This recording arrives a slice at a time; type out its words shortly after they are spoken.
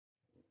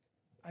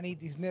I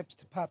need these nips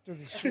to pop through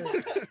the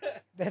shirt.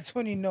 That's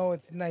when you know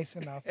it's nice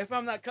enough. If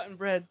I'm not cutting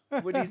bread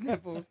with these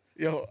nipples.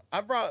 Yo,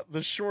 I brought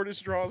the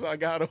shortest drawers I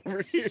got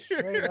over here.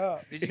 Straight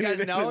up. Did you guys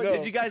know?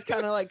 Did you guys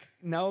kind of like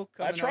know?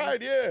 I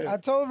tried, I yeah.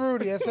 told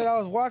Rudy, I said I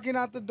was walking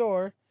out the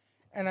door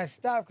and I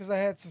stopped because I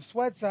had some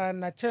sweats on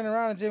and I turned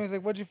around and Jamie was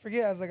like, "What'd you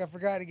forget?" I was like, "I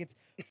forgot it gets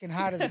fucking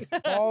hot as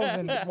balls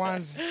and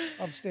Juan's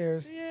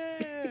upstairs."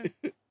 Yeah.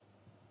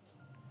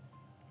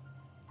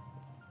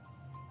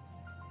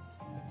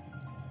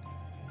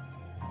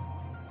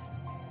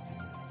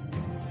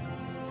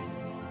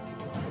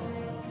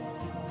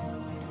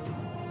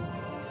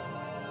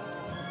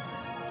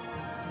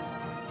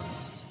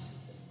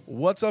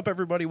 What's up,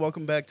 everybody?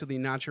 Welcome back to the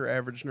Not Your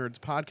Average Nerds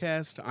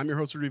podcast. I'm your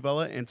host, Rudy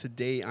Vella, and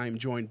today I'm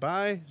joined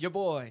by... Your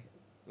boy.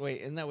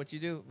 Wait, isn't that what you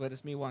do? But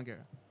it's me, Juan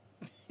Guerra.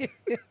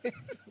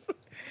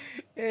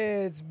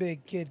 It's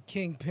Big Kid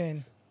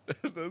Kingpin.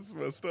 That's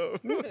messed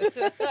up.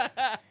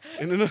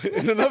 In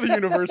another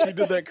universe, we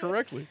did that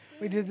correctly.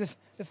 We did this.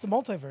 It's the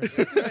multiverse.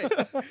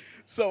 That's right.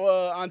 So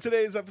on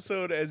today's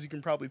episode, as you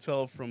can probably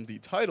tell from the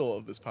title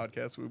of this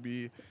podcast, we'll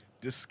be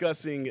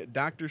discussing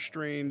Doctor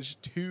Strange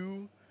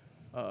 2,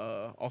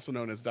 also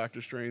known as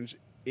Doctor Strange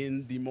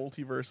in the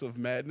Multiverse of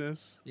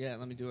Madness. Yeah,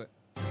 let me do it.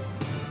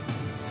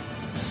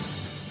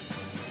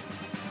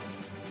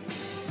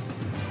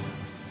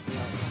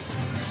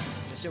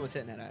 That shit was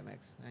hitting at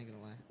IMAX. I ain't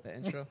gonna lie. That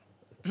intro.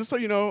 Just so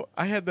you know,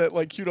 I had that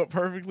like queued up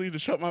perfectly to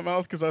shut my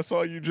mouth because I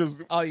saw you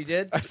just... Oh, you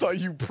did? I saw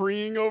you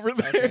preeing over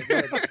there. Okay,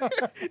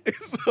 good.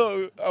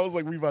 So I was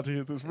like, we about to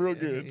hit this real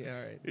good. Yeah,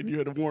 all right. And you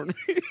had to warn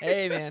me.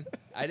 Hey, man.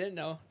 I didn't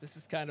know. This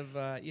is kind of,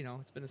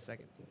 it's been a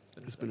second.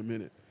 It's been a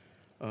minute.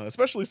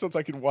 Especially since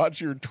I can watch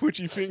your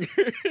twitchy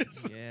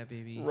fingers Yeah,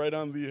 baby. right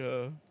on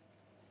the,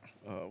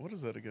 what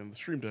is that again? The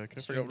Stream Deck.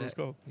 I forgot what it's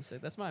called. He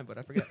said, that's mine, but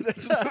I forgot.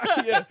 That's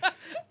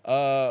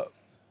yeah.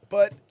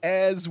 But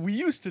as we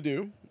used to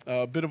do,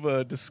 a bit of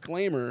a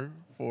disclaimer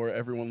for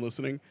everyone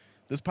listening.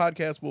 This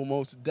podcast will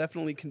most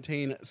definitely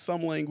contain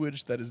some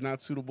language that is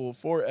not suitable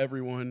for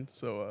everyone,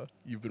 so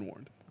you've been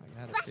warned.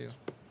 I got it, too.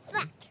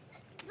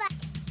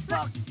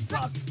 Fuck,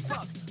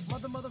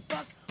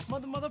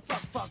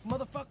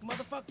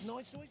 motherfuck,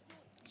 noise.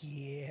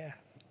 Yeah.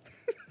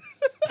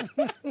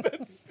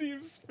 That's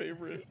Steve's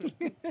favorite.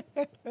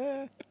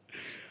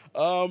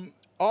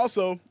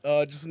 Also,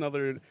 just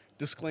another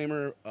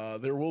disclaimer,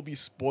 there will be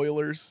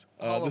spoilers.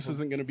 This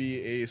isn't going to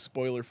be a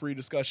spoiler-free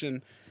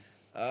discussion.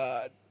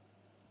 I'm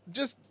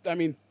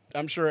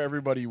sure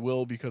everybody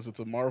will because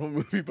it's a Marvel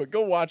movie, but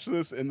go watch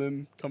this and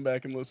then come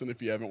back and listen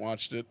if you haven't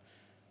watched it.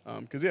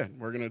 Because,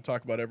 we're going to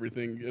talk about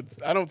everything.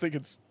 I don't think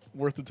it's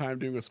worth the time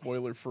doing a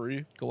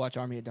spoiler-free. Go watch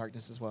Army of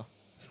Darkness as well.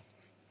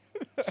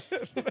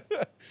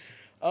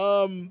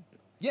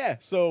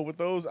 So with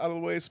those out of the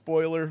way,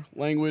 spoiler,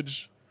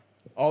 language,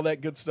 all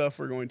that good stuff,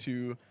 we're going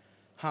to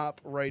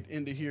hop right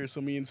into here so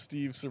me and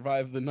Steve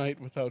survive the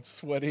night without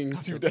sweating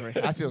to death.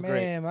 I feel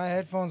great. Man, my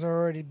headphones are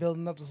already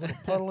building up this little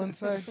puddle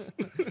inside.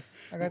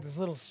 I got this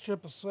little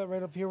strip of sweat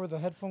right up here where the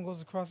headphone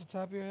goes across the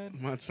top of your head.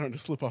 Mine's starting to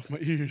slip off my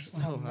ears.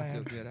 Oh, I man.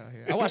 feel good out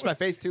here. I washed my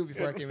face, too,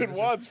 before I came in. And This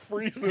Juan's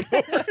freezing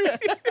over here.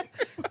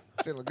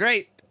 Feeling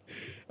great.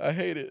 I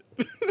hate it.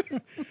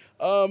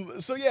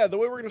 So the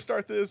way we're going to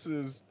start this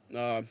is,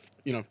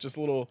 just a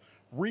little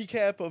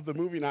recap of the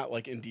movie, not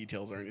like in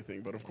details or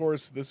anything, but of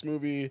course this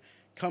movie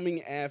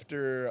coming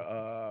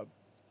after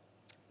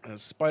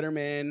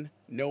Spider-Man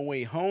No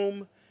Way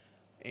Home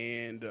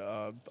and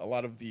a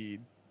lot of the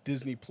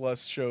Disney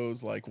Plus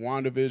shows like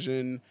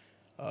WandaVision,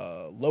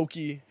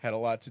 Loki had a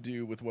lot to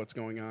do with what's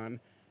going on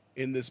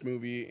in this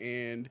movie,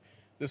 and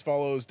this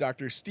follows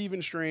Dr.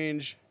 Stephen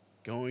Strange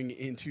going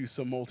into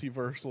some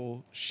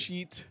multiversal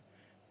shit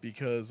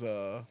because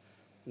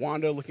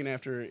Wanda looking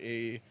after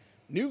a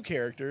new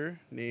character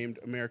named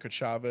America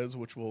Chavez,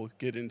 which we'll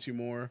get into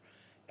more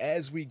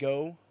as we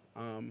go.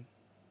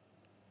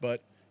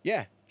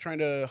 Trying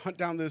to hunt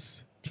down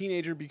this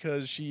teenager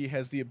because she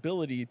has the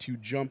ability to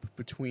jump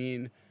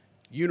between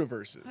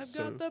universes.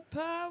 I've got the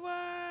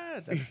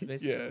power. That's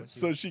basically what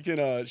so she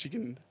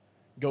can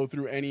go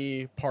through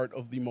any part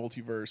of the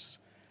multiverse,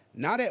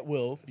 not at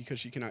will because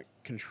she cannot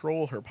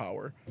control her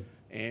power,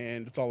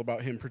 and it's all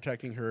about him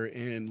protecting her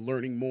and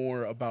learning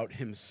more about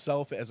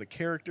himself as a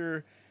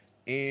character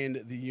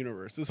and the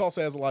universe. This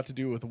also has a lot to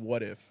do with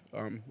What If.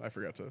 I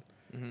forgot to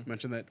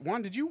mention that.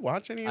 Juan, did you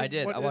watch any? I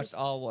did. What I If? watched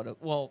all What If.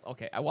 Well,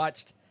 okay. I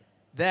watched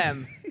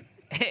them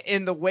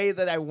in the way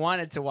that I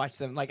wanted to watch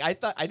them. Like I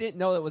didn't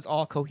know it was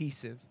all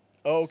cohesive.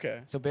 Oh,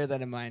 okay. So bear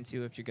that in mind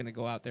too. If you're gonna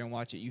go out there and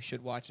watch it, you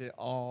should watch it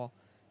all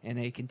in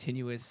a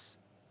continuous.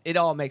 It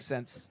all makes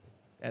sense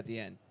at the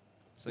end.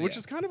 So, Which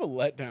is kind of a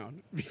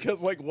letdown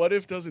because like What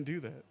If doesn't do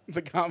that.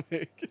 The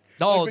comic.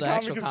 Oh, the the comic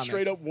actual is comic.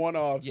 straight up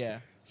one-offs. Yeah.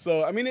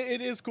 So I mean,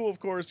 it is cool, of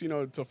course,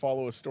 to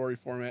follow a story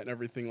format and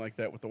everything like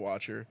that with The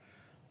Watcher.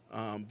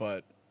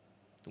 But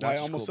I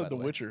almost said The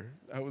Witcher.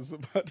 I was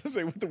about to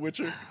say with The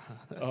Witcher.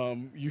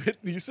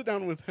 You sit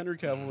down with Henry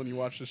Cavill and you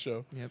watch the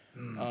show. Yep.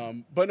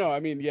 But no,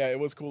 I mean, it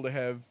was cool to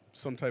have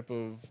some type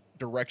of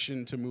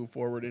direction to move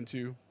forward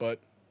into. But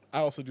I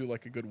also do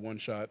like a good one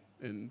shot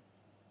and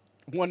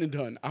one and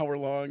done, hour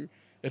long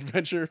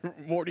adventure,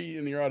 Morty,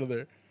 and you're out of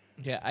there.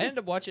 Yeah, I ended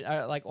up watching.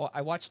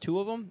 I watched two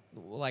of them.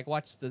 Like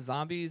watched the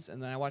zombies,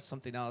 and then I watched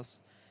something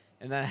else,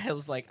 and then I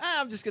was like,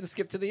 I'm just gonna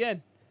skip to the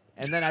end.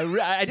 And then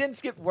I didn't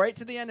skip right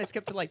to the end. I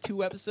skipped to like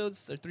 2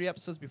 episodes or 3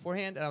 episodes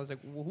beforehand, and I was like,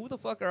 well, who the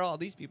fuck are all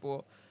these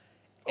people?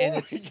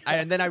 And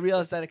and then I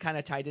realized that it kind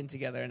of tied in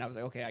together, and I was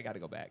like, okay, I got to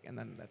go back, and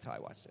then that's how I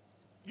watched it.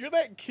 You're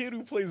that kid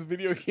who plays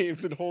video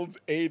games and holds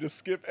A to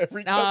skip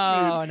every No,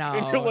 cutscene. no,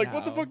 and you're like,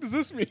 what the no. fuck does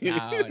this mean?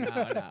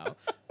 No.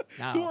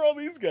 Who are all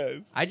these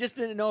guys? I just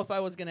didn't know if I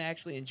was gonna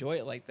actually enjoy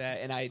it like that,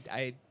 and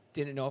I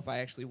didn't know if I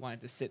actually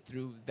wanted to sit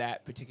through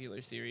that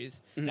particular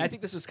series. And I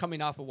think this was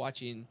coming off of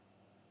watching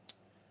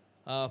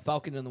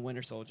Falcon and the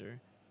Winter Soldier,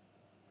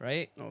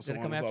 right? Oh, Did so it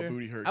Juan come was all after?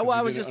 booty hurt I 'cause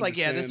he was didn't just like,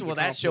 yeah, this understand the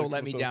that show conflict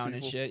let me with those down and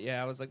people. shit.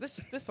 Yeah, I was like, this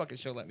fucking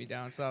show let me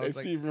down. So I Hey, was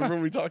like, Steve, remember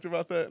when we talked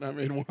about that and I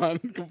made Juan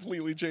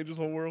completely change his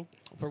whole world?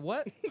 for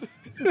what?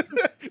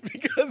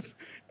 Because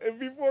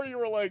before you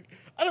were like,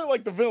 I don't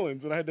like the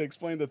villains, and I had to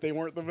explain that they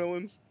weren't the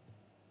villains.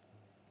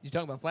 You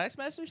talking about Flag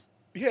Smashers?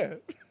 Yeah.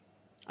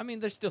 I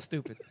mean, they're still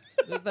stupid.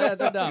 They're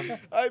dumb.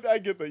 I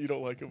get that you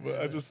don't like them, but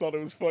I just thought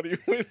it was funny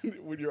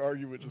when your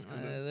argument just came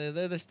out.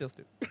 They're still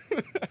stupid.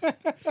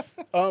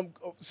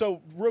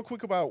 So real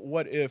quick about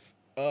What If,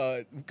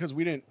 because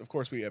of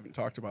course we haven't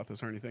talked about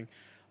this or anything.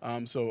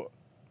 So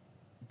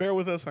bear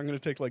with us. I'm going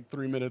to take like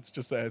 3 minutes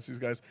just to ask these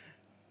guys.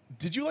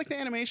 Did you like the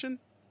animation?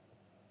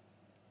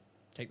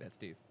 Take that,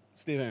 Steve.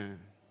 Steven.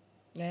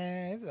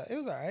 Yeah, it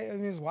was all right. I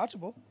mean, it was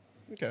watchable.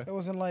 Okay. It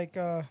wasn't like,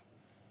 I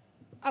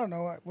don't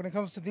know. When it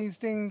comes to these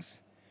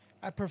things,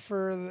 I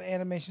prefer the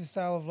animation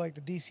style of like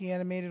the DC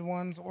animated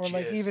ones, or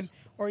like Yes.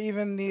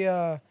 even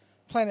the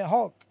Planet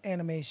Hulk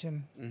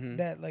animation. Mhm.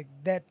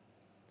 That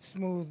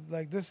smooth.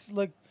 Like this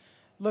looked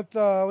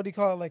what do you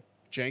call it?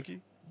 Janky.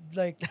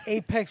 Like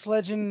Apex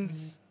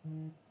Legends.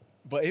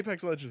 But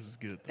Apex Legends is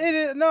good. It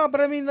is, no,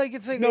 but I mean, like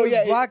it's like No, it was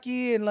yeah,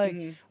 blocky and like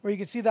Mhm. where you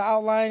can see the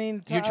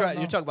outlining. You're I don't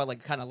know. talking about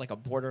like kind of like a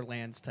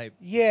Borderlands type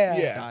Yeah,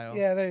 Yeah. style.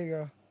 yeah. There you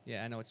go.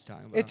 Yeah, I know what you're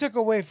talking about. It took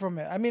away from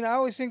it. I mean, I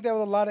always think that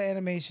with a lot of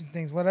animation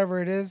things, whatever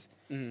it is,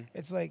 Mhm.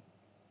 it's like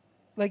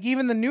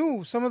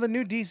even some of the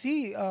new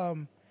DC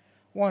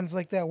ones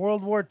like that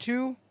World War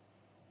II,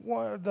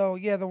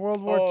 the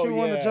World War Oh, II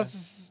one, the yeah.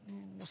 Justice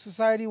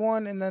Society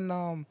one, and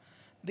then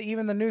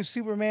even the new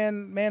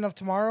Superman Man of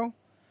Tomorrow.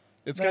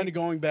 It's Like- kind of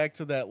going back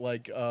to that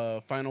like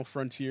Final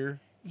Frontier.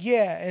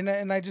 Yeah,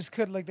 and I just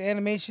could like the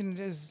animation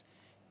is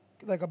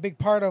like a big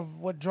part of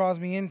what draws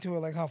me into it,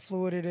 like how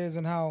fluid it is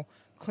and how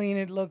clean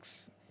it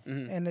looks,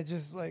 Mhm. and it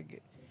just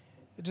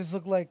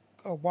looked like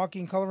a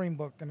walking coloring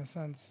book in a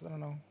sense. I don't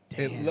know.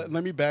 Hey,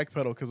 let me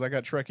backpedal because I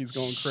got Trekkies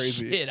going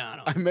crazy. Shit on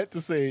 'em. I meant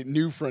to say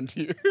New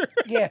Frontier.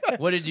 Yeah,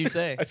 What did you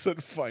say? I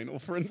said Final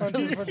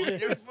Frontier.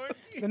 Frontier.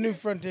 The new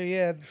Frontier,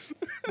 yeah,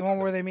 the one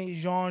where they meet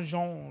Jean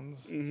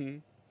Jones, hmm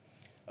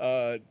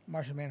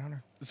Martian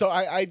Manhunter. So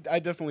I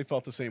definitely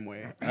felt the same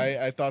way.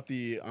 I thought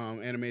the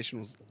animation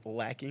was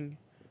lacking.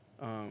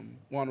 Juan,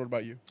 what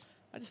about you?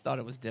 I just thought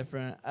it was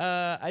different.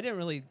 I didn't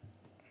really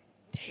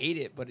hate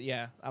it, but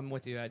yeah, I'm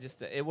with you.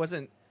 It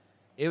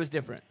was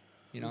different.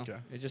 You know, Okay.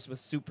 it just was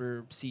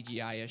super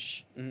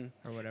CGI-ish Mhm.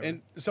 or whatever.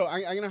 And so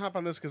I'm gonna hop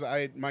on this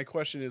because my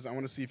question is I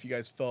want to see if you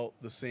guys felt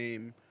the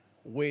same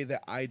way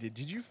that I did.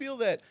 Did you feel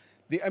that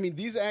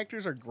these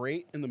actors are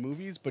great in the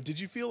movies, but did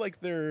you feel like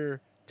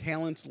their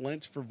talents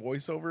lent for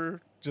voiceover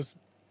just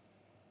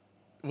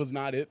was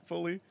not it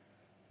fully?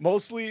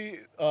 Mostly,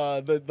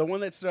 the one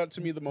that stood out to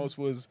me the most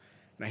was,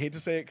 and I hate to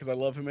say it because I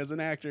love him as an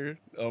actor,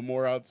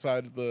 more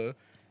outside of the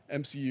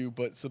MCU,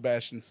 but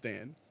Sebastian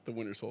Stan, the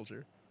Winter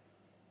Soldier.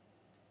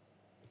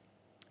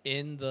 I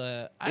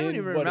don't In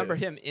even What remember If?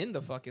 him in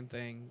the fucking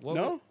thing.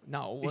 No?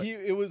 No. What?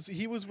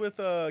 He was with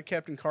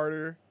Captain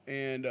Carter,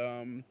 and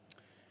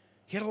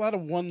he had a lot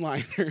of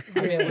one-liners. I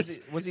mean, Yeah.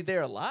 was he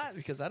there a lot?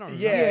 Because I don't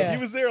remember. Yeah, Yeah. he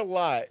was there a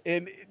lot,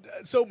 and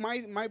so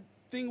my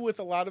thing with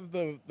a lot of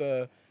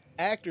the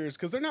actors,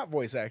 because they're not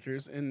voice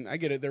actors, and I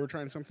get it, they were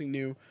trying something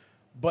new,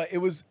 but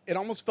it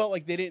almost felt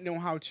like they didn't know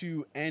how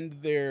to end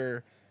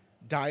their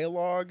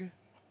dialogue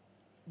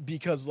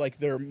because like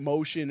their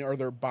motion or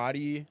their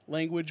body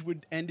language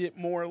would end it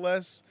more or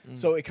less.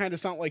 So it kind of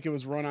sounded like it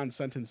was run on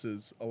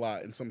sentences a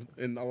lot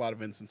in a lot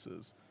of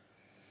instances.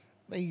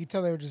 Like you could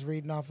tell they were just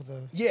reading off of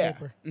the Yeah,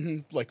 paper.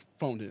 like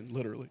phoned in,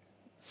 literally.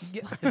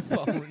 Yeah.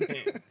 Phone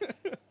name.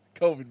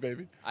 COVID,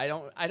 baby. I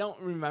don't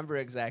remember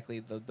exactly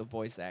the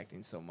voice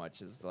acting so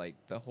much as like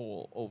the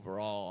whole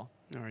overall.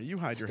 All right, you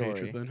hide your Story.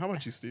 hatred then. How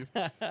about you, Steve?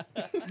 No,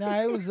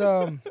 it was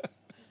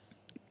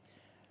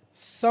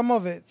some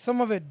of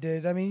it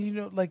did. I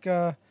mean, like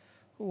who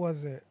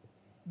was it?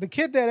 The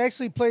kid that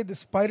actually played the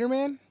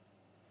Spider-Man.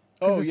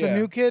 Oh, It's yeah. a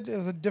new kid. It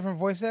was a different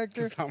voice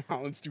actor. Because Tom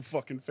Holland's too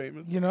fucking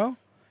famous. You know,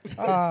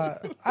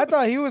 I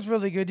thought he was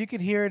really good. You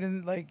could hear it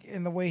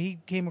in the way he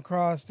came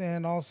across,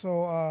 and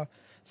also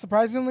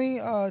surprisingly,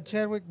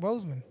 Chadwick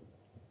Boseman.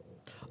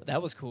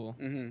 That was cool.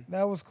 Mm-hmm.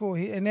 That was cool.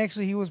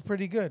 He was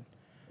pretty good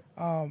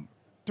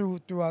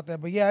throughout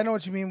that. But yeah, I know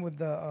what you mean with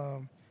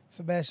the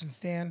Sebastian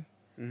Stan.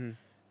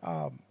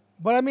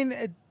 But I mean,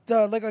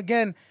 like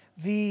again,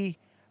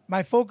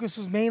 my focus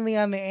was mainly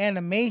on the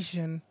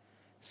animation,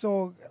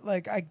 so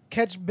like I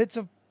catch bits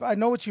of. I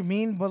know what you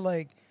mean, but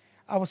like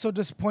I was so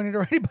disappointed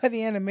already by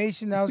the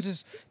animation. I was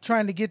just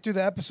trying to get through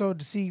the episode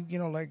to see,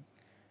 like,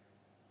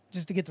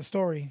 just to get the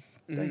story,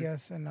 I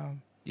guess. And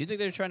You think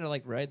they're trying to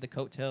like ride the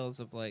coattails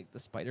of like the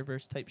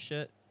Spider-Verse type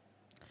shit?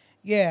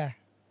 yeah,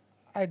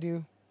 I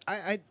do.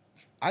 I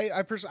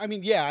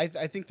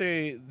think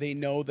they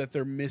know that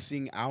they're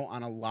missing out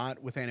on a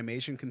lot with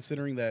animation,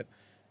 considering that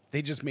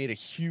they just made a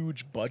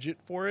huge budget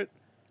for it,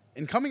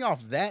 and coming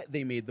off that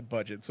they made the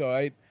budget. So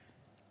I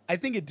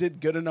think it did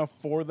good enough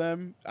for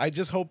them. I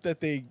just hope that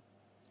they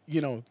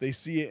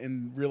see it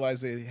and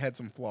realize they had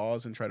some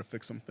flaws and try to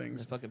fix some The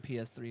things. fucking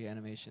PS3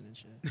 animation and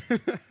shit.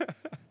 That's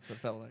what it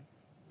felt like.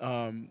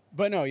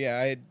 But no,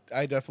 yeah,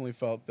 I definitely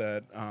felt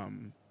that.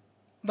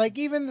 Like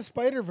even the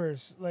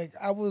Spider-Verse, like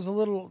I was a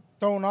little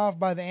thrown off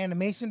by the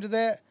animation to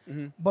that,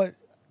 but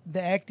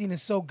the acting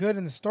is so good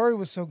and the story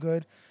was so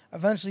good.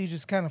 Eventually, you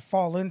just kind of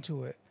fall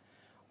into it.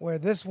 Where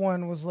this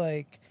one was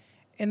like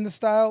in the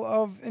style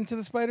of Into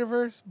the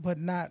Spider-Verse, but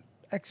not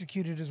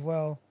executed as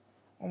well.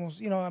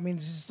 Almost, I mean,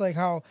 it's just like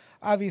how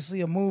obviously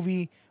a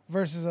movie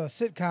versus a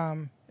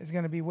sitcom is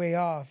going to be way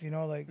off.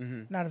 Like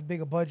not as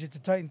big a budget to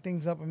tighten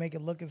things up and make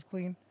it look as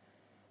clean.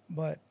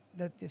 But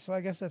so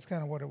I guess that's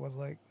kind of what it was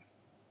like.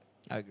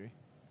 I agree.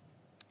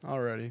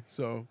 Alrighty,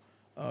 so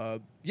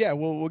yeah,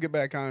 we'll get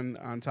back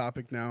on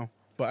topic now.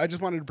 But I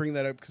just wanted to bring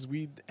that up because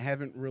we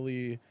haven't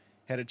really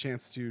had a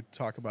chance to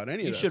talk about any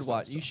of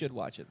that. You should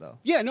watch it though.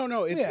 Yeah,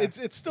 no, Yeah.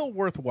 it's still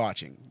worth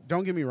watching.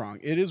 Don't get me wrong,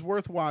 it is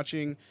worth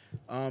watching.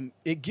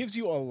 It gives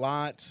you a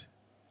lot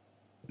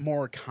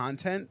more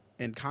content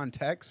and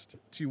context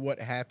to what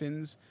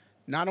happens,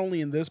 not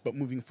only in this but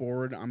moving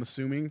forward. I'm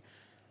assuming,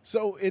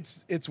 so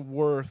it's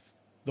worth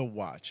the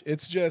watch.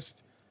 It's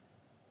just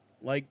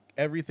like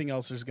everything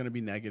else, there's going to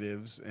be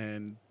negatives,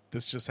 and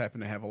this just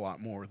happened to have a lot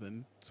more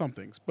than some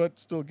things. But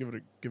still, give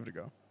it a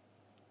go.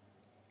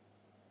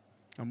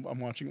 I'm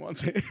watching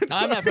once. No,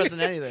 I'm not pressing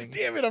anything.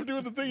 Damn it! I'm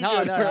doing the thing.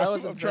 No, again. I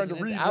wasn't I'm trying to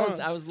pressing read.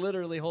 anything. I was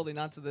literally holding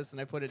onto this, and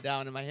I put it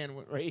down, and my hand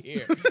went right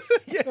here.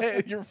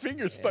 Yeah, your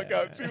finger stuck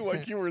out too,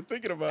 like you were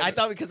thinking about it. I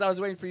thought because I was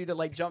waiting for you to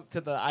like jump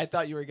to the. I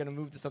thought you were gonna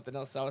move to something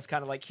else, so I was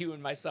kind of like cueing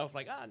myself,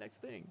 like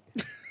next thing.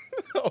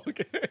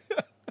 Okay.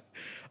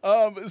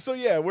 So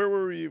yeah, where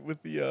were we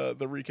with the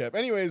recap?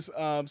 Anyways,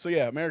 so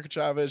yeah, America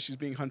Chavez, she's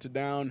being hunted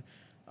down.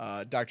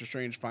 Doctor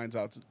Strange finds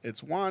out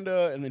it's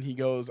Wanda, and then he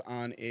goes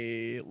on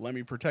a "Let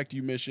me protect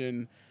you"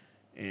 mission,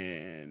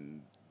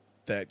 and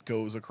that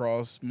goes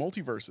across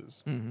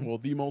multiverses. Well,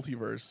 the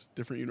multiverse,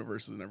 different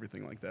universes, and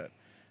everything like that.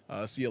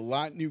 See a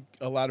lot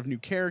of new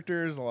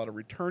characters, a lot of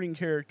returning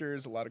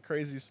characters, a lot of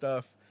crazy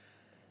stuff.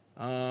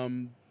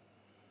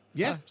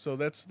 Yeah, so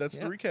that's the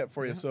recap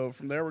for you. So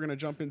from there, we're gonna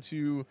jump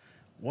into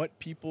what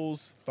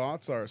people's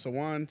thoughts are. So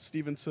Juan,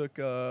 Steven took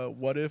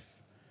What If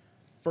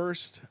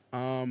first.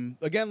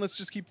 Again, let's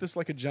just keep this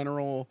like a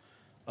general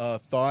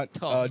thought.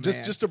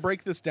 Just to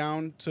break this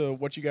down to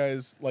what you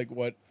guys like,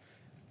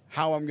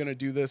 how I'm gonna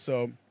do this.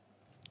 So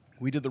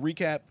we did the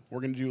recap.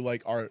 We're gonna do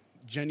like our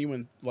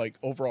genuine like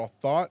overall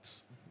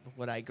thoughts.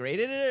 Would I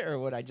graded it, or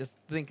would I just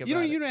think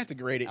about it? You don't have to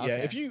grade it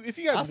yet. Okay. If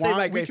you guys I'll save my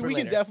want, grade for we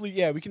can later. definitely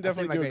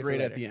do a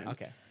grade at the end.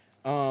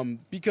 Okay.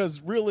 Because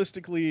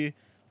realistically,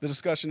 the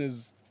discussion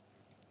is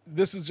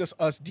this is just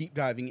us deep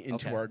diving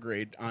into Okay. our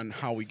grade on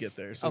how we get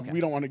there. So Okay. we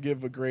don't want to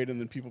give a grade and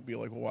then people be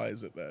like, well, why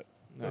is it that?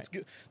 Right.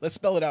 Let's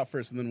spell it out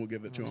first and then we'll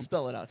give it to I'll them.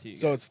 spell it out to you.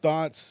 So guys. it's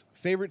thoughts,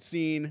 favorite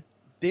scene,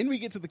 then we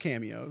get to the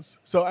cameos.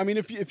 So I mean,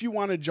 if you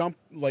want to jump,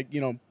 like,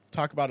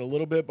 talk about it a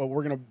little bit, but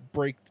we're gonna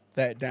break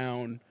that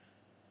down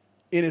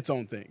in its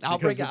own thing. I'll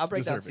because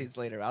break it's down deserving. scenes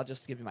later. I'll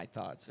just give you my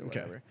thoughts or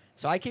Okay. whatever.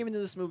 So I came into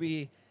this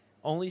movie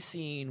only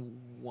seeing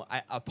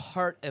a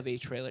part of a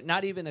trailer,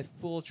 not even a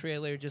full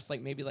trailer, just like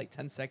maybe like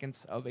 10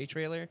 seconds of a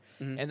trailer.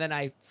 Mhm. And then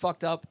I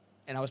fucked up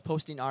and I was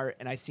posting art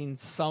and I seen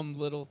some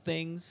little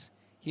things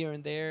here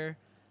and there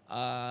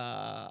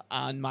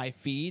on my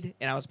feed,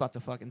 and I was about to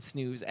fucking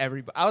snooze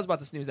everybody.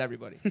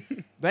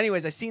 But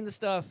anyways, I seen the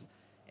stuff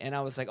and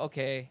I was like,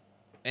 okay.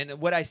 And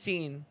what I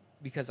seen,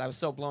 because I was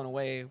so blown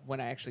away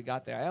when I actually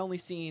got there, I only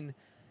seen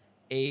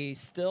a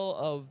still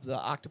of the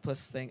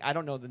octopus thing. I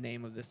don't know the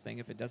name of this thing,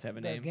 if it does have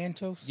a name.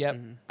 Gargantos. Yep.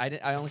 Mhm.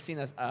 I only seen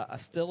a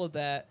still of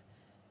that,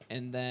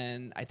 and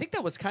then I think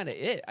that was kind of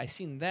it. I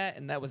seen that,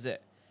 and that was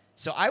it.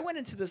 So I went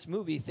into this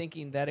movie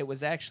thinking that it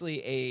was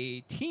actually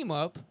a team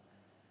up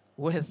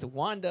with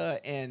Wanda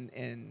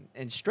and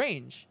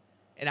Strange,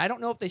 and I don't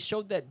know if they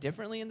showed that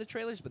differently in the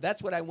trailers, but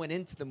that's what I went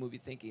into the movie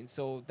thinking.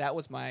 So that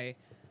was my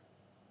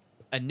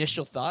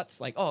initial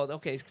thoughts, like, oh,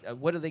 okay,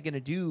 what are they gonna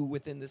do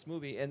within this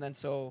movie? And then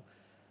so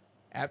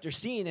after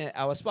seeing it,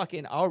 I was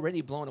fucking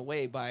already blown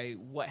away by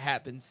what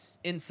happens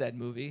in said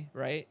movie,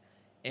 right?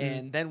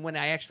 And then when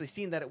I actually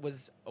seen that it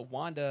was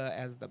Wanda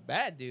as the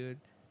bad dude,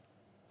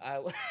 I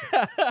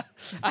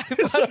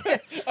fucking,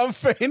 I'm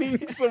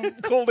fanning some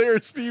cold air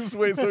Steve's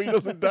way so he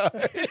doesn't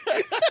die.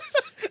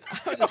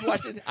 was just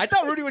watching. I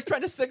thought Rudy was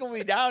trying to signal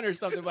me down or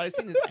something, but I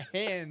seen his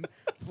hand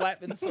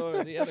flapping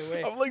so the other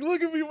way. I'm like,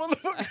 look at me,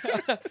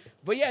 motherfucker.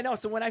 But yeah, no.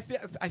 So when I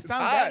found hot.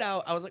 that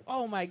out, I was like,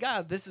 oh my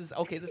god, this is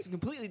okay. This is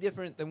completely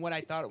different than what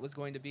I thought it was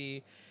going to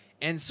be.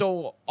 And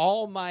so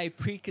all my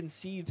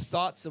preconceived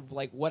thoughts of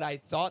like what I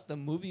thought the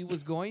movie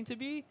was going to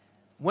be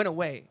went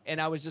away, and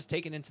I was just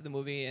taken into the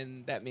movie,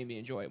 and that made me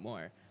enjoy it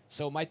more.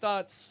 So my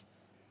thoughts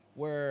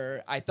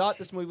were, I thought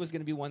this movie was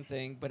going to be one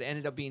thing, but it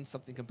ended up being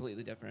something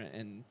completely different,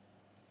 and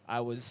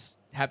I was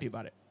happy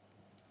about it.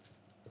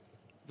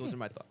 Those are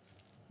my thoughts.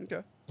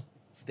 Okay.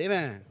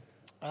 Steven.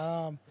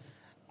 I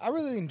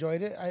really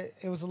enjoyed it.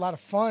 It was a lot of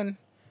fun.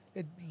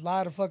 A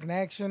lot of fucking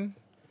action.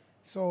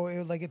 So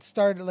it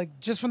started like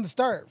just from the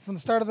start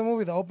of the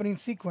movie, the opening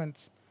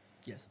sequence.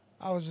 Yes.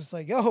 I was just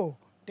like, yo,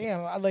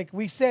 damn!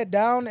 We sat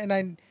down and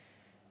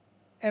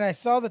I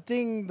saw the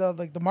thing,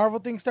 the Marvel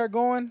thing start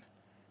going,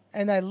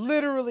 and I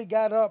literally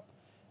got up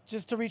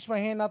just to reach my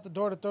hand out the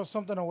door to throw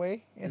something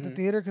away at the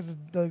theater because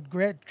the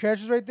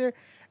trash is right there.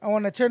 And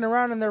when I turned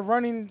around and they're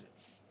running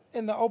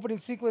in the opening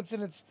sequence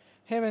and it's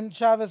him and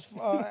Chavez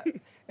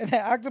and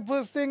that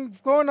octopus thing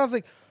going, I was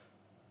like,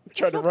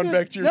 Tried to run fuck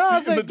back it. to your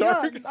seat in the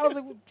dark. I was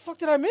like, what the fuck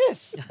did I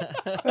miss?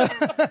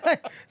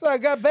 So I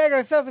got back and I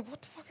was like,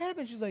 what the fuck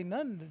happened? She's like,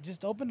 nothing. It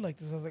just opened like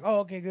this. I was like, oh,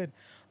 okay, good.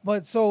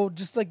 But so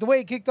just like the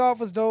way it kicked off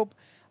was dope.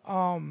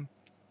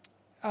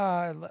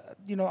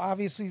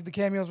 Obviously the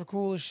cameos were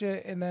cool as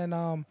shit. And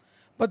then,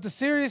 but the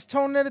serious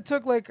tone that it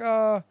took, like,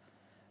 I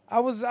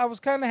was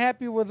kind of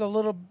happy with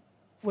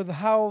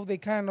how they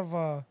kind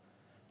of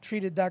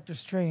treated Doctor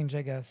Strange,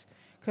 I guess.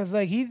 Because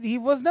like he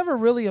was never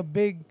really a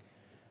big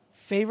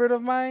favorite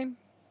of mine.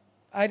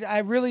 I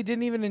really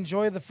didn't even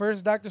enjoy the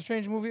first Doctor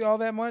Strange movie all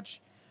that much.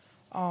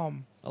 A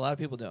lot of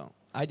people don't.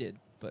 I did,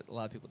 but a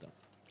lot of people don't.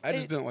 I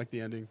just didn't like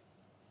the ending.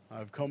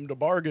 I've come to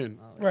bargain.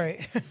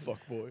 Right.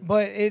 Fuck boy.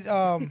 But it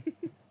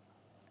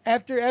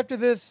after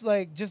this,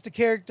 like just the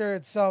character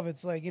itself,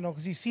 it's like,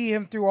 because you see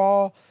him through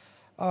all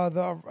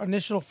the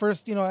initial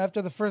first,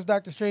 after the first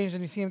Doctor Strange,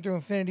 and you see him through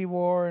Infinity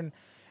War and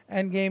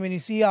Endgame, and you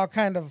see how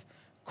kind of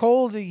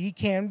cold he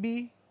can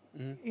be,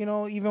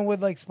 even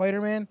with like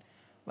Spider-Man,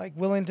 like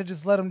willing to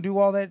just let him do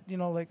all that,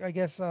 like I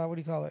guess what do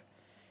you call it?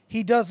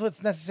 He does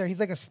what's necessary.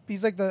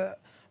 He's like the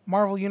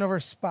Marvel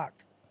Universe Spock.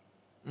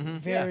 Mm-hmm.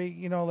 Very,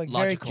 very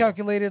Logical.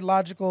 calculated,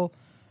 logical,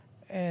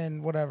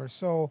 and whatever.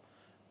 So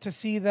to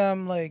see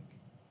them like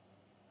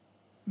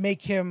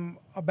make him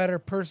a better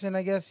person,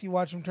 I guess you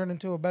watch him turn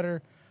into a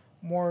better,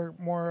 more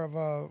of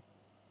a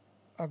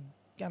I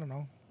don't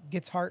know,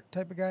 gets heart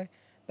type of guy.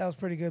 That was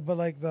pretty good. But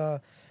like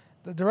the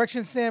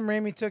direction Sam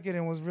Raimi took it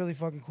in was really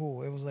fucking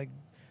cool. It was like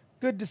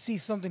good to see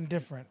something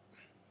different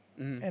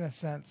in a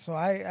sense. So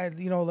I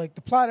like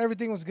the plot,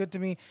 everything was good to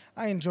me.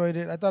 I enjoyed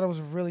it. I thought it was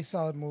a really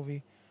solid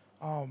movie.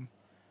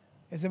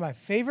 Is it my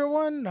favorite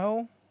one?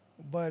 No,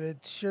 but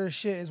it sure as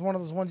shit is one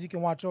of those ones you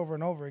can watch over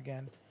and over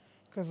again.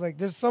 Cause like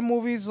there's some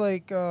movies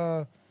like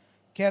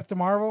Captain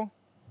Marvel,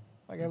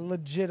 like I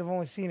legit have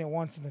only seen it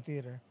once in the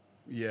theater.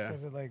 Yeah.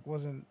 Cause it like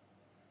wasn't,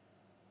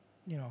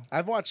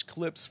 I've watched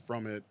clips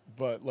from it,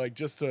 but like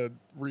just to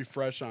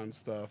refresh on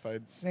stuff,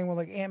 Same with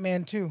like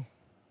Ant-Man 2.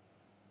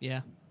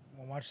 Yeah.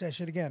 We'll watch that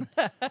shit again.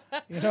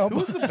 Who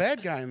was the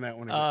bad guy in that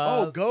one?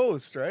 Again?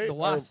 Ghost, right? The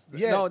Wasp. Or-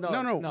 yeah.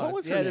 No. What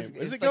was her it name? is- Is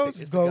it's it like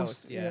Ghost? it's the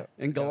Ghost, Yeah. yeah.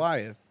 And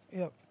Goliath.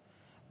 Yep.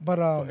 But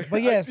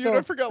yeah, Dude,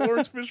 I forgot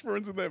Lawrence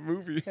Fishburne's in that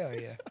movie. hell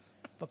yeah,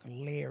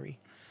 fucking Larry.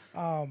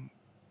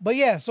 But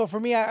yeah, so for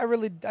me, I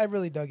really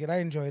dug it. I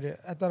enjoyed it.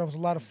 I thought it was a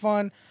lot of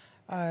fun.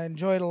 I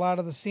enjoyed a lot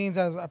of the scenes.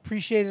 I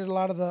appreciated a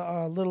lot of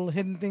the little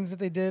hidden things that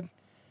they did.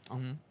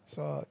 Mm-hmm.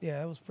 So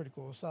yeah, it was pretty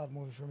cool. Solid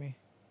movie for me.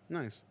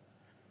 Nice.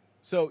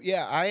 So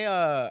yeah,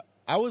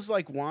 I was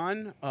like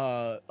Juan,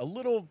 a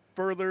little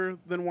further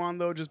than Juan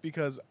though, just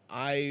because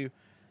I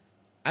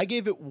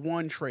gave it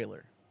one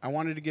trailer. I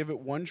wanted to give it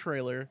one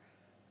trailer,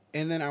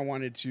 and then I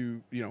wanted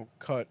to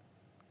cut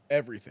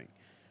everything.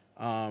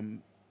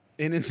 And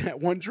in that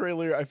one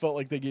trailer, I felt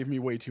like they gave me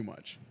way too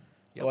much.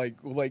 Yep.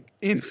 Like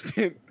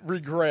instant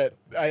regret.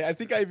 I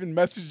think I even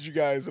messaged you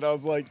guys and I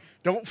was like,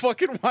 don't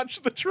fucking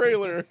watch the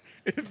trailer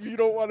if you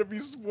don't want to be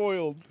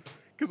spoiled.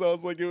 Because I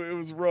was like, it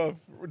was rough.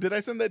 Did I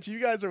send that to you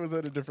guys or was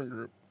that a different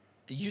group?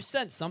 You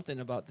sent something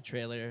about the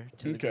trailer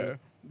to the Okay. group.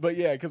 But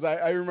yeah, because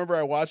I remember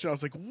I watched it and I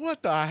was like,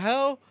 what the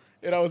hell?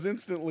 And I was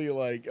instantly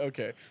like,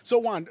 okay. So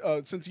Juan,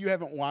 since you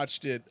haven't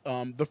watched it,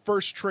 the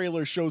first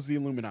trailer shows the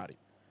Illuminati.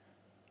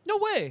 No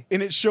way.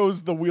 And it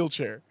shows the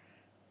wheelchair.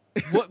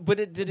 What? But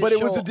it did. It But it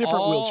show was a different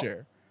all-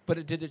 wheelchair.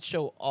 But did it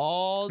show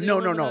all? The No.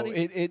 Illuminati?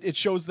 It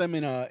shows them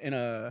in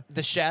a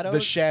The shadows. the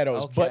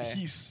shadows. But Okay.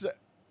 he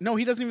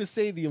doesn't even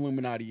say the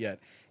Illuminati yet.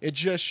 It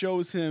just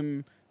shows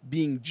him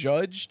being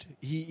judged.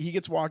 He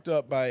gets walked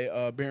up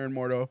by Baron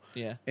Mordo.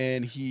 Yeah.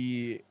 And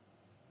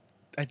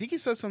I think he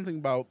says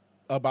something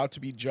about to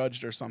be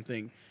judged or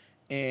something.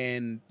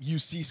 And you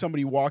see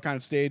somebody walk on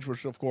stage,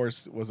 which of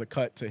course was a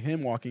cut to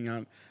him walking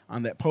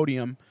on that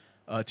podium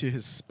to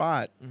his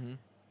spot. Mm-hmm.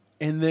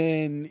 And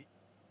then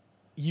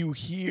you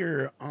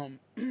hear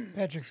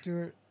Patrick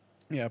Stewart.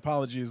 Yeah,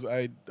 apologies.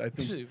 I think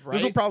this will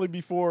Right? probably be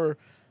before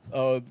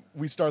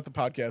we start the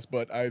podcast,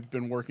 but I've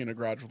been working in a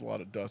garage with a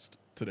lot of dust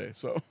today,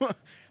 so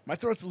my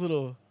throat's a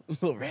little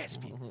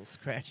raspy, A little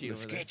scratchy. a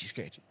little over there.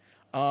 scratchy.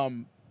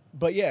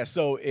 But yeah,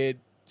 so it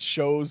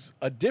shows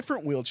a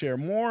different wheelchair,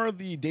 more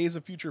the Days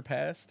of Future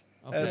Past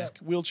esque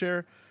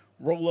wheelchair,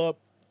 roll up,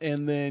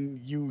 and then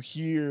you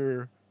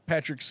hear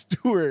Patrick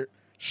Stewart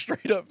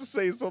straight up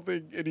say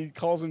something, and he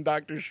calls him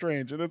Doctor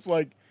Strange, and it's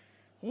like,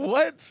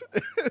 what?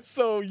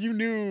 So you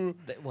knew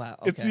Wow.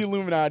 it's okay. the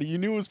Illuminati. You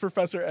knew it was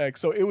Professor X.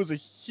 So it was a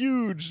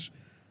huge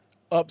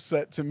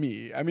upset to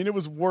me. I mean, it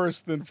was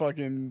worse than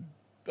fucking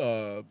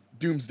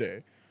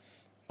Doomsday.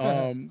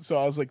 So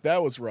I was like,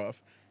 that was rough.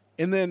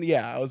 And then,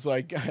 yeah, I was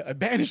like, I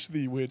banished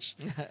the witch,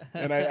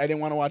 and I didn't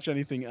want to watch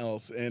anything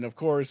else. And of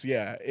course,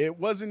 yeah, it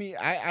wasn't.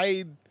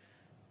 I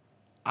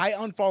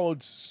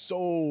unfollowed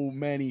so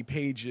many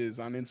pages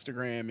on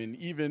Instagram and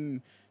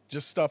even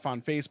just stuff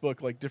on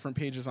Facebook, like different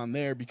pages on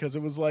there, because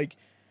it was like,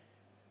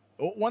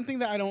 one thing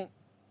that I don't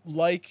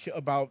like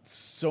about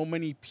so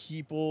many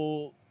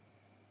people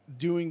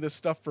doing this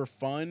stuff for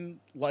fun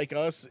like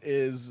us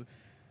is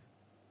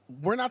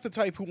we're not the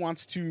type who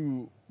wants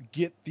to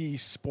get the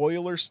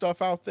spoiler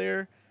stuff out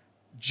there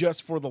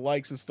just for the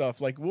likes and stuff.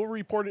 Like, we'll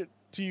report it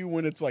to you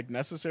when it's like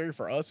necessary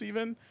for us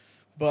even,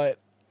 but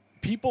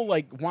people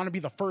like want to be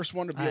the first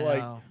one to be I like,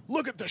 know.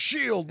 look at the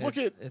shield,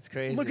 It's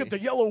crazy. look at the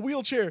yellow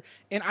wheelchair.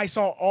 And I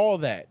saw all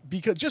that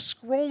because just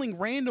scrolling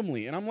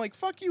randomly, and I'm like,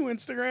 fuck you,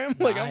 Instagram.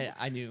 No, Like,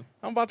 I knew.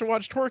 I'm about to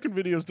watch twerking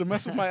videos to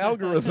mess with my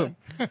algorithm.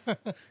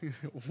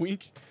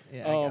 Wink.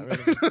 Yeah, I got rid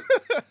of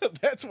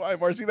it. That's why,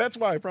 Marcy. That's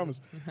why, I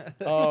promise.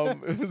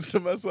 It was to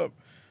mess up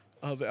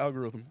the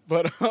algorithm.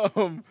 But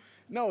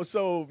no,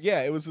 so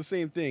yeah, it was the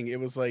same thing. It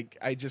was like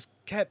I just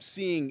kept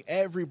seeing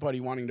everybody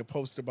wanting to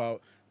post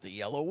about the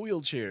yellow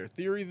wheelchair,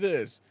 theory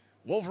this,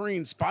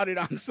 Wolverine spotted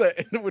on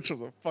set, which was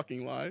a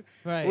fucking lie,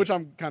 Right. which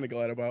I'm kind of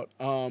glad about.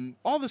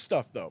 All this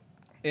stuff, though.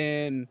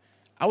 And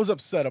I was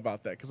upset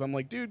about that because I'm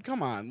like, dude,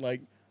 come on. Like,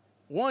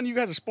 one, you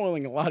guys are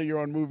spoiling a lot of your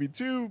own movie.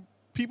 Two,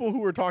 people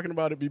who are talking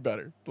about it be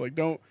better. Like,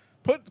 don't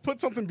put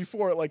something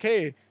before it. Like,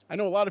 hey, I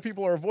know a lot of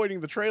people are avoiding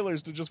the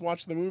trailers to just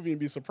watch the movie and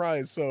be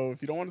surprised. So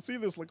if you don't want to see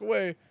this, look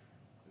away.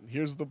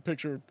 Here's the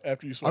picture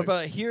after you Or swipe.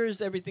 but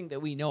here's everything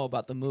that we know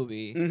about the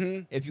movie.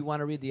 Mhm. If you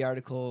want to read the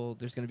article,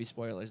 there's going to be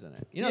spoilers in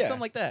it. You know, Yeah.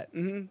 something like that.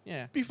 Mm-hmm.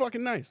 Yeah. Be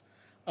fucking nice.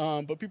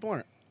 But people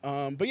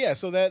aren't. But yeah,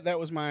 so that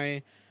was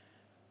my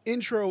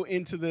intro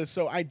into this.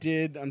 So I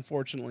did,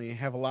 unfortunately,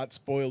 have a lot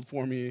spoiled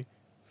for me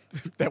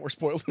that were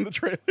spoiled in the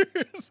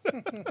trailers.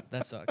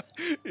 That sucks.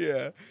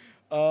 Yeah.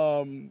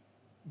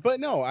 But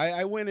no,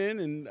 I went in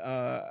and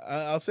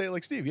I'll say it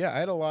like Steve. Yeah, I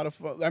had a lot of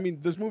fun. I mean,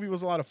 this movie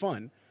was a lot of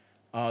fun.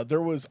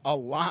 There was a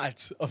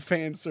lot of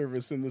fan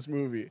service in this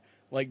movie,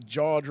 like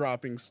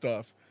jaw-dropping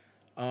stuff.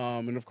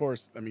 And of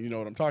course, I mean, you know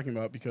what I'm talking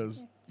about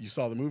because you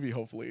saw the movie,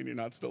 hopefully, and you're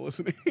not still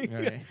listening.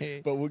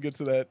 Right. But we'll get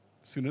to that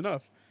soon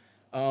enough.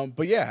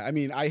 But yeah, I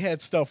mean, I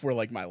had stuff where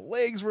like my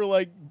legs were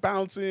like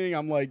bouncing.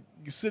 I'm like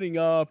sitting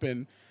up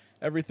and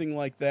everything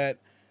like that.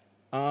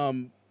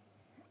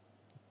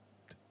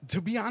 To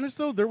be honest,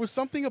 though, there was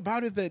something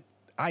about it that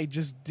I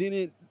just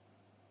didn't.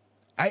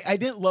 I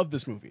didn't love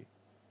this movie.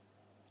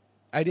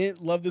 I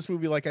didn't love this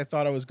movie like I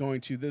thought I was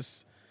going to.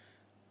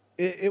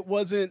 It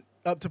wasn't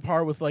up to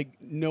par with like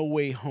No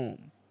Way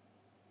Home.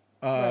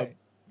 Right.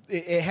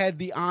 It had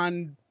the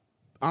on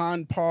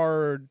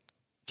par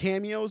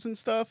cameos and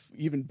stuff,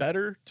 even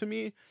better to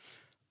me.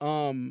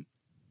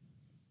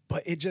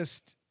 But it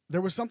just,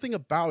 there was something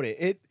about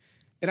it.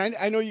 And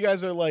I know you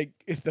guys are like,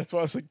 that's why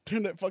I was like,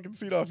 turn that fucking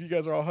seat off. You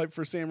guys are all hyped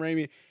for Sam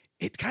Raimi.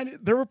 It kind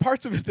of, there were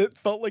parts of it that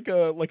felt like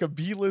a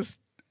B-list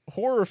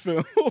horror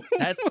film.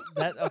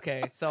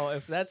 Okay. So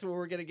if that's what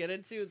we're gonna get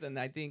into, then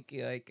I think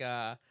like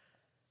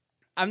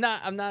I'm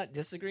not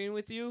disagreeing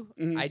with you.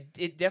 Mhm.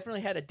 It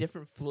definitely had a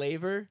different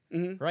flavor,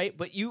 Mhm. right?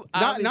 But you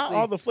Not obviously,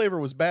 all the flavor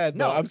was bad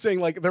though. No. I'm saying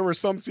like there were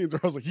some scenes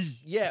where I was like,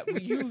 yeah,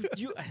 you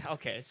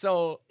okay.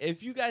 So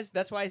if you guys,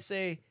 that's why I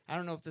say I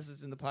don't know if this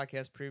is in the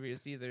podcast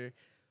previous either.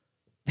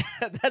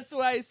 That's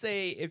why I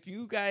say if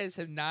you guys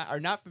are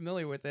not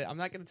familiar with it, I'm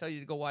not going to tell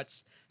you to go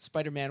watch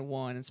Spider-Man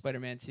 1 and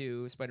Spider-Man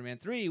 2, Spider-Man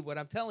 3. What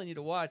I'm telling you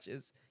to watch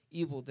is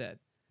Evil Dead.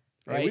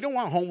 hey, Right? we don't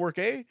want homework,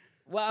 eh?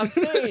 Well, I'm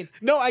saying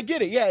No, I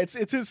get it. Yeah,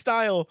 it's his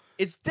style.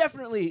 it's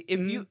definitely if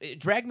Mm-hmm. you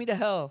Drag Me to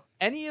Hell,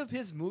 any of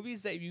his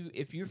movies that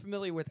if you're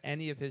familiar with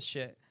any of his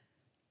shit,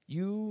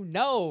 you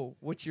know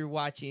what you're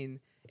watching.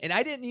 And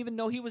I didn't even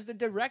know he was the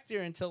director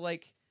until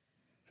like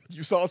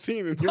You saw a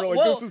scene and you're like,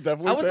 well, this is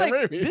definitely I was Sam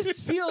like, Raimi. this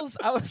feels.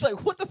 I was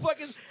like, what the fuck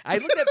is? I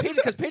looked at Pedro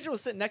because Pedro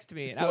was sitting next to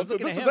me, and I was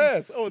looking this at is him.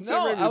 ass. Oh, it's No,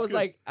 Sam Raimi. I It's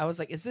was good.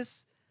 like, is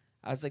this?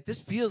 I was like, this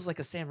feels like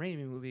a Sam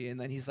Raimi movie, and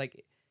then he's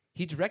like,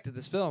 he directed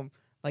this film.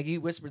 Like he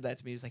whispered that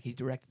to me. He was like, he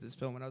directed this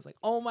film, and I was like,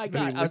 oh my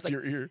Then he god. I was licked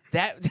like, your ear.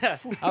 that.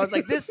 I was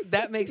like,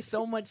 that makes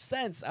so much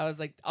sense. I was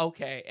like,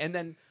 okay, and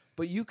then,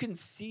 but you can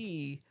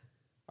see,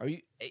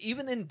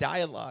 even in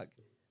dialogue,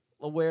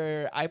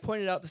 where I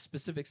pointed out the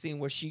specific scene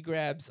where she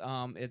grabs,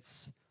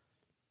 it's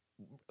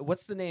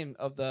what's the name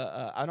of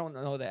the? I don't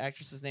know the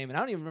actress's name, and I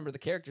don't even remember the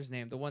character's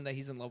name. The one that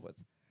he's in love with.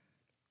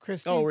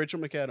 Christine. Oh, Rachel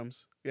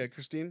McAdams. Yeah,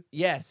 Christine.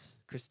 Yes,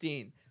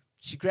 Christine.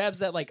 She grabs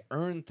that like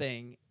urn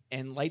thing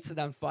and lights it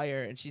on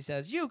fire, and she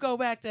says, "You go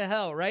back to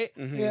hell," right?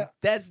 Mhm. Yeah.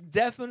 That's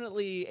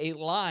definitely a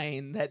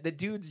line that the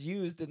dude's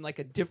used in like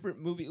a different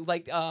movie,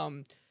 like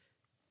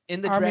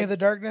in the Army of the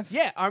Darkness.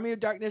 yeah, Army of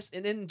Darkness,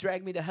 and then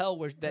Drag Me to Hell,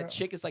 where that Yeah.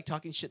 chick is like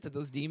talking shit to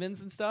those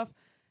demons and stuff.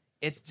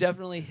 It's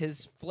definitely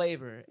his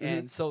flavor,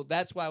 and so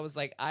that's why I was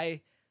like,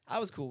 I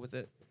was cool with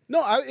it.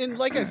 No, and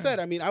like I said,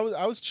 I mean, I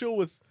was chill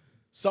with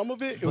some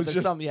of it. It But was there's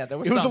just some, yeah, there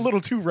was it was a some.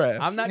 little too rad.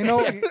 I'm not. You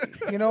know, yeah.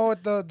 you know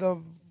what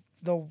the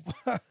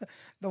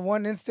the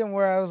one instant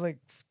where I was like,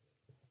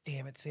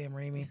 "Damn it, Sam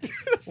Raimi."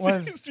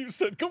 was Steve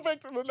said, "Go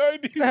back to the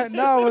 '90s."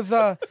 no, it was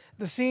the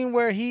scene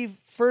where he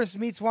first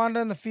meets Wanda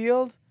in the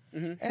field,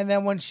 Mhm. and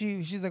then when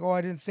she's like, "Oh,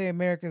 I didn't say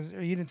America's,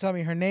 or you didn't tell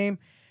me her name,"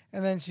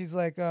 and then she's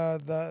like,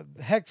 "The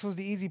hex was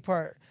the easy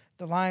part,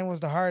 the line was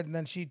the hard," and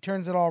then she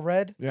turns it all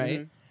red,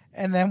 Right.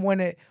 and then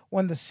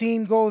when the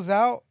scene goes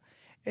out,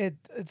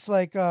 it's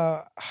like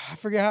I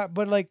forget how,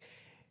 but like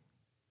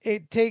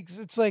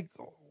it's like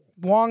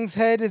Wong's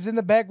head is in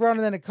the background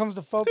and then it comes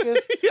to focus.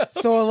 Yeah.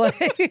 So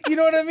like you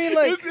know what I mean?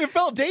 Like it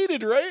felt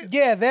dated, right?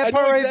 yeah, I that know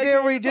part right exactly there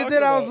what where he you're did talking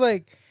that, I was about.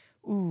 like,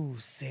 ooh,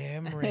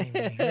 Sam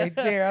Raimi. Right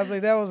there. I was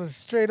like, that was a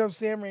straight up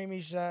Sam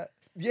Raimi shot.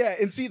 Yeah,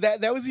 and see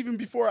that was even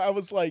before I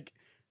was like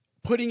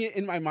putting it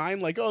in my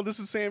mind, like, oh, this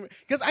is Sam,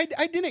 because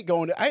I didn't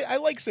go into. I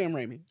like Sam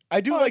Raimi. I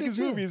do Oh, I like do his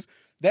too. movies.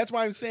 That's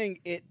why I'm saying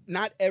it.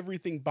 Not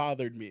everything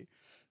bothered me,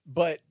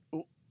 but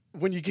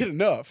when you get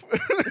enough,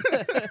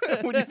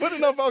 when you put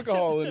enough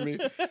alcohol in me,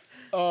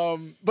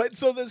 but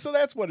so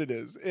that's what it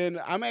is, and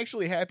I'm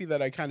actually happy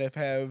that I kind of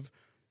have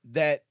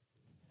that.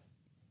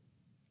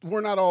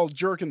 We're not all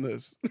jerking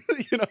this,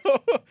 you know.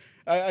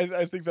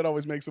 I think that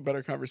always makes a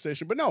better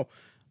conversation. But no,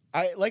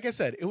 like I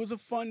said, it was a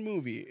fun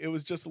movie. It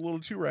was just a little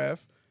too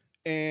rough,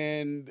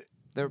 and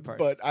There were parts.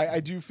 but I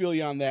do feel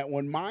you on that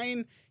one.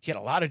 Mine, he had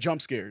a lot of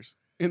jump scares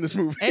in this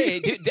movie. Hey,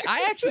 dude,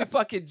 I actually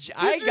fucking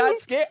I you? got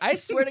scared. I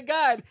swear to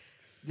God,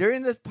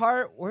 during this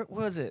part, where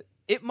was it?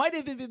 It might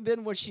have even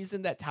been when she's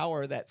in that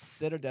tower, that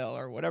citadel,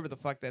 or whatever the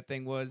fuck that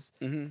thing was,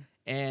 Mhm.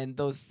 and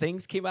those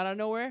things came out of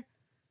nowhere.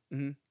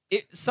 Mhm.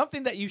 It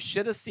something that you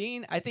should have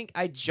seen. I think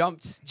I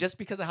jumped just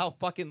because of how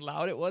fucking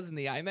loud it was in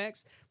the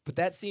IMAX. But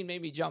that scene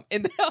made me jump.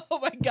 And then, oh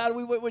my God,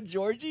 we went with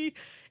Georgie,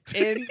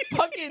 and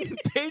fucking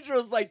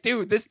Pedro's like,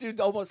 dude, this dude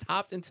almost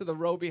hopped into the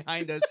row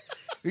behind us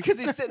because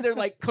he's sitting there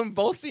like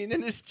convulsing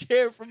in his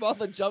chair from all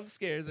the jump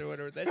scares or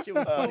whatever. That shit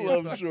was I funny. as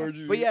love fuck.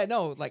 Georgie. But yeah,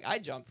 no, like I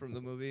jumped from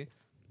the movie.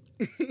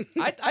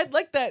 I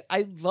like that.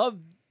 I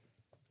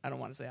don't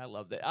want to say I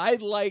loved it. I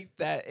liked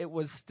that it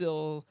was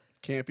still.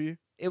 Campy.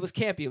 It was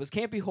campy. It was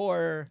campy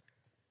horror.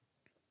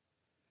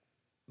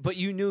 But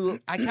you knew,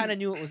 I kind of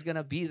knew it was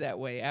gonna be that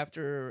way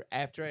after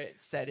it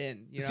set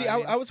in. You know See, what I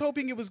mean? I was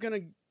hoping it was gonna.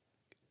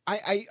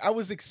 I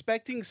was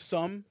expecting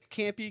some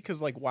campy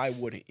because like why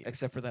wouldn't you?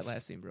 Except for that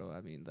last scene, bro.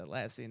 I mean, the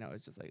last scene, I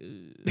was just like,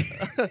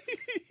 ugh.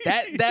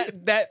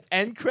 that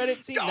end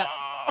credit scene,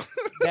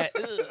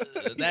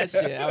 that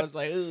shit. I was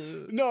like,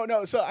 ugh.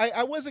 No. So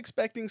I was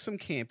expecting some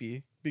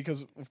campy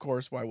because of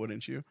course why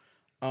wouldn't you?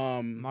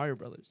 Mario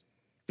Brothers.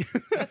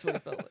 That's what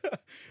it felt like.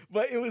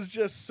 But it was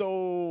just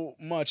so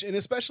much, and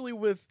especially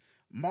with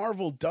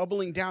Marvel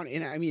doubling down.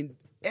 And I mean,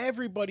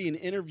 everybody in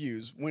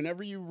interviews,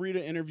 whenever you read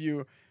an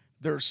interview,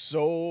 they're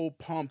so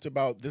pumped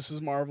about this is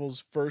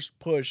Marvel's first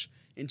push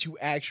into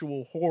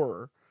actual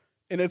horror,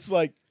 and it's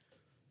like,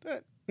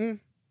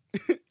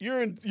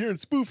 you're in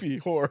spoofy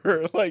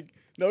horror, like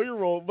know your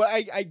role. But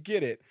I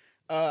get it.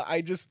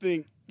 I just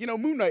think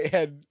Moon Knight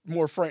had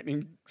more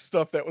frightening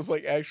stuff that was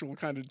like actual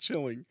kind of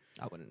chilling.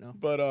 I wouldn't know.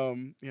 But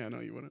yeah, no,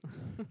 you wouldn't.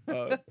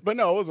 But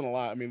no, it wasn't a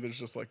lot. I mean, there's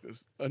just like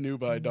this a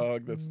newbie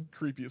dog that's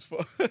creepy as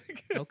fuck.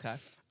 Okay.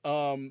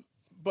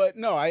 But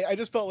no, I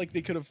just felt like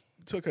they could have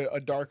took a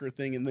darker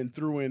thing and then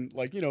threw in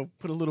like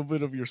put a little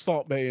bit of your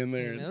Salt Bay in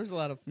there Yeah, and there was a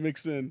lot of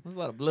mix in.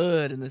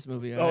 blood in this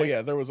movie. Oh alright?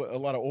 yeah, there was a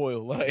lot of oil,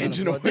 a lot of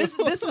engine Blood.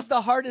 oil. This was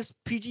the hardest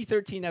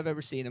PG-13 I've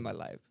ever seen in my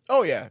life.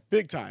 Oh yeah,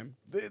 big time.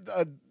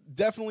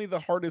 Definitely the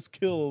hardest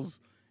kills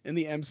in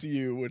the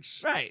MCU,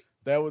 which Right.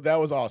 that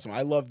was awesome.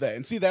 I love that.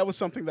 And see, that was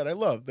something that I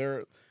love.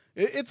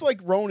 It's like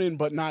Ronin,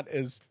 but not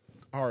as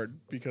hard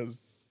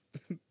because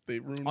they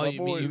ruined Oh, my you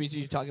boys. mean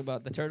you're talking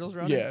about the turtles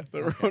running? Yeah,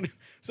 the Ronin.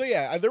 So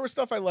yeah, there was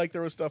stuff I liked.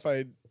 There was stuff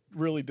I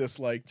really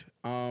disliked.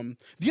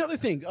 The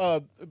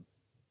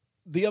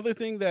other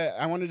thing that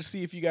I wanted to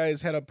see if you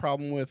guys had a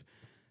problem with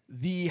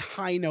the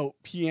high note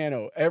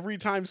piano. Every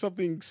time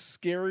something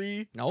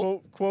scary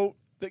Nope. quote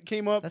that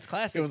came up, That's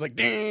classic. it was like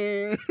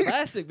ding.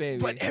 Classic,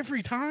 baby. But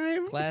every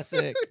time,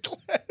 Classic.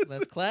 Classic.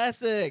 That's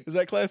classic. Is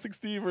that classic,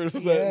 Steve, or was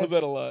Yes.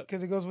 that a lot?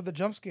 Because it goes with the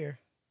jump scare.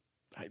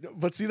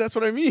 But see, that's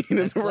what I mean.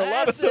 That's There were a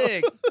lot of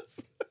classic.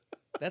 those.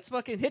 That's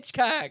fucking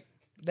Hitchcock.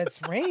 That's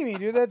Raimi,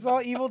 dude. That's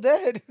all Evil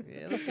Dead.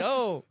 Yeah, let's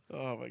go.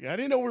 Oh my god! I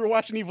didn't know we were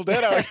watching Evil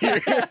Dead out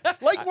here.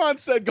 Like Juan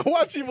said, go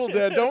watch Evil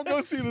Dead. Don't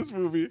go see this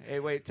movie. Hey,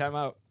 wait, time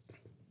out.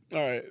 All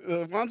right.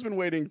 Juan's been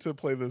waiting to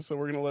play this, so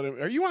we're going to let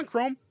him. Are you on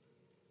Chrome?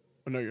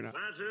 Oh, no, you're not.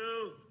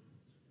 Latu,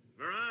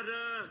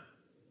 Veranda.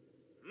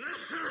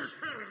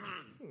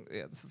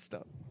 Yeah, this is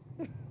stuff.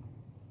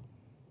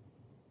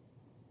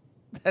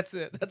 That's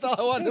it. That's all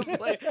I wanted to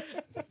play.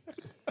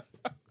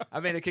 I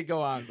mean, it could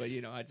go on, but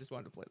I just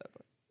wanted to play that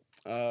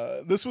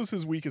part. This was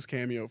his weakest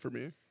cameo for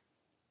me.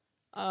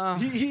 Uh,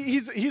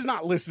 He's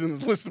not listed in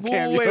the list of whoa,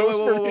 cameos wait,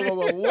 for whoa, me. whoa,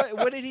 whoa, whoa.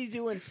 What did he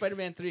do in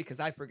Spider-Man 3? Because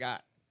I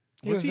forgot.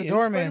 He Was was he the in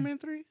doorman. Spider-Man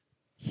 3?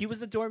 He was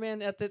the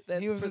doorman at the.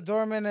 He was the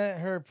doorman at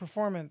her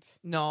performance.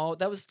 No,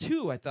 that was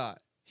 2. I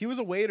thought. He was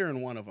a waiter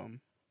in one of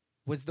them.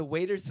 Was the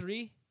waiter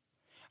 3?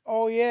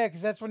 Oh yeah,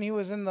 because that's when he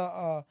was in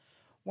the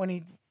when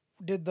he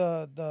did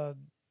the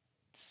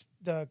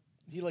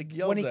He like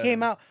yells when he at came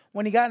him. out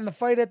when he got in the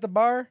fight at the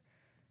bar.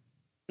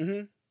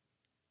 Mm-hmm.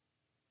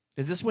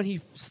 Is this when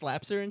he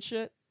slaps her and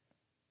shit?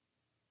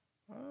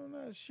 I'm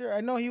not sure.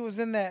 I know he was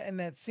in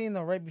that scene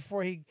though, right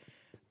before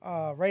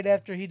right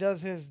after he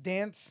does his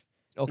dance.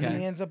 Okay. And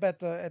he ends up at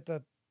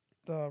the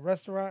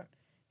restaurant.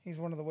 He's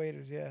one of the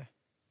waiters. Yeah.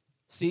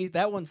 See,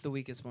 that one's the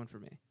weakest one for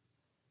me.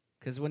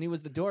 Because when he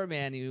was the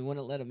doorman, he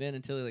wouldn't let him in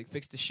until he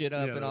fixed the shit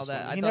up Yeah, and all that's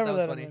that. funny. I He thought never that was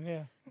let funny. him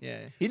in. Yeah.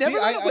 Yeah. He See, never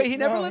let him. Wait, he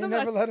never no, let he him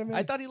never in. let him in.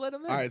 I thought he let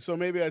him in. All right, so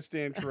maybe I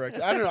stand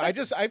corrected. I don't know.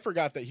 I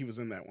forgot that he was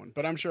in that one,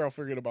 but I'm sure I'll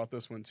forget about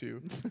this one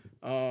too.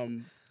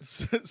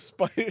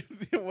 Spider.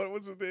 What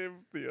was his name?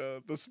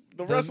 The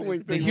wrestling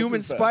The thing. was human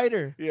his best.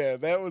 spider. Yeah,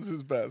 that was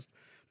his best.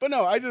 But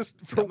no, I just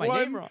for Got my name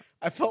one, wrong.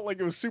 I felt like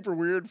it was super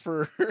weird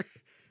for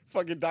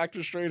fucking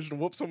Doctor Strange to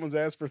whoop someone's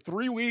ass for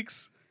 3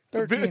 weeks. It's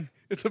a bit, 13.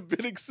 it's a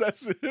bit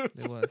excessive.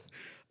 It was.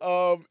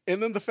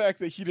 And then the fact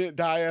that he didn't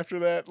die after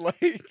that,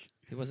 like,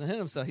 He wasn't hitting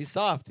himself. He's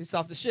soft. He's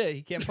soft as shit.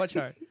 He can't punch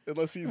hard.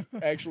 unless he's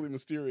actually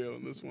Mysterio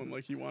in this one,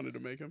 like he wanted to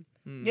make him.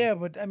 Hmm. Yeah,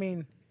 but I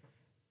mean,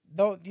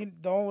 the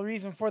only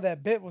reason for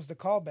that bit was the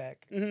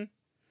callback.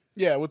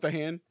 Yeah, with the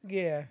hand.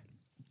 Yeah.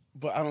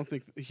 But I don't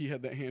think he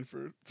had that hand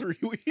for 3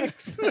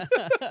 weeks. Well,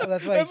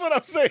 that's why. That's what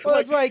I'm saying. Well,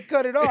 Like, that's why he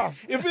cut it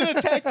off. if it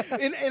attacked,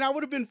 and I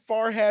would have been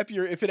far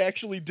happier if it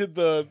actually did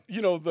the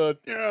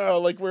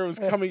like where it was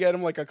coming at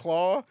him like a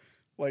claw,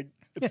 like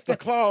it's the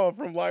claw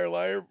from Liar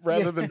Liar,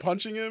 rather than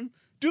punching him.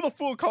 Do the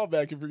full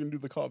callback if you're gonna do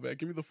the callback.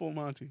 Give me the full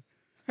Monty.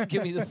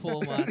 Give me the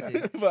full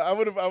Monty. But I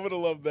would have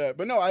loved that.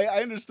 But no,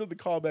 I understood the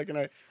callback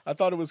and I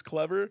thought it was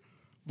clever.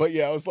 But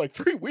yeah, I was like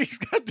 3 weeks,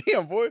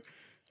 goddamn boy.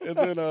 And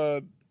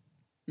then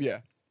yeah.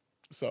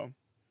 So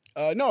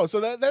no, so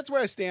that's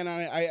where I stand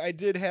on it. I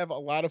did have a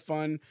lot of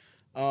fun.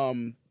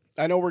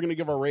 I know we're gonna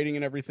give our rating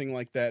and everything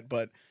like that,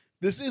 but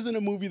this isn't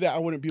a movie that I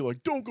wouldn't be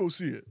like, don't go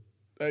see it.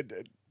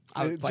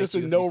 I would It's fight just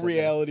you in if no you said that.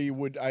 reality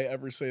would I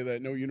ever say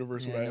that. No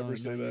universe would I ever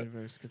say that.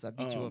 Because I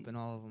beat you up in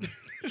all of them.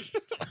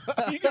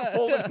 You can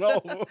fold it in all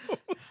of them.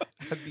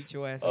 I beat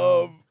your ass. in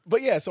all of 'em.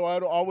 But yeah, so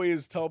I'd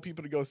always tell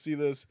people to go see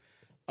this.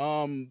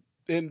 And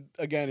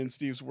again, in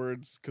Steve's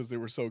words, because they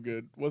were so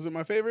good. Was it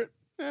my favorite?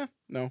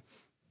 No,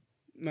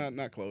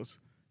 not close.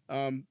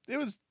 It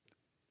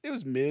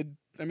was mid.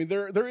 I mean,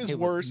 there is It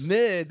was worse.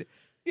 mid.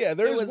 Yeah,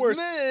 there It is was worse.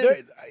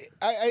 mid.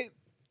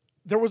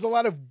 There was a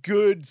lot of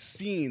good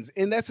scenes,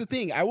 and that's the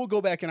thing. I will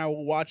go back and I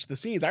will watch the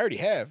scenes. I already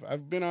have.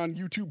 I've been on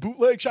YouTube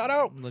bootleg. Shout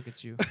out. Look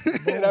at you.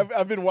 And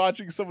I've been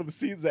watching some of the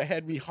scenes that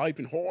had me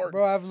hyping hard.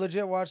 Bro, I've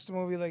legit watched the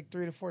movie like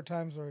 3 to 4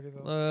 times already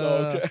though.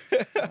 Oh,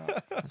 okay.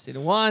 I've seen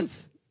it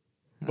once.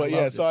 But I yeah,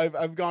 loved so it.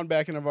 I've gone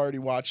back and I've already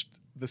watched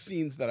the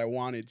scenes that I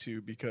wanted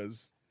to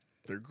because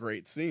they're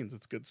great scenes.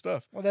 It's good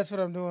stuff. Well, that's what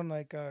I'm doing.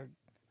 Like, I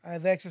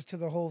have access to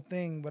the whole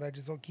thing, but I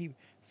just don't keep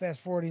fast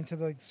forwarding to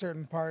like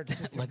certain parts.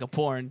 Just to like a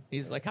porn.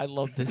 He's like, I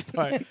love this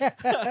part.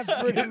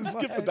 pretty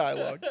Skip the much.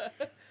 dialogue.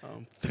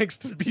 Thanks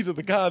to be to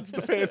the gods,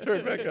 the fan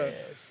turned back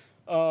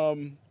up.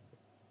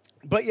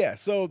 But yeah,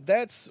 so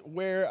that's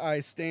where I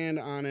stand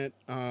on it.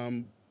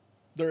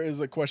 There is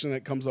a question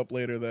that comes up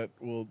later that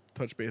will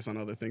touch base on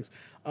other things.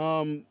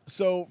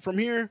 So from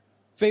here,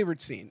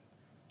 favorite scene.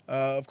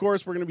 Of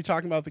course, we're going to be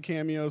talking about the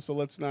cameos, so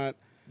let's not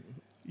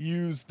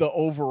use the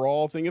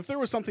overall thing. If there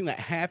was something that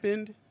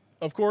happened,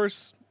 of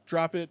course,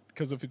 drop it,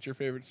 because if it's your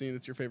favorite scene,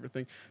 it's your favorite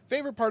thing.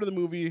 Favorite part of the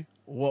movie,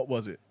 what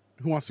was it?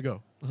 Who wants to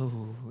go?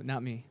 Ooh,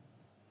 not me.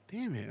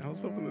 Damn it. I was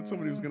hoping that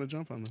somebody was going to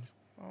jump on this.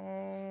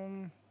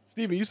 Um,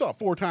 Steven, you saw it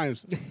 4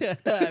 times.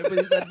 But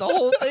he said the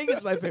whole thing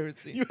is my favorite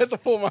scene. You had the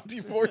full Monty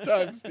 4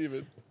 times,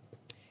 Steven.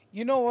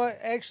 you know what?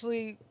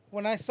 Actually,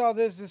 when I saw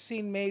this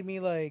scene made me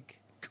like,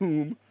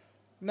 Coom.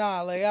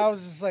 nah, like I was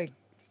just like,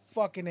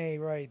 fucking A,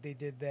 right? They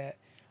did that.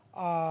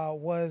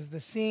 Was the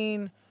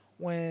scene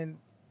when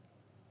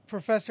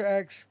Professor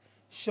X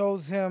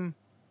shows him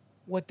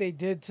what they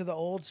did to the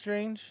old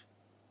Strange,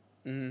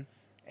 Mm-hmm.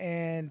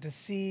 and to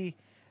see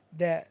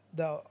that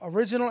the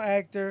original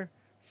actor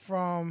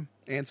from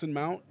Anson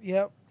Mount.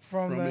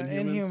 from the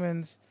Inhumans.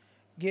 Inhumans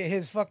get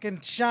his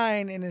fucking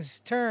shine in his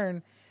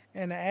turn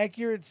and an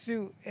accurate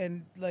suit,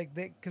 and like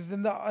they, because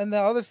in the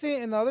other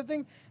scene, in the other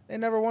thing, they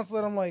never once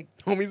let him like,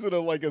 Homie's in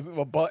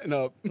a button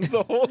up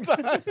the whole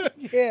time.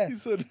 yeah, He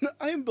said,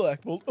 I am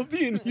Black Bolt of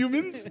the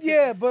Inhumans.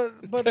 yeah, but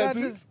not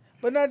Peasants.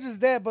 just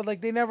that, but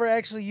like they never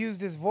actually used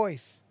his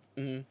voice.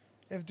 Mhm.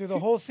 If through the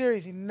whole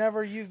series he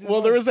never used his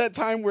Well, there lungs. was that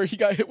time where he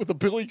got hit with a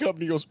billy cup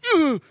and he goes,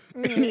 "Ugh,"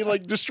 and he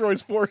like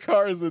destroys 4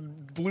 cars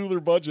and blew their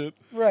budget.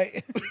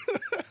 Right.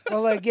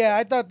 Well, like, yeah,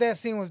 I thought that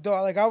scene was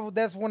dope. Like,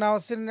 that's when I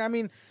was sitting. I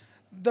mean,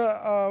 the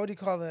what do you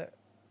call it?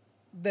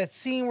 That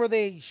scene where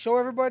they show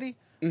everybody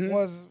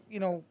was,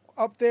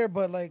 up there.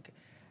 But like,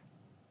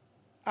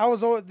 I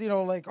was always,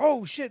 like,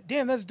 oh shit,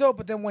 damn, that's dope.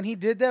 But then when he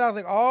did that, I was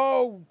like,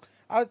 oh,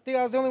 I think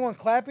I was the only one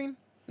clapping.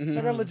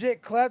 Like, I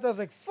legit clapped. I was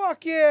like,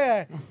 fuck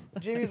yeah.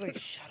 Jamie's like,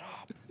 shut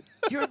up.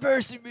 You're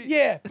embarrassing me.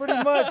 Yeah,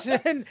 pretty much.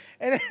 And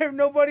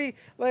nobody,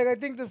 like, I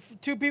think the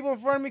 2 people in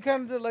front of me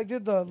kind of like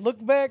did the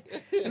look back,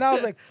 and I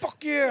was like,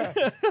 fuck yeah.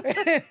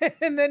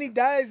 And then he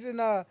dies,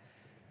 and I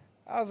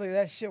was like,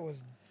 that shit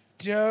was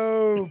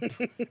dope.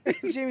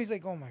 And Jamie's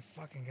like, oh my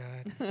fucking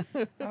god.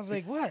 I was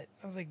like, what?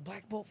 I was like,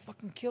 Black Bolt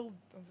fucking killed.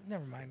 I was like,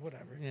 never mind,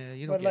 whatever. Yeah,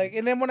 you don't But get like, it.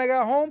 and then when I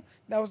got home,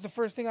 that was the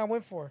first thing I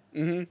went for.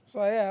 Mm-hmm.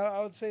 So yeah,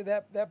 I would say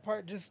that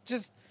part just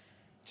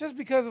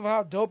because of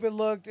how dope it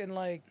looked, and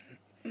like,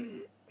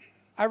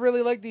 I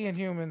really like the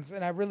Inhumans,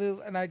 and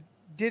I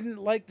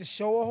didn't like the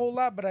show a whole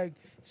lot, but I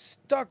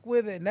stuck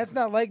with it, and that's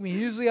not like me.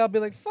 Usually I'll be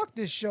like, fuck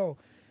this show,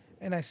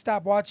 and I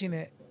stop watching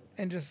it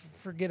and just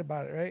forget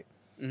about it, right?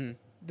 Mm-hmm.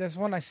 That's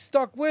when I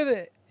stuck with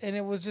it, and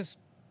it was just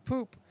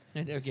poop.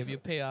 And they'll give you a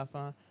payoff,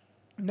 huh?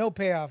 No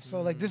payoff.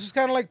 So like, this was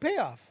kind of like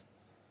payoff.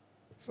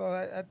 So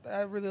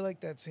I really like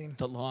that scene.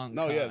 The long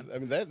No, con. yeah, I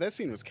mean that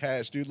scene was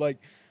cash, dude. Like,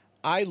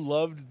 I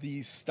loved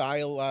the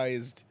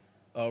stylized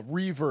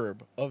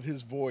reverb of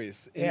his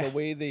voice and Yeah. the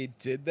way they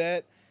did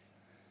that.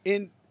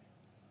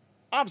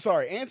 I'm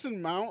sorry, Anson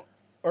Mount,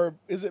 or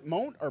is it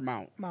Mount or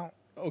Mount? Mount.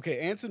 Okay,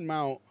 Anson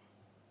Mount.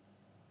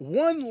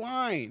 One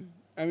line.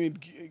 I mean,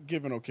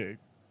 given okay,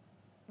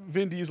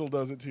 Vin Diesel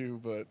does it too,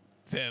 but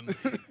Family.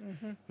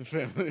 the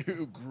family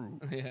who grew.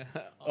 Yeah.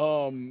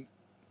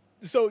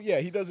 So yeah,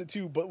 he does it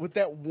too, but with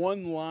that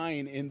one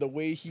line and the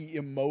way he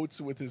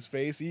emotes with his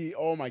face,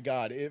 oh my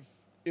god, it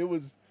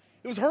was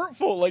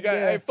hurtful. Like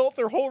Yeah. I felt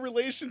their whole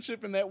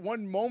relationship in that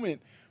one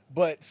moment,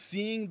 but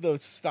seeing the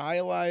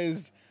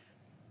stylized,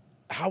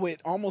 how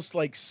it almost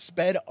like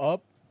sped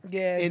up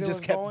Yeah. and it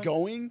just was kept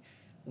going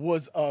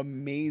was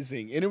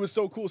amazing. And it was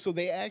so cool. So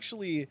they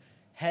actually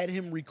had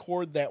him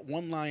record that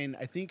one line,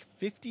 I think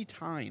 50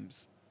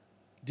 times,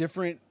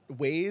 different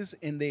ways,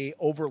 and they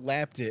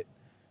overlapped it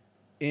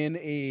in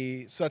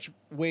a such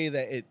way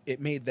that it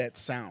made that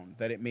sound,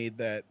 that it made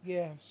that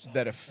Yeah.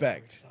 that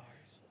effect.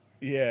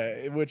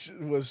 Yeah, which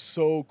was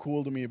so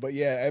cool to me. But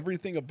yeah,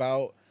 everything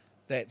about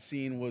that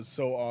scene was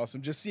so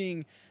awesome. Just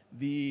seeing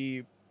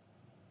the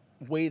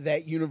way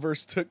that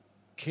universe took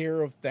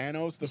care of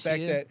Thanos, the You see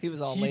fact him? that He was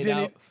all he laid didn't,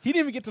 out. he didn't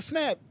even get to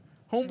snap.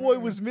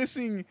 Homeboy was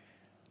missing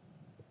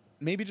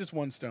maybe just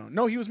 1 stone.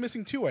 No, he was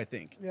missing 2, I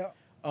think. Yeah.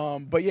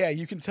 But yeah,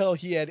 you can tell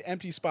he had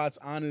empty spots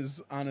on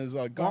his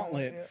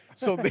gauntlet. yeah.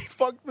 So they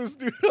fucked this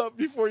dude up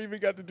before he even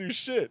got to do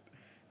shit.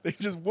 They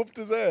just whooped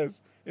his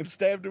ass and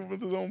stabbed him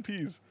with his own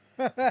piece.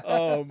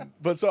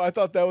 But so I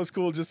thought that was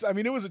cool.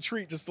 It was a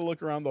treat just to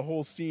look around the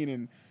whole scene,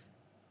 and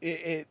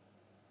it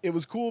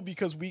was cool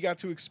because we got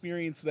to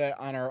experience that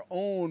on our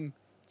own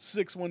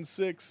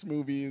 616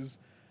 movies,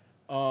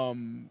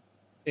 and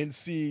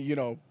see,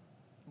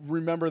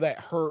 remember that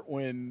hurt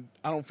when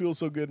I don't feel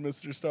so good,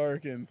 Mr.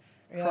 Stark, and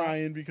Yeah.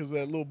 crying because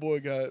that little boy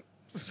got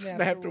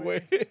snapped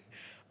away.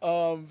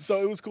 away.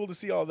 So it was cool to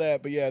see all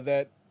that. But yeah,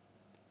 that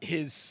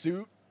his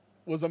suit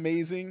was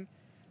amazing.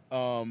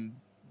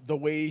 The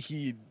way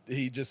he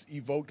just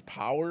evoked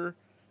power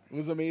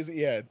was amazing.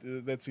 Yeah,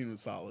 that scene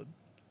was solid.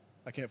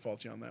 I can't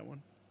fault you on that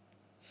one.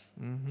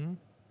 Mm-hmm.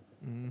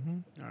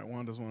 Mm-hmm. All right,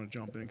 Juan doesn't want to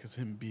jump in because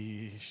him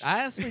be.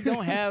 I honestly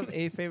don't have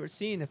a favorite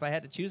scene. If I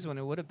had to choose one,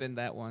 it would have been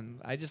that one.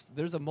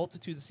 There's a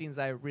multitude of scenes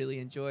I really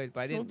enjoyed,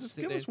 but I Well, didn't just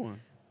sit give there. us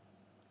one.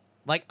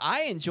 Like,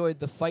 I enjoyed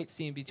the fight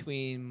scene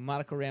between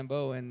Monica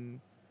Rambeau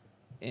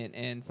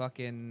and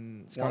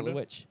fucking Scarlet Wanda?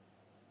 Witch.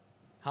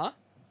 Huh?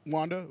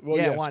 Wanda? Well,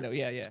 yeah, yes. Wanda.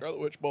 Yeah. Scarlet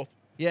Witch, both.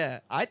 Yeah,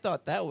 I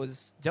thought that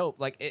was dope.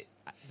 Like,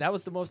 that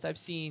was the most I've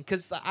seen.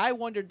 Because I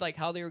wondered, like,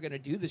 how they were going to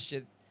do this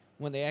shit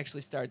when they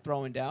actually started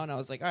throwing down. I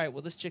was like, all right,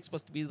 well, this chick's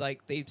supposed to be,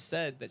 like, they've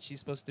said that she's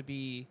supposed to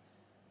be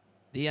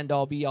the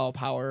end-all, be-all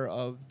power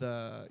of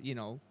the,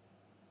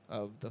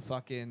 of the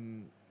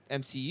fucking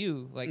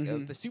MCU, like,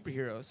 of the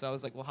superheroes. So I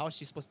was like, well, how is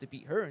she supposed to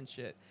beat her and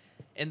shit?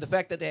 And the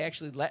fact that they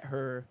actually let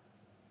her,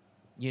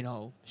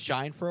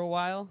 shine for a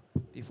while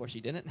before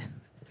she didn't.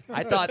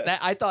 I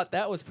thought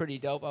that was pretty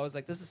dope. I was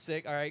like, this is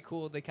sick. All right,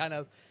 cool. They kind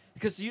of,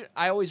 because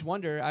I always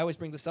wonder, I always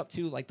bring this up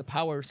too, like the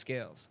power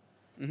scales.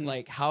 Mhm.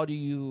 Like, how do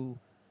you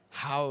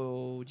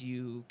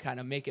kind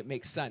of make it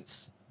make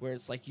sense? Where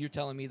it's like, you're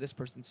telling me this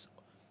person's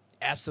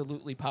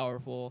absolutely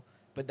powerful,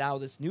 but now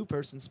this new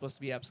person's supposed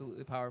to be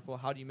absolutely powerful.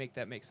 How do you make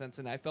that make sense?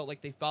 And I felt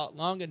like they fought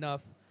long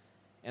enough,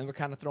 and we're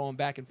kind of throwing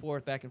back and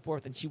forth,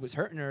 and she was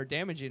hurting her,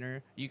 damaging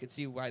her. You could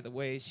see by the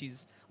way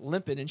she's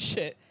limping and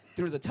shit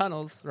through the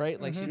tunnels,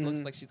 right? Like, she looks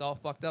like she's all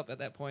fucked up at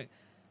that point.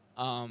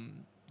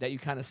 That you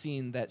kind of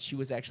seen that she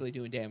was actually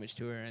doing damage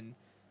to her, and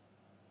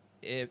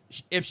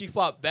if she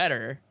fought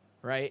better,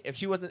 right?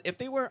 If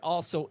they weren't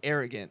all so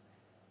arrogant,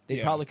 they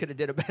Yeah. probably could have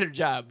did a better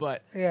job.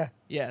 But Yeah.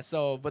 yeah,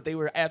 but they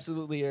were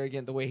absolutely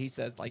arrogant the way he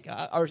says, like,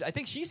 or I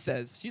think she's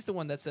the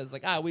one that says,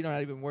 like, we're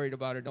not even worried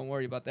about her. Don't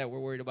worry about that. We're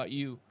worried about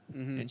you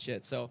and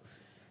shit. So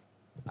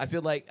I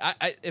feel like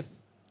if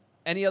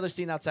any other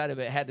scene outside of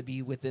it had to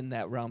be within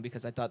that realm,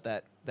 because I thought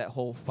that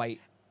whole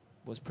fight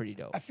was pretty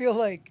dope. I feel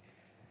like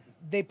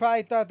they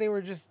probably thought they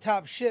were just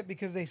top shit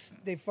because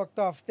they fucked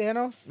off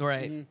Thanos.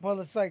 Right. Well,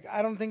 it's like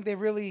I don't think they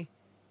really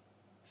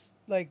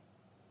like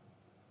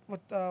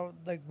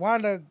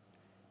Wanda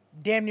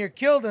damn near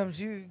killed him.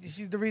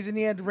 She's the reason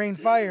he had to rain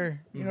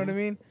fire. You know what I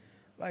mean?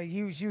 Like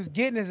she was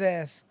getting his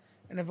ass,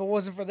 and if it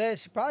wasn't for that,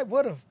 she probably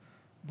would have.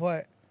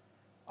 But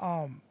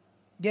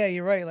yeah,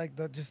 you're right. Like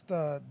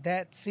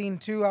that scene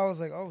too. I was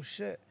like, oh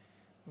shit.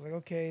 I was like,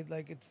 okay,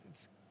 like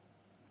it's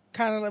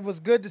kind of, it was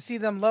good to see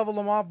them level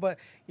them off. But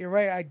you're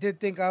right. I did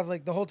think, I was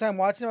like, the whole time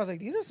watching, I was like,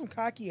 these are some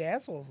cocky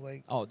assholes.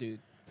 Like, Oh, dude,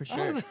 for I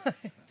sure. was like,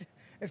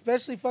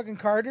 especially fucking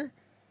Carter.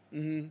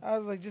 Mm-hmm. I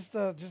was like, just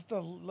to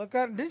look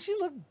at. Didn't she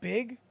look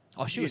big?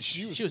 Oh, she Yeah, was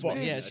she was big.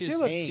 fucking Yeah, She she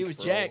looked- was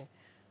bro. jacked.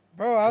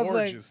 Bro, I was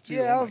Gorgeous, like, too.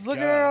 yeah, Oh I was my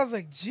looking at her. God. I was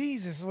like,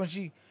 Jesus. When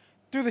she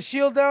threw the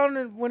shield down,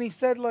 and when he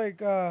said like,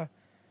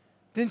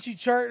 didn't you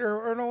chart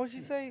or no? What'd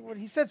she say? When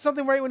he said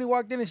something right when he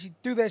walked in, and she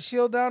threw that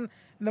shield down,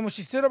 and then when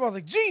she stood up, I was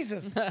like,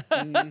 Jesus,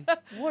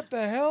 what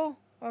the hell?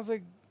 I was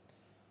like,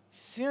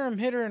 serum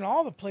hit her in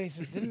all the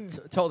places,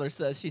 didn't? Told her,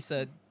 she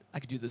said, I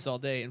could do this all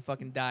day, and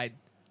fucking died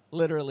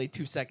literally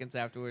 2 seconds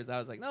afterwards. I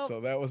was like, no. So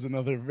that was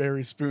another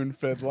very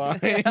spoon-fed line.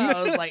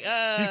 I was like,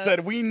 He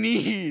said, "We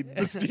need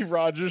the Steve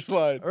Rogers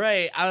line."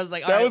 right. I was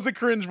like, That all right. was a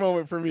cringe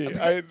moment for me.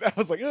 I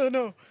was like, "Oh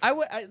no!"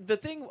 The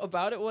thing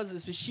about it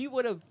was she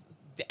would have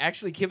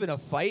actually given a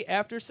fight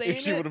after saying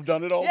If she it. would have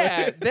done it all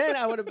Yeah, day. then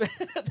I would have been.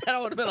 Then I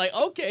would have been like,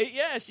 okay,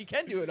 yeah, she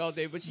can do it all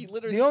day, but she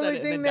literally The said only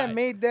it thing and that then died.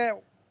 made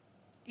that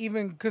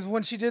even, because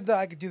when she did that,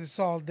 I could do this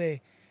all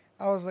day.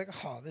 I was like,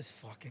 oh, this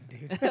fucking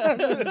dude,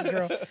 this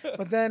girl.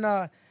 But then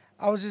I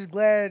was just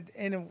glad,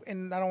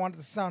 and I don't want it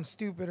to sound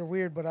stupid or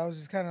weird, but I was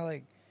just kind of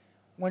like,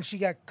 when she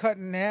got cut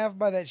in half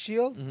by that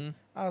shield,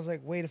 I was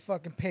like, way to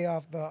fucking pay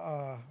off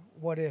the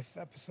What If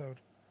episode.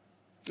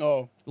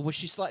 Oh, Was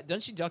she doesn't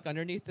she duck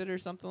underneath it or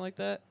something like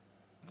that?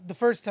 The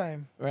first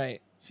time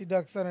Right. she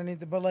ducks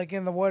underneath it, but like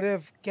in the What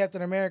If,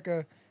 Captain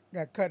America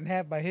got cut in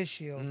half by his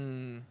shield.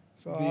 Mm,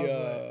 So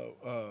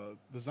I was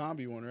the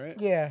zombie one, right?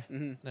 like, yeah.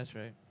 Mm-hmm. that's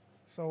right.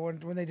 So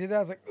when they did that, I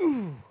was like,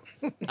 ooh.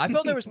 I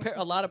felt there was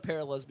a lot of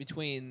parallels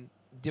between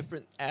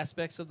different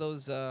aspects of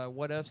those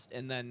what ifs,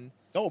 and then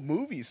Oh,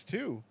 movies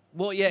too.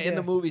 well, yeah, in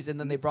the Yeah. movies, and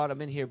then they brought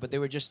them in here, but they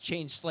were just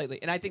changed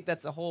slightly. And I think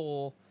that's a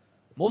whole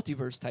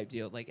multiverse type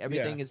deal. Like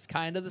everything Yeah. is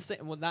kind of the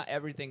same. Well, not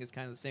everything is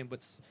kind of the same,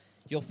 but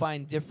you'll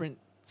find different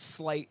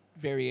slight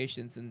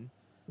variations in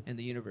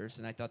the universe.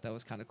 And I thought that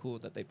was kind of cool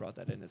that they brought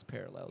that in as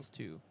parallels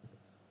to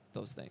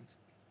those things.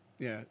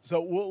 Yeah.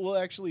 So we'll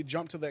actually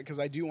jump to that because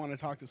I do want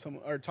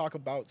to talk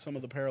about some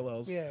of the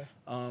parallels. Yeah.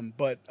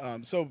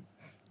 So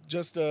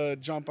just to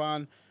jump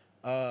on,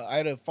 I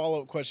had a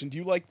follow-up question. Do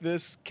you like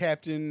this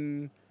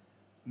Captain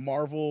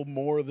Marvel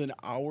more than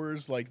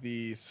ours? Like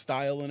the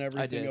style and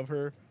everything did. of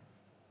her?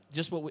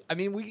 Just what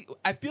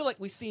I feel like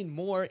we've seen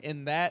more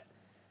in that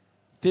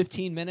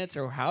 15 minutes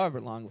or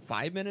however long,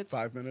 5 minutes,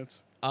 5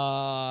 minutes.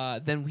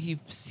 than we've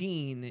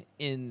seen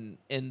in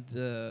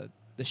the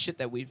shit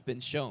that we've been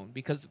shown.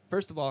 Because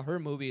first of all, her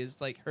movie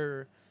is like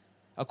her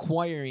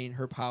acquiring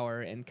her power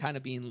and kind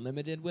of being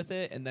limited with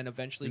it, and then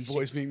eventually And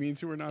boys being mean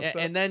to her nonstop.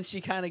 and then she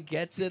kind of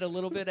gets it a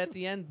little bit at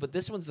the end. But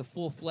this one's a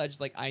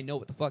full-fledged, like, I know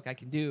what the fuck I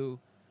can do,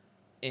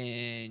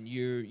 and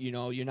you're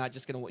not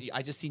just gonna.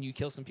 I just seen you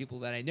kill some people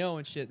that I know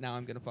and shit. Now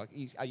I'm gonna fuck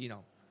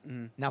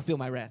now feel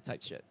my wrath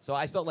type shit. So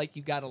I felt like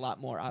you got a lot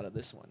more out of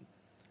this one.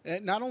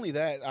 And not only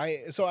that,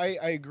 I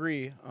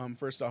agree.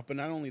 First off, but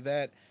not only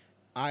that,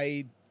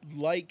 I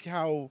like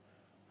how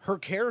her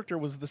character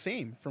was the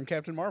same from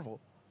Captain Marvel.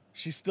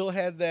 She still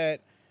had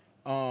that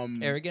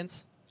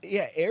Arrogance.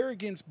 yeah,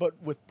 arrogance, but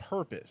with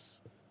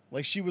purpose.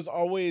 Like she was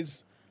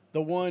always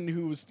the one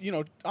who was,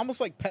 almost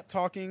like pep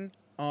talking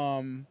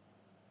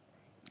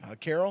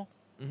Carol,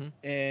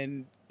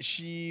 and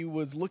she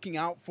was looking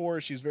out for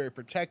her. She was very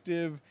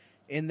protective,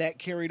 and that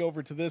carried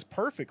over to this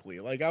perfectly.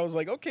 Like I was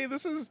like, okay,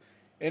 this is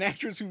an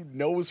actress who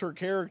knows her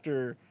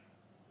character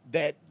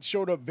that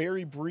showed up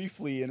very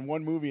briefly in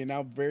one movie and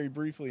now very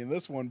briefly in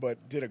this one, but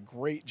did a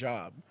great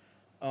job.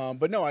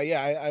 But no,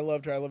 I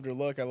loved her. I loved her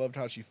look. I loved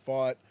how she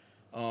fought.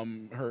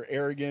 Her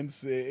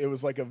arrogance. It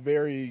was like a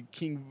very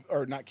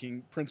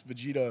Prince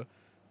Vegeta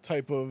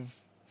type of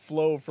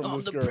flow from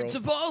this the girl. Prince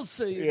of All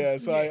Saiyans. Yeah,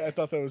 so I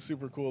thought that was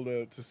super cool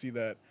to see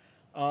that.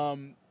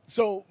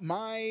 So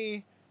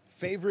my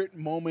favorite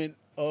moment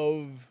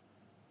of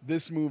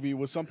this movie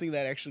was something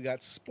that actually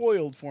got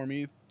spoiled for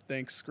me.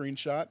 Thanks,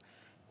 screenshot.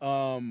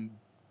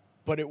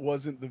 But it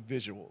wasn't the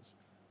visuals.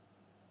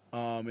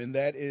 And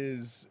that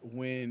is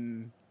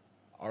when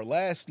our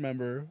last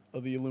member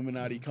of the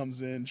Illuminati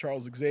comes in,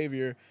 Charles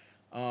Xavier.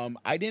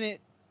 I didn't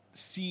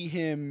see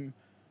him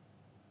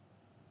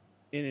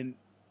in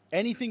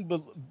anything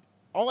but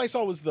all I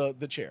saw was the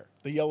chair,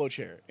 the yellow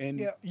chair, and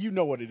Yep. you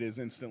know what it is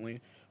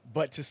instantly.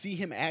 But to see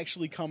him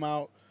actually come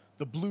out,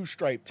 the blue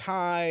striped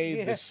tie,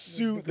 Yeah, the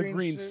suit, the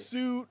green suit.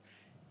 suit,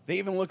 they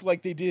even looked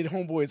like they did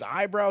Homeboy's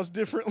eyebrows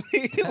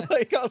differently.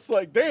 Like I was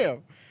like,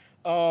 damn.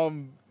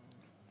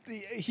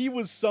 He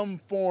was some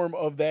form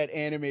of that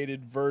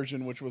animated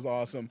version, which was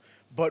awesome.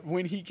 But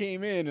when he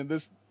came in, and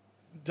this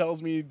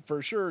tells me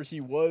for sure he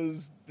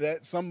was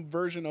that some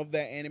version of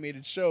that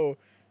animated show.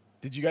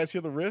 Did you guys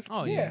hear the riff?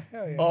 Oh Yeah, yeah.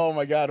 hell yeah. Oh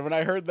my god! When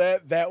I heard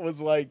that, that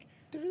was like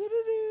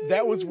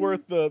that was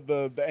worth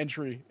the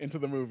entry into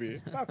the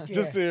movie. Fuck yeah.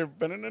 Just the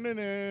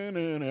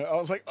I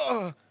was like,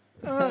 oh.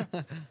 I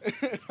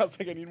was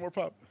like, I need more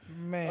pop.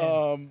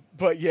 Man.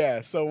 But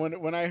yeah, so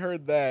when I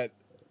heard that,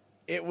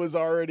 it was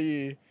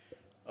already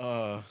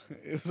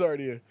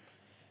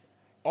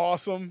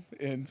awesome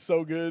and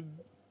so good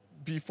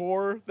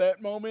before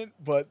that moment.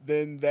 But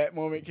then that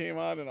moment came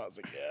on, and I was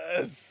like,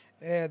 yes.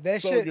 Yeah,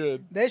 that So shit.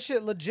 good. That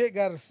shit legit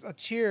got a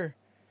cheer,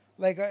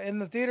 like in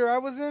the theater I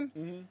was in.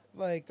 Mhm.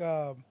 Like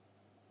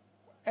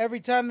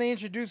every time they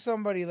introduced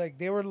somebody, like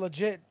they were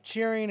legit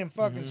cheering and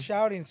fucking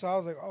shouting. So I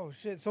was like, oh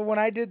shit. So when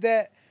I did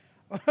that,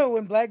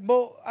 when Black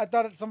Bolt, I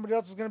thought somebody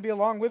else was gonna be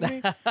along with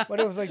me, but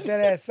it was like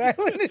dead ass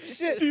silent and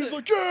shit. Steve's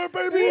like, yeah,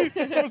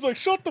 baby. I was like,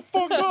 shut the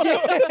fuck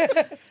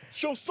up.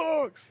 Show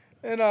sucks.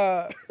 And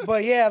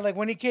but yeah, like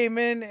when he came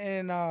in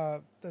and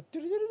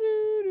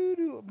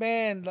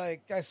man,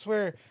 like I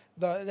swear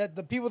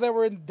the people that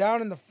were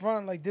down in the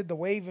front like did the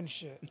wave and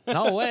shit.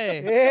 No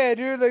way. Yeah,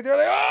 dude, like they're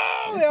like,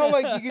 oh, they all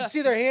like you could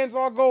see their hands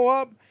all go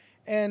up,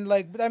 and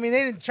like I mean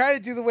they didn't try to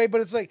do the wave,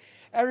 but it's like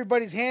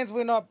everybody's hands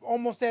went up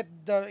almost at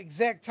the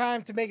exact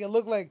time to make it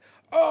look like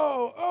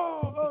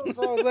oh.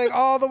 So I was like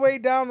all the way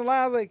down the line,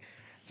 I was like.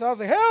 So I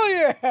was like, hell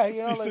yeah!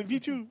 You know, Steve said, like, me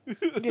too.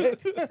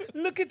 yeah.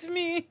 Look at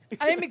me.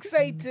 I'm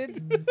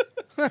excited.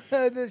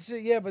 That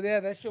shit, yeah, but yeah,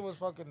 that shit was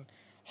fucking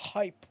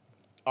hype.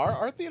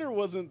 Our theater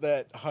wasn't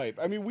that hype.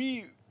 I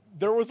mean,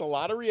 there was a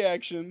lot of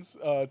reactions.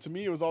 To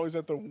me, it was always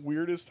at the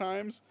weirdest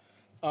times.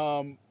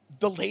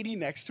 The lady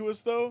next to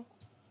us, though,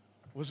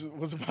 was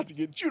about to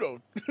get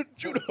judo.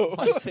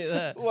 Why'd you say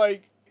that?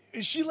 Like,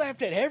 she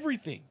laughed at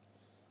everything.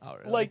 Oh,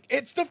 really? Like,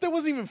 it's stuff that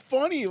wasn't even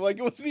funny. Like,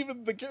 it wasn't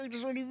even, the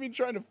characters weren't even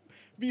trying to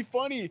be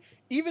funny.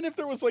 Even if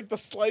there was, like, the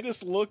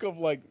slightest look of,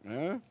 like,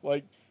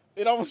 like,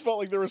 it almost felt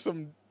like there was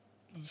some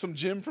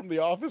Jim from The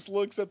Office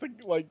looks at the,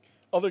 like,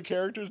 other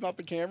characters, not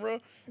the camera.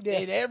 Yeah.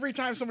 And every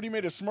time somebody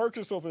made a smirk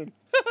or something,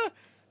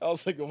 I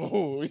was like,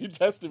 oh, you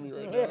tested me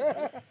right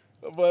now.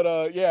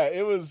 But, yeah,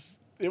 it was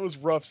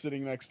rough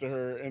sitting next to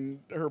her. And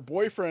her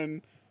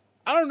boyfriend,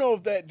 I don't know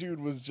if that dude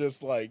was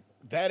just, like,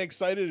 that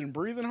excited and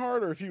breathing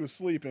hard or if he was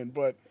sleeping,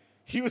 but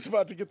he was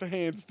about to get the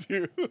hands,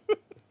 too.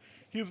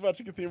 He was about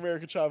to get the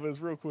American Chavez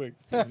real quick.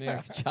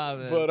 American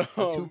Chavez. But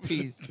the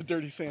two-piece. the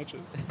Dirty Sanchez,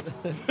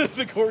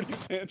 the Gordy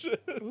Sanchez.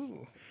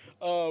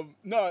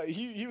 No,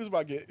 he was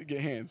about to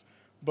get hands,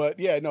 but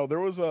yeah, no, there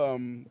was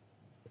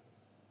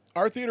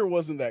our theater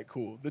wasn't that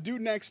cool. The dude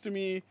next to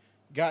me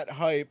got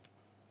hype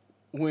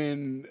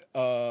when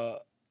The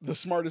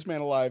Smartest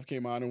Man Alive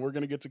came on, and we're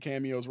gonna get to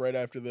cameos right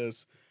after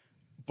this,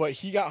 but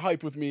he got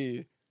hype with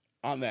me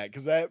on that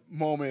because that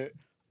moment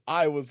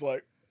I was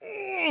like,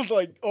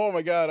 oh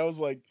my god, I was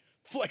like.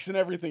 Flexing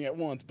everything at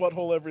once,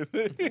 butthole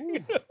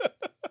everything.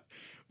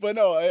 But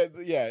no,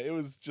 yeah, it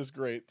was just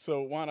great.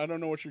 So Juan, I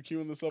don't know what you're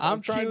queuing this up. I'm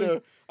trying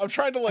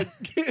to like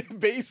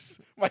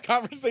base my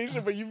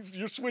conversation, but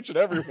you're switching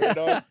everywhere,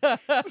 dog.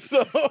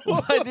 So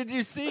What did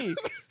you see?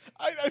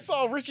 I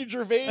saw Ricky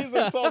Gervais.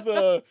 I saw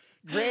the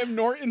Graham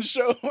Norton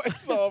show. I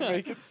saw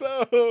Make It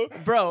So.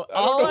 Bro, I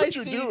don't know all I what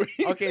you're see. doing.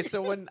 Okay,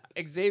 so when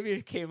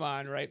Xavier came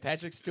on, right,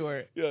 Patrick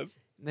Stewart. Yes.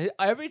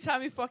 Every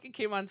time he fucking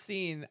came on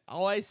scene,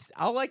 all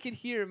I could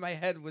hear in my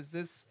head was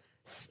this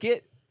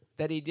skit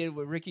that he did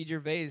with Ricky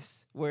Gervais,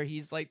 where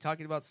he's like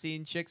talking about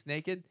seeing chicks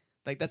naked.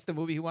 Like that's the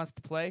movie he wants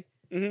to play.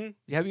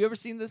 Mm-hmm. Have you ever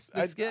seen this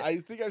skit? I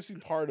think I've seen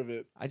part of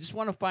it. I just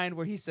want to find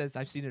where he says,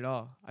 "I've seen it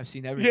all. I've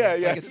seen everything." Yeah,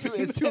 yeah. Like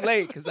it's too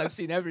late because I've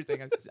seen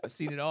everything. I've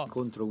seen it all.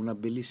 Contro una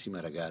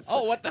bellissima ragazza.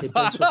 Oh, what the E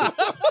fuck, penso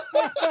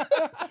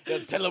che The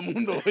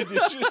Telemundo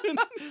edition.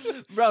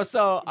 bro? So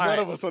all None right.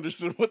 of us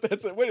understood what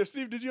that said. Wait,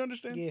 Steve, did you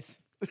understand? Yes.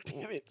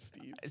 Damn it,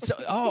 Steve.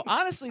 So,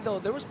 honestly though,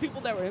 there was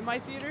people that were in my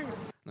theater.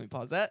 Let me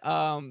pause that.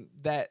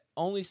 That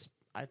only,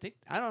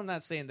 I'm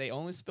not saying they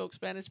only spoke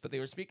Spanish, but they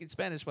were speaking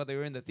Spanish while they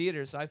were in the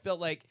theater. So I felt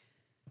like,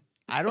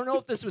 I don't know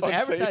if this was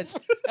Unsafe. advertised.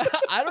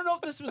 I don't know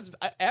if this was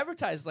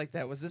advertised like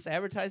that. Was this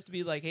advertised to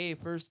be like, hey,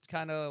 first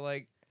kind of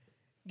like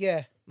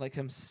Yeah.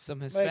 some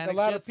Like Hispanic a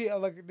lot of shits? people,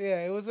 like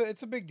yeah,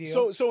 it's a big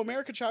deal. So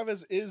America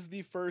Chavez is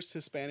the first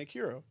Hispanic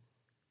hero.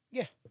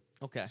 yeah,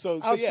 Okay. So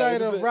yeah,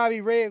 outside it was of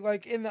Robbie Reyes,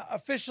 like in the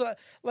official,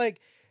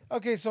 like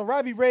okay, so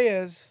Robbie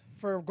Reyes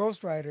for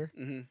Ghost Rider,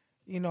 Mhm.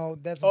 you know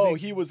that's a Oh,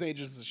 big, he was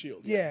Agents of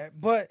Shield. yeah,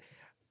 but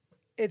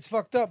it's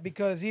fucked up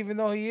because even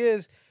though he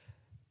is,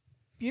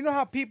 you know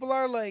how people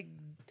are like.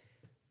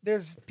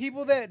 There's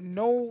people that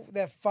know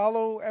that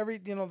follow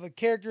the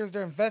characters,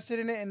 they're invested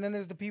in it, and then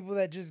there's the people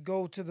that just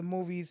go to the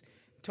movies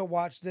to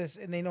watch this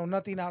and they know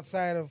nothing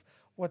outside of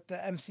what the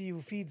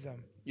MCU feeds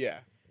them. Yeah.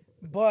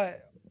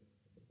 But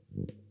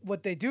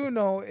what they do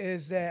know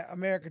is that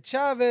America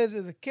Chavez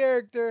is a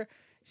character.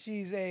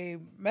 She's a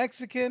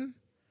Mexican,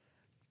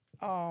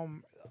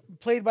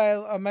 played by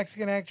a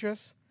Mexican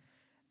actress.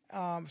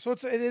 So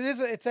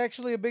it's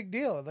actually a big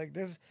deal. Like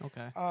there's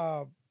Okay.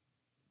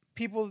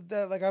 people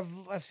that like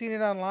I've seen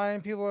it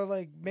online. People are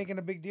like making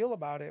a big deal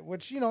about it,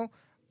 which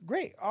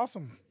great,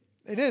 awesome.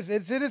 It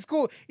is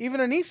cool.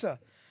 Even Anissa,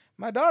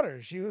 my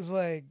daughter, she was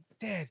like,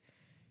 "Dad,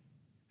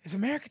 is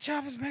America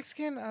Chavez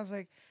Mexican?" I was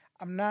like,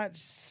 "I'm not."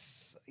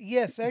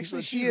 Yes,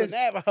 actually, she She's is. a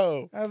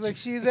Navajo. I was like,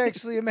 she's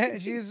actually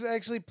she's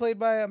actually played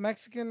by a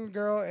Mexican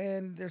girl,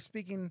 and they're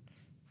speaking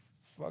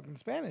fucking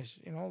Spanish.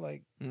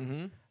 Like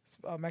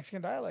Mm-hmm.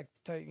 Mexican dialect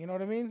type. You know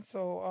what I mean?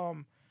 So,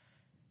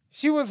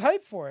 she was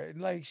hyped for it.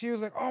 Like she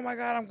was like, "Oh my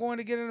god, I'm going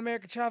to get an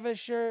America Chavez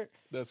shirt."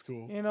 That's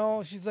cool.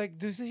 She's like,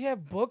 "Does he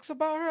have books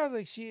about her?" I was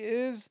like, "She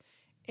is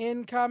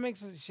in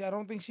comics. I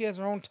don't think she has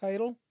her own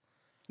title."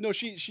 No,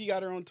 she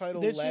got her own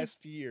title Did she?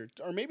 last year,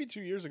 or maybe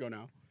 2 years ago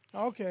now.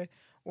 Okay.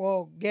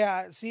 Well,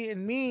 yeah. See,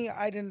 in me,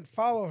 I didn't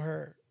follow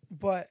her,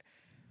 but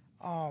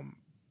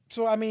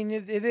so I mean,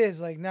 it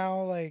is like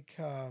now, like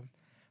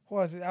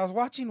what was it? I was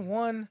watching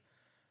one.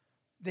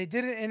 They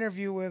did an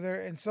interview with her,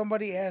 and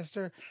somebody asked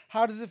her,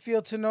 "How does it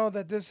feel to know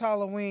that this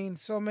Halloween,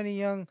 so many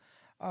young,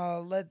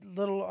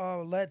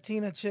 little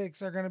Latina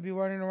chicks are going to be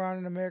running around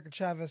in America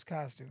Chavez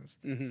costumes?"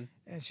 Mm-hmm.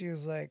 And she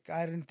was like,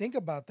 "I didn't think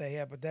about that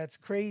yet, but that's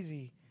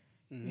crazy,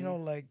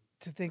 like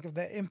to think of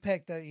the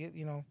impact that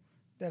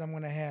that I'm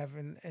going to have,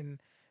 and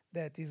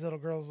that these little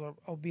girls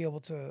will be able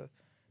to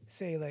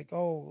say like,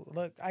 oh,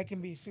 look, I can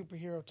be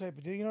superhero type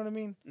of dude." You know what I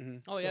mean? Mm-hmm.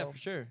 Oh yeah, So- for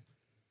sure.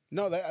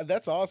 No,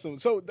 that's awesome.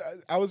 So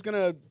I was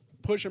gonna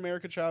push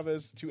America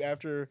Chavez to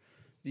after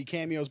the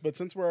cameos, but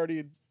since we're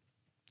already,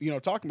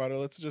 talking about it,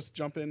 let's just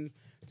jump in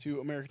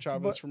to America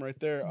Chavez But- from right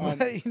there. But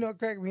what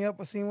cracked me up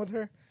a scene with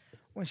her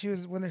when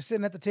they're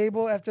sitting at the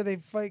table after they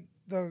fight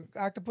the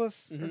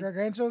octopus or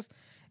gargantuos,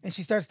 and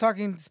she starts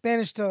talking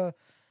Spanish to.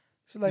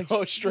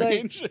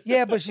 Strange.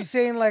 Yeah, but she's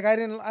saying like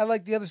I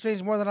like the other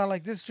Strange more than I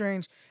like this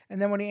Strange. And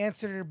then when he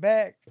answered her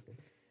back,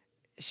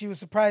 she was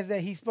surprised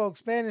that he spoke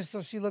Spanish,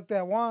 so she looked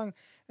at Wong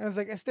and was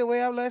like, "Este way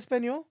habla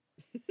español?"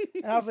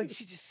 And I was like,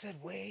 she just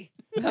said way.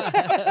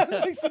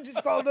 Like she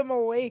just called him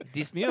a way.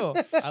 Dios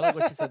mío. I like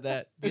what she said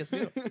that. Dios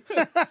mío.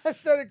 I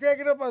started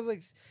cracking up.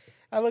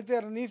 I looked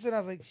at Anissa and I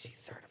was like, she's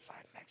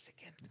certified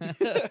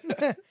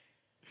Mexican.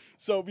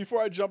 So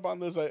before I jump on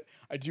this,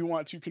 I do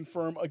want to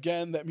confirm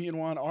again that me and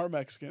Juan are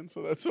Mexican,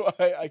 so that's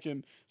why I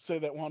can say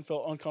that Juan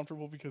felt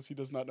uncomfortable because he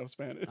does not know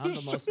Spanish. I'm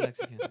the most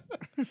Mexican.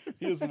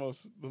 He is the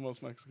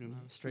most Mexican.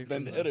 I'm straight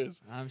from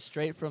Banderas. I'm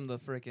straight from the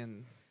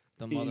freaking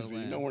the Easy.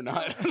 motherland. No, we're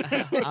not.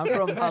 I'm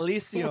from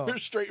Jalisco. We're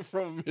straight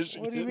from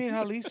Michigan. What do you mean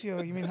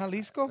Jalisco? You mean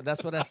Jalisco?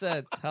 That's what I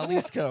said.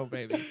 Jalisco,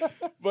 baby.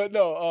 But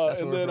no,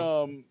 That's and where then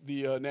we're from.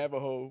 the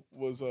Navajo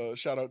was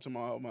shout out to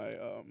my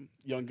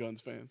Young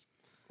Guns fans.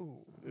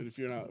 And if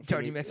you're not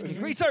Dirty Mexican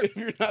greaser. if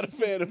you're not a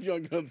fan of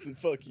Young Guns, then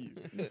fuck you.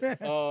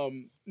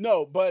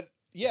 No, but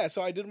yeah,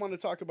 so I did want to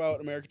talk about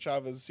America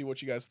Chavez, see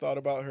what you guys thought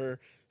about her,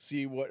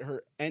 see what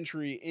her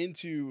entry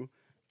into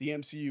the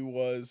MCU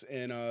was,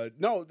 and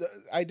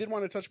I did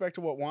want to touch back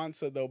to what Juan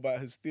said though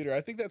about his theater.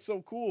 I think that's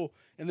so cool.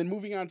 And then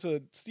moving on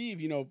to Steve,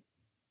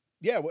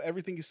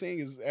 everything he's saying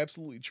is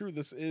absolutely true.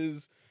 This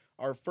is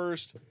our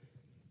first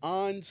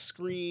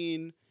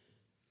on-screen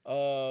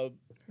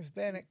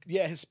Hispanic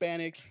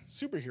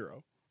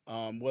superhero,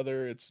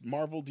 whether it's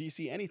Marvel,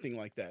 DC, anything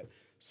like that.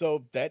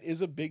 So that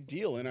is a big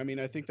deal, and I mean,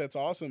 I think that's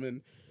awesome.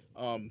 And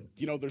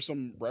there's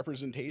some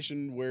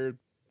representation where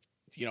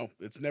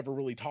it's never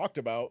really talked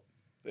about,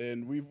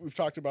 and we've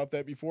talked about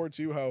that before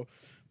too. How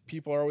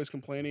people are always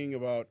complaining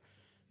about,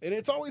 and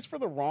it's always for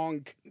the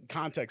wrong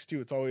context too.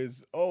 It's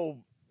always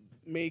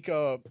make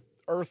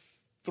Earth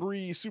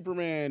 3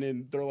 Superman,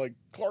 and they're like,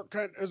 Clark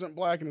Kent isn't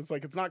black, and it's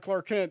like, it's not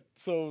Clark Kent,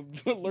 so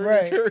learn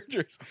Right. your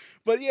characters.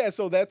 But yeah,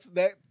 so that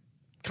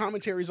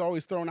commentary is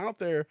always thrown out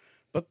there,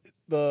 but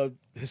the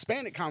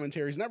Hispanic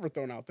commentary is never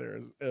thrown out there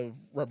of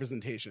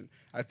representation.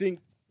 I think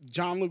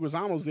John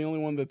Leguizamo is the only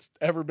one that's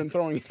ever been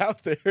throwing it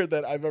out there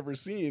that I've ever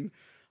seen.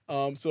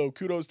 So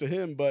kudos to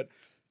him. But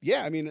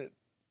yeah, I mean,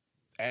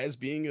 as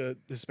being a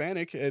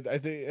Hispanic, I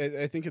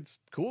think it's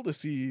cool to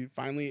see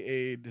finally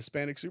a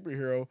Hispanic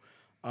superhero.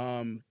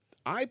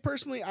 I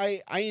personally,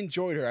 I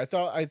enjoyed her. I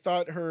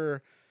thought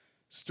her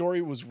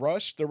story was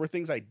rushed. There were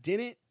things I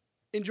didn't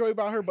enjoy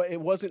about her, but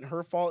it wasn't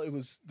her fault. It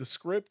was the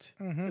script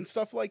and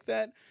stuff like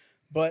that.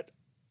 But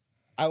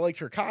I liked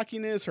her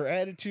cockiness, her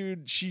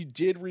attitude. She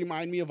did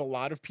remind me of a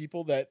lot of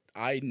people that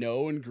I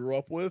know and grew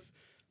up with.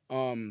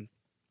 You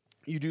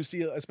do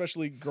see,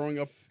 especially growing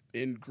up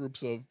in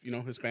groups of,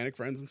 Hispanic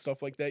friends and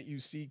stuff like that, you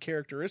see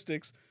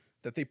characteristics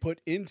that they put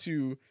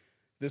into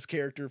this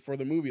character for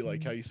the movie,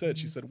 like how you said,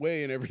 she said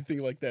way and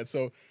everything like that.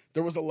 So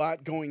there was a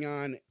lot going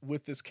on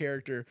with this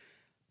character.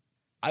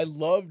 I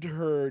loved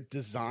her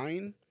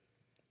design.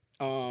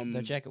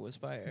 That jacket was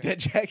fire. That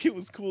jacket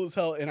was cool as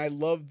hell, and I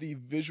loved the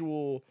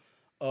visual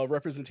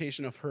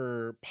representation of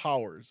her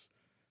powers.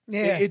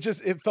 Yeah.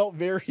 It felt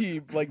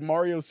very like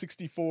Mario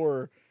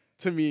 64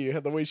 to me.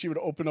 Had the way she would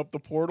open up the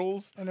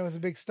portals. And it was a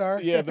big star.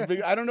 Yeah, the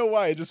big. I don't know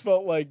why. It just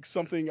felt like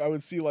something I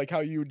would see, like how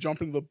you would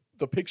jump in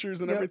the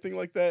pictures and Yep. everything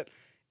like that.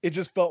 It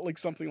just felt like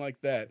something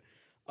like that.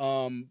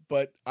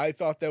 But I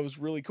thought that was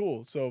really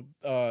cool. So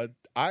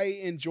I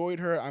enjoyed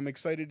her. I'm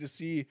excited to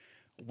see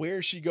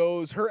where she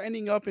goes. Her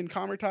ending up in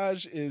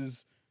Comertage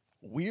is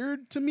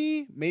weird to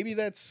me. Maybe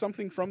that's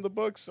something from the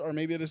books, or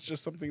maybe it's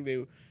just something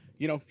they,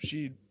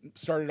 she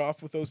started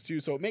off with those two,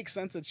 so it makes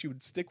sense that she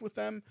would stick with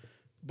them.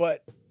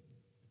 But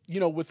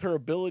with her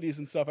abilities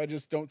and stuff, I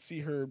just don't see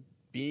her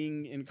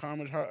being in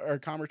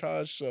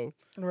Comertage. So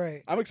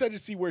Right. I'm excited to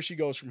see where she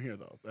goes from here,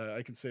 though.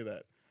 I can say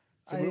that.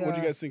 So what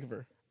do you guys think of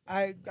her?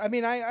 I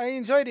mean, I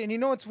enjoyed it. And you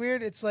know what's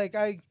weird? It's like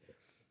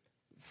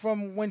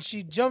from when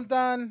she jumped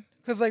on,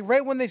 because like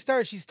right when they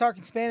start, she's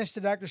talking Spanish to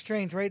Doctor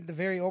Strange right at the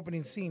very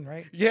opening scene,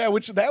 right? Yeah,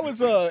 which that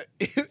was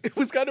it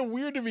was kind of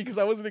weird to me because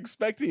I wasn't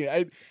expecting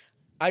it.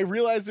 I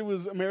realized it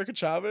was America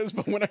Chavez,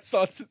 but when I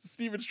saw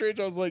Stephen Strange,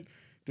 I was like,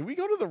 did we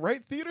go to the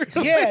right theater?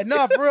 Yeah,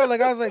 no, for real.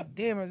 Like I was like,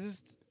 damn, is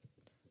this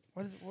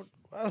what is what?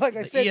 Like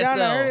I The sat down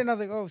and I ESL. heard it, and I was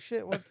like, oh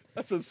shit, what?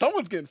 I said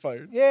someone's getting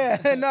fired.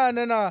 Yeah,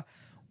 no.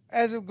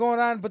 As it going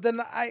on, but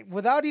then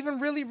without even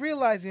really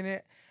realizing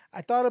it,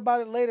 I thought about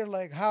it later,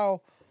 like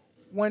how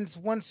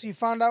once you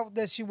found out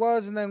that she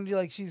was, and then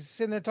she's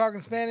sitting there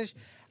talking Spanish,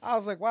 I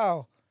was like,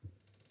 wow,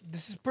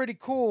 this is pretty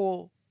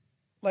cool.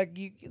 Like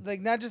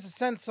not just a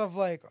sense of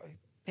like,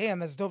 damn,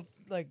 that's dope.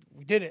 Like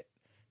we did it,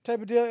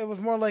 type of deal. It was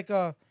more like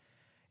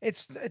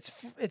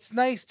it's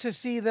nice to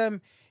see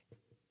them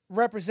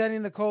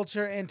representing the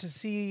culture and to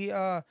see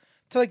to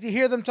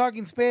hear them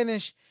talking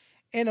Spanish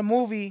in a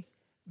movie.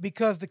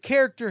 Because the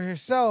character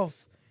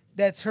herself,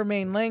 that's her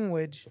main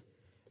language,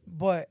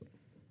 but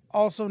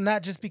also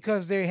not just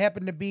because they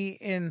happen to be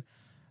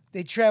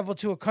they travel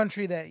to a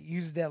country that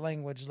uses that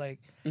language. Like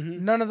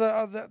none of the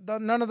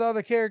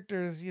other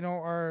characters,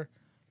 are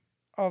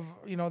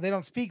they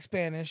don't speak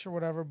Spanish or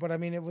whatever. But I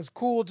mean, it was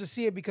cool to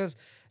see it because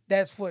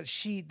that's how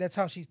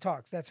she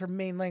talks. That's her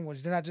main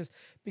language. They're not just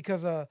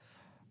because a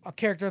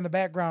character in the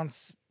background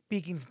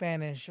speaking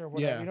Spanish or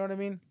whatever. Yeah. You know what I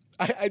mean?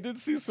 I did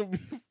see some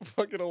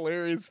fucking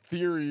hilarious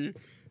theorist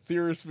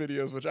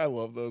videos, which I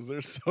love those.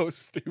 They're so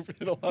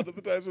stupid a lot of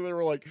the times. And they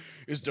were like,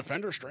 is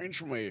Defender Strange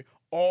from a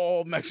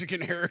all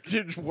Mexican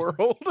heritage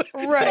world?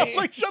 Right. I'm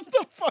like, shut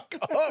the fuck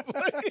up.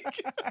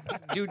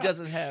 Like, Dude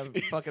doesn't have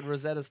fucking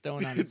Rosetta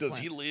Stone on his does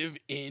he planet. live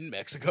in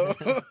Mexico?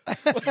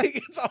 Like,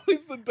 it's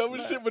always the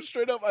dumbest shit. But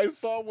straight up, I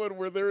saw one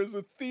where there is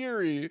a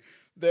theory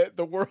that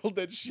the world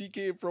that she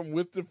came from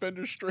with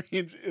Defender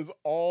Strange is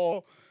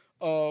all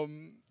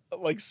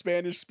like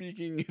Spanish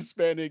speaking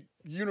Hispanic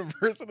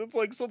universe, and it's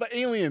like, so the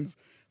aliens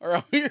are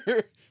out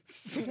here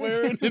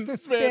swearing in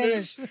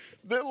Spanish.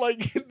 That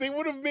like they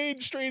would have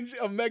made Strange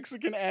a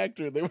Mexican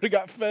actor. They would have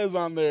got Fez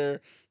on there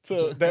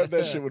to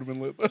that shit would have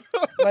been lit.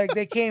 Like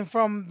they came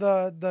from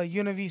the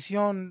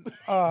Univision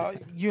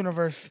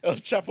universe. El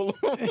Chapo.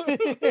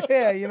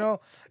 Yeah,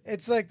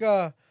 it's like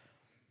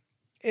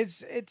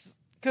it's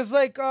because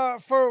like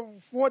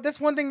for that's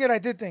one thing that I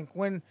did think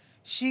when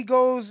she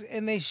goes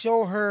and they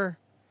show her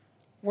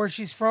where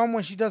she's from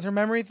when she does her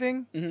memory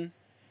thing, and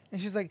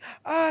she's like,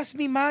 es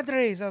mi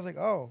madres. I was like,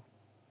 oh,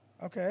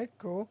 okay,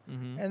 cool.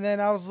 And then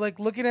I was like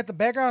looking at the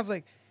background. I was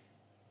like,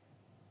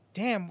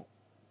 damn,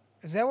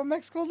 is that what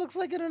Mexico looks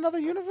like in another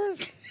universe?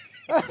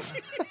 I was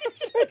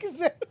like, is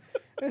that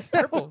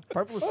Purple.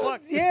 Purple as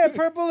fuck. Yeah,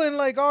 purple and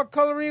like all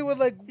colory with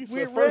like He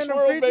weird said, first random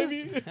world, creatures.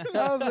 baby.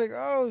 I was like,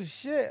 oh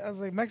shit. I was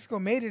like, Mexico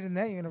made it in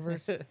that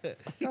universe.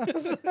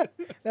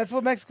 That's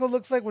what Mexico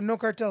looks like with no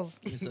cartels.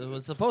 So it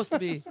was supposed to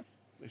be.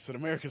 They said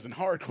America's in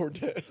hardcore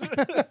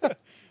debt.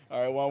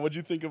 All right, Juan, what'd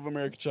you think of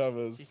America She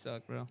Chavez?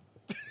 sucked, bro.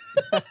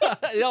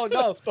 Yo,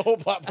 no. The whole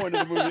plot point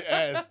of the movie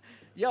ass.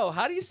 Yo,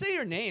 how do you say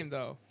your name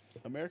though?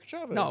 America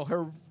Chavez.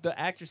 No, the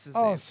actress's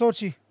Oh, name.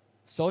 Sochi.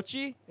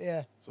 Sochi?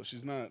 Yeah. So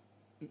she's not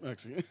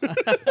Mexican.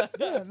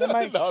 Yeah. Then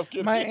No, I'm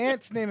kidding. my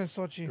aunt's name is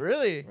Sochi.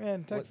 Really? Yeah,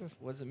 in Texas.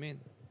 What does it mean?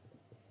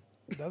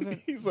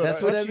 Doesn't. He said,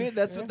 That's what I Sochi. mean.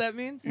 That's Yeah. what that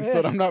means. He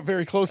said, I'm not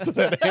very close to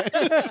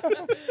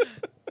that.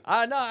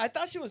 No, I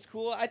thought she was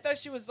cool. I thought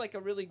she was like a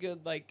really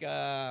good like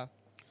a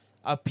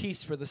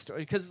piece for the story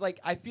because like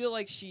I feel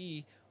like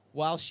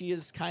while she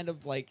is kind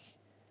of like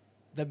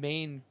the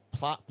main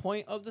plot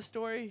point of the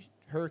story,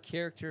 her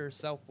character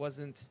herself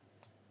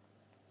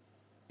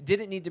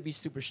didn't need to be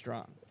super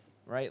strong,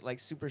 right? Like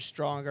super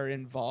strong or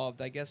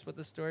involved, I guess, with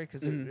the story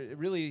because it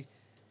really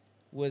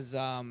was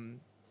kind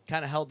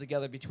of held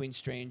together between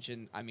Strange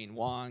and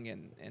Wong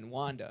and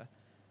Wanda.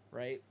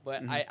 Right,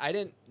 but I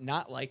didn't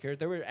not like her.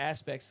 There were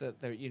aspects that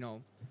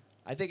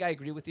I think I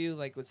agree with you,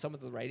 like with some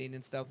of the writing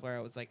and stuff, where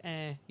I was like,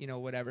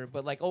 whatever.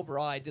 But like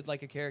overall, I did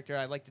like a character.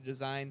 I liked the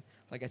design.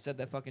 Like I said,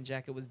 that fucking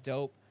jacket was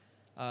dope.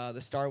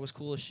 The star was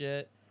cool as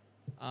shit.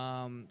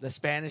 The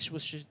Spanish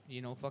was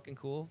fucking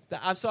cool.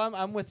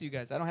 I'm with you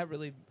guys. I don't have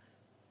really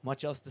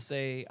much else to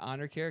say on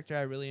her character.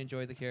 I really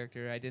enjoyed the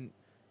character. I didn't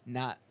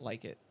not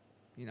like it.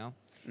 You know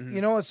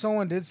what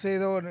someone did say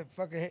though, and it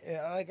fucking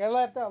like I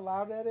laughed out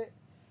loud at it.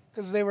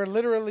 because they were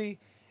literally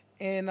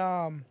in.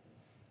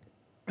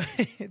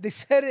 They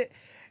said it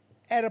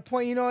at a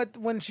point, you know,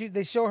 when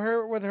they show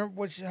her with her,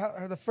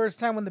 her the first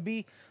time when the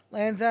bee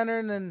lands on her,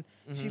 and then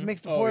she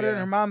makes the porter, and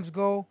her mom's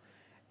go,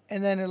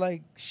 and then it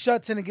like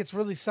shuts and it gets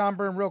really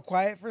somber and real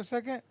quiet for a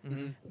second.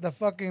 The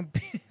fucking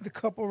the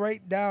couple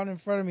right down in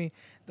front of me,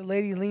 the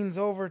lady leans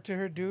over to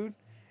her dude,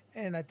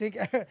 and I think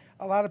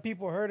a lot of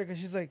people heard it because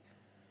she's like,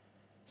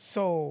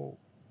 "So,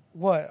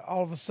 what?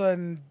 All of a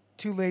sudden,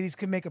 two ladies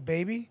can make a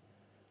baby?"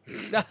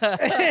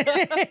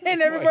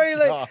 And everybody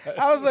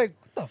I was like,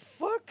 what the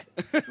fuck?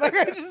 Like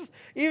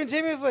even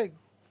Jamie was like,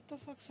 what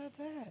the fuck said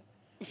that?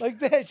 Like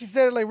that. She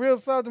said it like real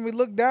soft, and we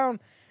looked down,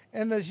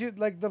 and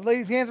the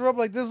lady's hands were up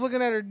like this,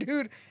 looking at her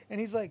dude, and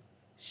he's like,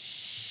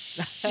 shh.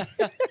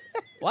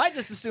 Well, I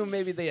just assumed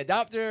maybe they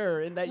adopt her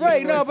or in that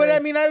Right, universe no, but they- I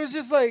mean, I was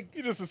just like,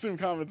 You just assume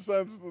common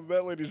sense.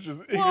 That lady's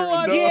just ignorant. Well,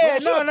 and dumb. yeah,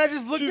 no, and I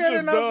just looked She's at her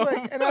just and I was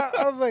dumb. like,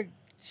 I was like,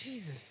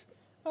 Jesus.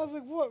 I was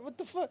like, what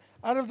the fuck?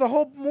 Out of the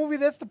whole movie,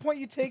 that's the point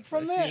you take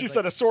from that? She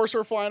said a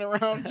sorcerer flying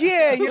around.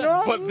 Yeah, you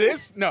know. But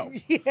this, no.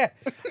 Yeah,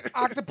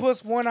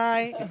 octopus, one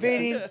eye,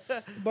 invading.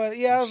 But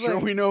yeah, I was Sure,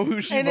 like, we know who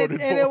she and voted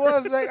for. it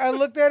was like, I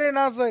looked at it and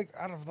I was like,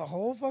 out of the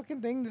whole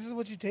fucking thing, this is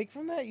what you take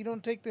from that? You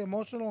don't take the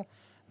emotional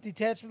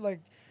detachment, like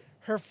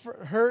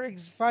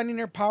finding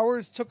her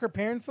powers took her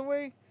parents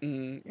away.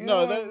 No,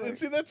 know,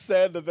 see, that's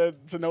sad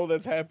that to know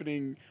that's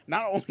happening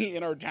not only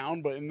in our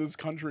town but in this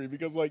country,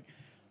 because like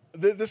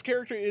this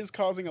character is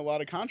causing a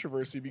lot of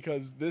controversy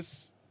because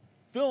this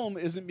film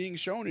isn't being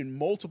shown in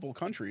multiple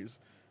countries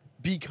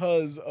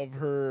because of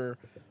her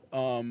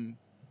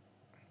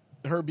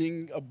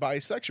being a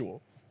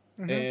bisexual,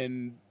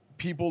 and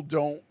people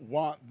don't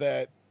want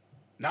that.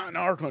 Not in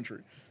our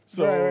country,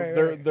 so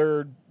Right.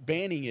 they're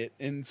banning it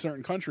in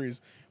certain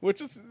countries,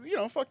 which is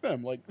fuck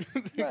them. Like,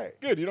 Right.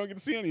 good, you don't get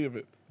to see any of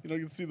it. You don't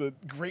get to see the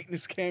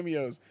greatness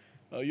cameos.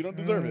 You don't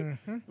deserve it.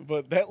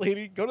 But that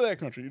lady, go to that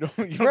country. You don't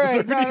Right?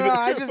 deserve No, it either.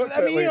 I Fuck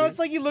that mean, lady. it's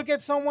like you look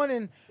at someone,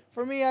 and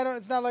for me,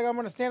 it's not like I'm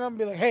gonna stand up and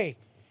be like, "Hey,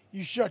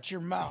 you shut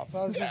your mouth."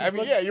 I was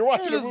just you're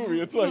watching a just- movie.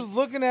 It's I like, was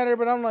looking at her,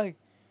 but I'm like,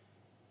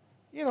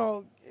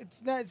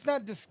 it's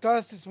not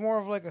disgust. It's more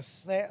of like a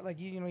sad, like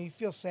you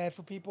feel sad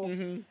for people,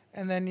 and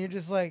then you're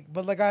just like,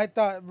 but like I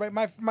thought, right?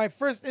 My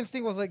first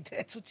instinct was like,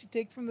 that's what you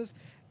take from this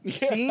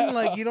scene.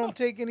 Like you don't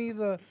take any of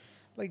the,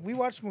 like we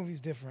watch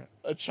movies different.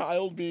 a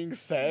child being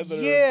sad that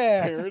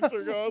Yeah. her parents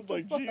are gone.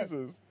 Like, fuck?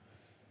 Jesus.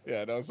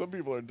 Yeah, no, some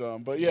people are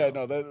dumb. But yeah,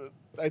 no,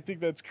 I think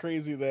that's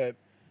crazy that,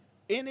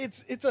 and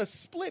it's a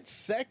split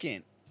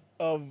second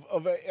of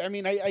I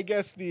mean, I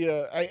guess They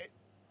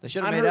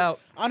should have on made her, out.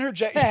 on her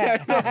jacket.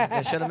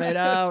 They should have made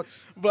out.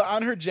 But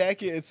on her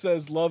jacket, it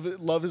says "love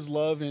is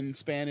love" in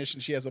Spanish,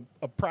 and she has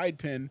a pride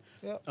pin.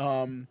 Yep.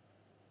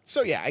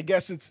 So yeah, I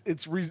guess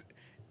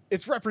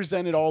it's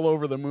represented all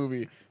over the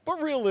movie.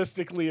 But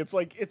realistically, it's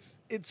like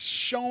it's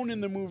shown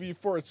in the movie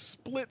for a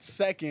split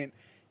second,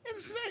 and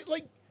it's not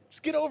like,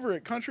 just get over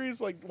it.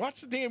 Countries, like,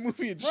 watch the damn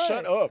movie and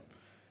shut up.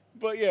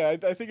 But yeah,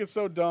 I think it's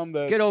so dumb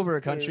that Get over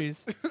it,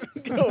 countries.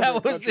 Get over That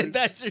it, was countries. it.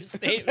 That's your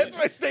statement. That's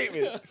my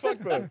statement. Fuck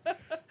them.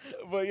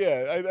 But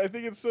yeah, I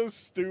think it's so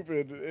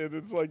stupid, and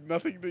it's like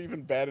nothing to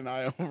even bat an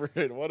eye over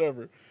it.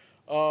 Whatever.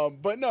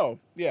 But no,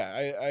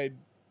 yeah,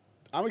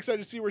 I'm excited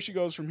to see where she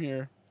goes from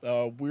here.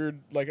 Weird,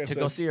 like I to said,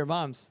 go see her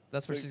mom's.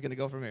 That's where Like- she's gonna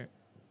go from here.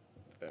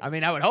 I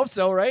mean, I would hope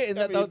so, right? And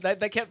I mean-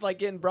 that kept like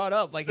getting brought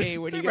up. Like, hey,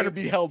 when They you better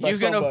be held by you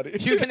gonna, somebody.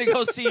 You're gonna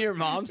go see your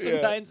mom Yeah.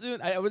 sometime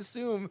soon. I would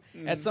assume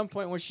at some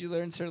point when she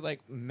learns her like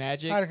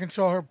magic. How to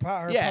control her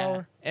power.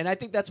 Yeah, and I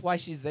think that's why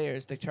she's there,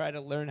 is to try to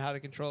learn how to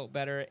control it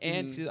better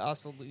and Mm-hmm. to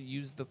also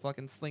use the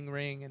fucking sling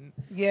ring and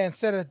Yeah,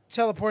 instead of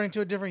teleporting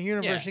to a different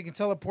universe, Yeah. she can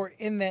teleport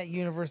in that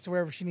universe to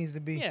wherever she needs to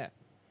be. yeah,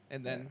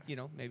 and then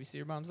maybe see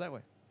your mom's that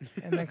way.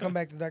 And then come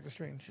back to Doctor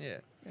Strange. Yeah.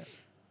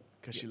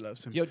 because she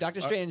loves him. Yo, Doctor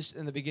Strange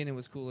in the beginning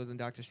was cooler than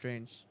Doctor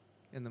Strange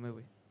in the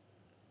movie.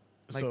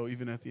 So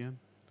even at the end,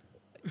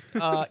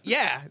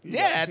 Yeah, at the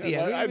end. What do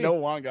you I mean? know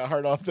Juan got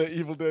hard off that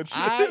Evil Dead shit.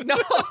 I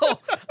know.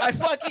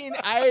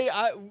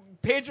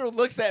 Pedro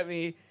looks at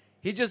me.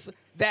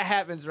 That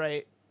happens,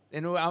 right?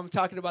 And I'm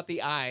talking about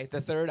the eye,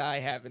 the third eye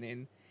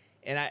happening.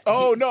 And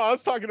Oh no, I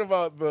was talking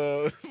about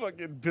the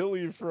fucking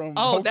Billy from.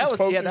 Oh, that Hocus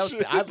was yeah, Pocus that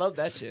was. shit. I love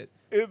that shit.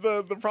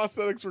 The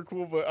prosthetics were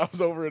cool, but I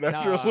was over it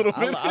after No, a little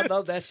bit. I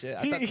love that shit.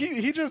 I thought-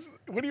 He just,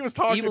 when he was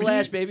talking, Evil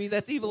Ash, baby.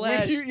 That's Evil when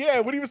Ash.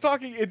 when he was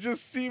talking, it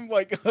just seemed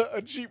like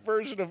a cheap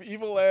version of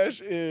Evil Ash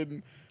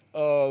in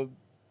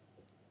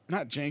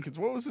not Jenkins.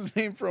 What was his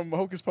name from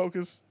Hocus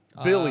Pocus?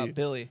 Billy.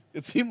 Billy.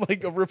 It seemed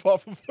like a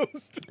ripoff of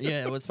those two.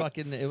 Yeah, it was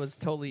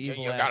totally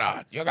Evil You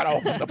Ash. gotta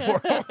open the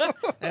portal.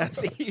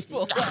 That's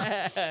Evil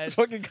Ash.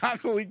 Fucking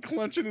constantly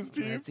clenching his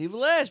teeth. That's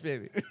Evil Ash,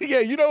 baby. Yeah,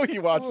 you know he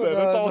watched that.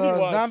 That's all he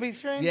watched. Zombie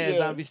Strange? Yeah.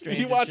 Zombie Strange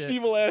He and watched shit.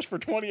 Evil Ash for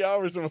 20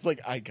 hours and was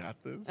like, I got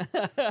this.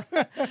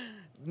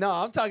 No,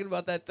 I'm talking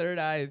about that third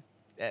eye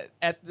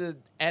at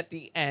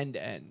the end.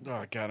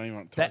 Oh, God, I don't even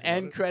want to talk The about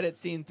end it. credit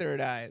scene,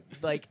 third eye.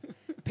 Like,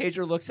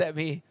 Pedro looks at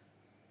me,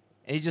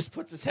 and he just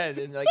puts his head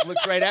and like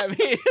looks right at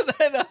me.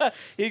 And then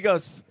he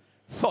goes,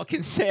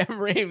 fucking Sam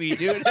Raimi,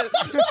 dude.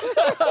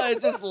 I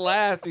just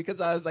laughed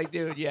because I was like,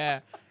 dude,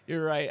 yeah,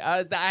 you're right.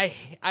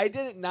 I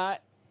didn't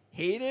not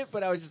hate it,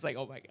 but I was just like,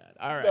 oh my god,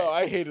 all right. No,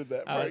 I hated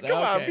that I part. was Come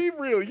like, on, okay. be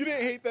real. You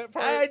didn't hate that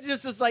part. I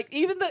just was like,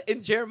 even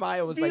in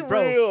Jeremiah was Be like,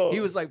 bro, real. he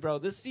was like, bro,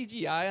 this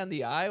CGI on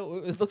the eye,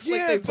 it looks Yeah,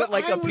 like they but put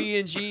like I a was-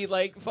 PNG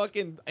like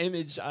fucking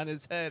image on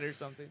his head or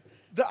something.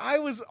 The eye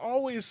was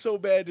always so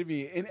bad to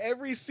me. In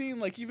every scene,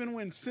 like even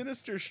when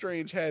Sinister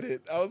Strange had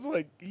it, I was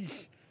like,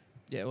 eek.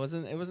 Yeah, it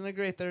wasn't a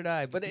great third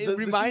eye, but it The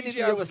reminded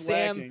me CGI of a was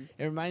Sam. lacking.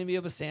 It reminded me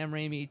of a Sam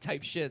Raimi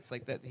type shits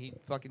like that. He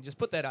fucking just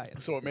put that eye in.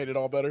 So it made it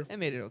all better. It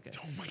made it okay.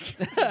 Oh my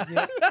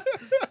god.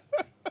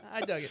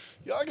 I dug it.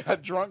 Y'all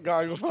got drunk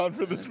goggles on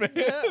for this man.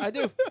 Yeah, I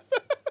do.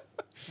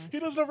 He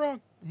does no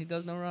wrong. He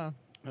does no wrong.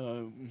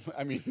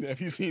 I mean, have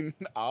you seen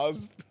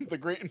Oz, the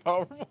Great and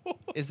Powerful?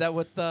 Is that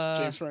what the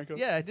James Franco?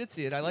 Yeah, I did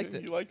see it. I liked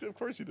it. You liked it? Of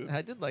course you did.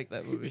 I did like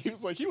that movie. He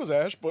was like, he was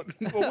Ash, but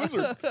a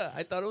wizard.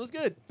 I thought it was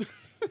good. It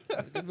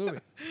was a good movie.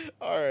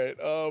 All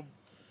right.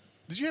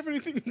 Did you have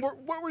anything?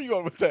 Where were you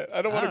going with that?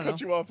 I don't want to don't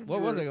cut know. you off. If What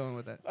you was were- I going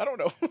with that? I don't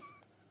know.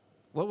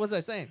 What was I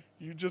saying?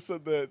 You just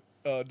said that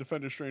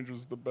Defender Strange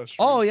was the best.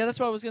 Oh Strange. yeah, that's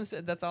what I was gonna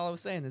say. That's all I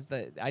was saying is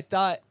that I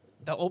thought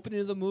the opening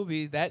of the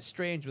movie, that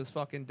Strange was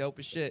fucking dope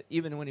as shit.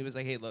 Even when he was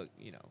like, "Hey, look,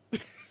 you know,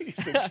 He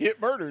said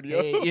get murdered,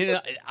 yo. hey, you know,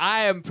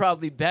 I am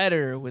probably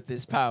better with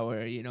this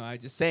power. You know, I'm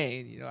just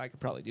saying, you know, I could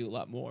probably do a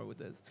lot more with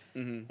this."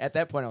 Mhm. At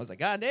that point, I was like,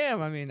 "God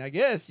damn! I mean, I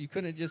guess you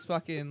couldn't just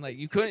fucking like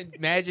you couldn't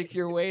magic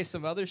your way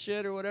some other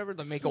shit or whatever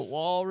to make a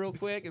wall real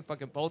quick and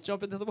fucking bolt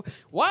jump into the book.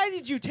 Why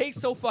did you take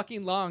so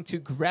fucking long to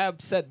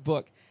grab said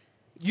book?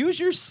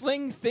 Use your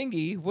sling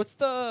thingy. What's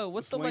the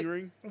Sling like?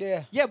 ring.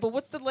 Yeah. Yeah, but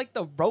what's the like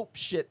the rope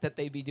shit that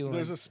they be doing?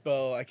 There's a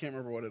spell. I can't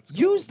remember what it's called.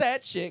 Use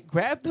that shit.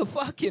 Grab the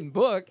fucking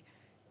book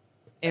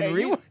and Hey,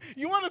 read.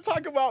 you want to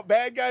talk about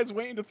bad guys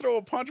waiting to throw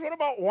a punch? What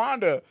about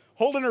Wanda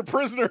holding her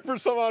prisoner for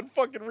some odd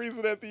fucking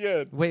reason at the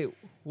end? Wait,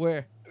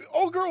 where?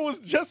 Old girl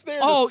was just there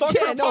Oh, to suck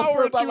yeah, her no, power,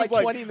 for and about she was like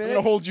like, 20 "I'm gonna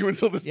minutes. hold you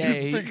until this Yeah,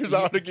 dude you- figures you-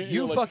 out to get you."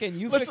 you Like, fucking-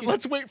 you let's fucking-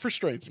 let's wait for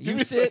Strange. Give me You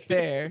a sit second.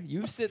 there.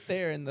 You sit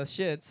there in the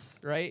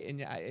shits, right?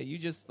 And you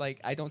just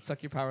like I don't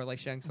suck your power like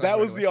Shang Tsung. That right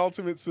was away. the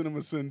ultimate cinema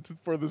sin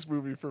for this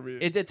movie for me.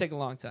 It did take a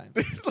long time.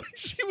 It's like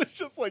she was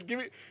just like, "Give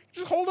me,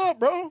 just hold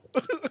up, bro."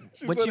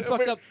 When she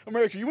fucked up-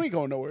 America, you ain't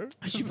going nowhere.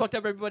 She fucked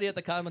up everybody at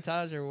the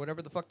Cosmotage or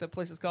whatever the fuck that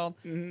place is called.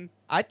 Mhm.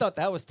 I thought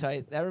that was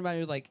tight. That reminded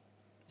me of like,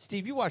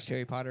 Steve, you watched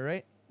Harry Potter,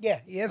 right? Yeah.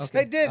 Yes,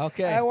 Okay, I did.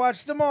 okay. I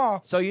watched them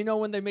all So you know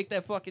when they make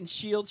that fucking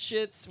shield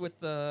shits with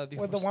the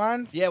with the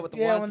wands. Yeah, with the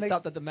when wands to they-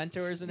 stop the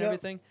Dementors and Yep.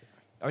 everything,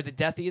 or the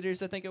Death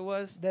Eaters, I think it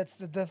was. That's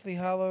the Deathly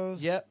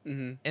Hollows. Yep.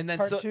 Mhm. And then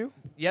Part so 2.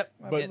 yep.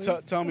 I But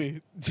believe. tell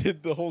me,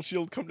 did the whole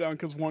shield come down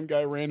because one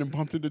guy ran and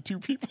bumped into two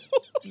people?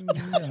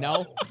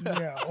 No.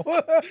 No.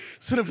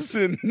 Cinema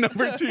sin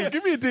number 2.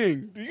 Give me a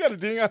ding. Do you got a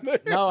ding on there?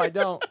 No, I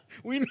don't.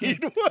 We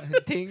need one.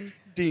 Ding.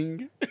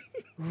 Ding.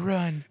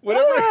 Run.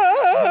 Whenever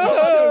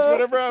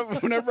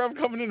I'm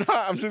coming in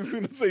hot, I'm just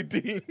gonna say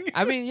ding.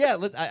 I mean, yeah.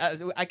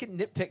 I could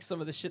nitpick some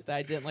of the shit that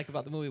I didn't like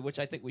about the movie, which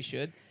I think we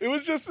should. It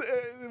was just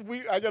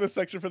I got a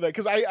section for that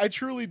because I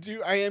truly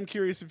do. I am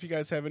curious if you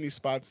guys have any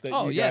spots that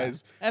Oh you yeah,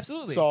 guys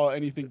absolutely. saw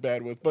anything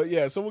bad with. But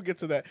yeah, so we'll get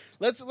to that.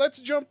 Let's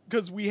jump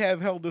because we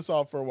have held this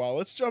off for a while.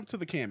 Let's jump to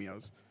the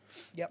cameos.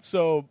 Yep.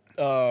 So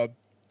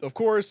of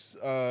course,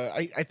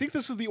 I think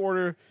this is the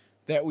order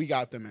that we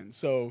got them in.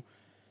 So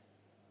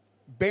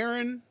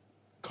Baron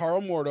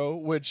Carl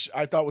Mordo, which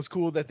I thought was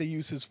cool that they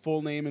use his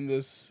full name in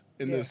this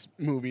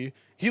movie.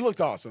 He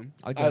looked awesome.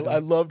 I did. I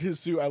loved his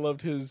suit. I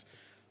loved his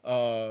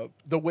the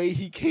way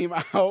he came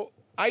out.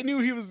 I knew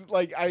he was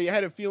like, I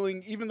had a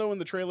feeling, even though in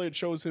the trailer it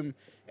shows him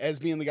as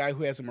being the guy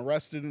who has him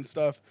arrested and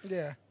stuff,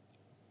 Yeah.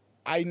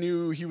 I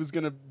knew he was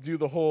going to do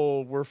the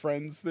whole we're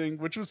friends thing,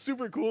 which was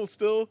super cool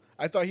still.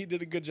 I thought he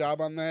did a good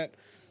job on that.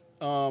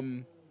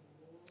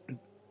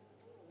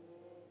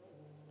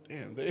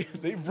 Damn,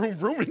 they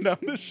rooming down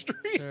the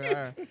street. Sure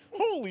are.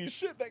 Holy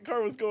shit, that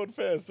car was going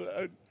fast.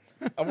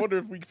 I wonder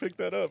if we can pick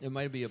that up. It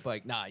might be a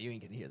bike. Nah, you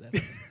ain't gonna hear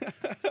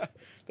that.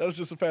 That was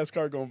just a fast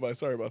car going by.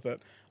 Sorry about that.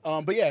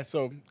 But yeah,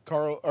 so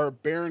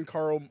Baron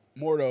Carl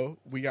Mordo,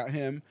 we got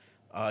him.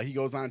 He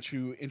goes on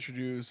to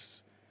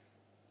introduce.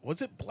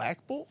 Was it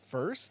Black Bolt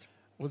first?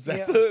 Was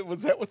that Yeah.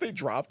 was that what they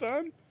dropped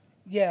on?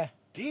 Yeah.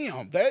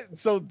 Damn,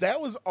 that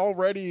was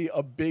already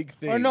a big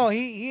thing. Or no,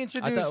 he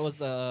introduced I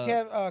thought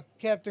it was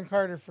Captain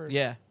Carter first.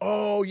 yeah.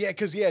 Oh yeah,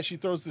 because she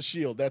throws the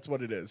shield. That's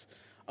what it is.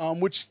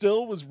 Which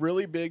still was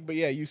really big, but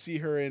yeah, you see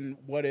her in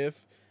What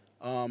If,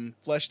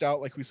 fleshed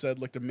out like we said,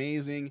 looked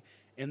amazing,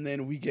 and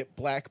then we get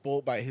Black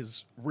Bolt by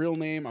his real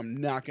name. I'm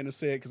not gonna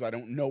say it because I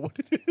don't know what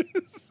it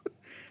is.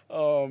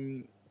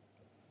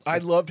 I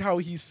loved how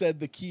he said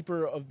the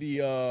keeper of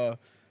the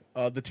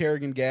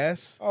Terrigan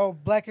gas. Oh,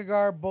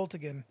 Blackagar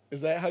Boltigan.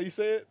 Is that how you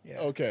say it? Yeah.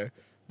 Okay.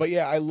 But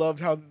yeah, I loved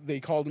how they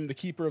called him the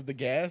keeper of the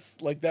gas.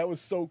 Like that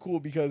was so cool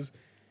because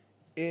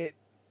it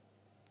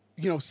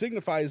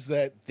signifies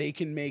that they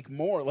can make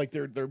more. Like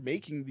they're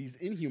making these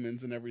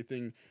Inhumans and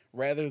everything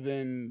rather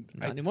than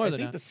Not anymore, I they're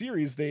think not. the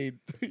series they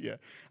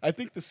I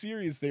think the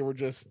series they were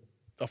just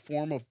a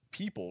form of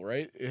people,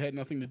 right? It had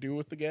nothing to do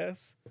with the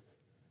gas.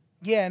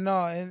 Yeah,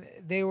 no, and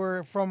they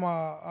were from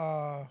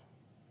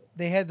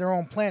they had their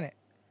own planet.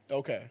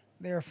 Okay.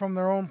 They were from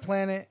their own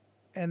planet,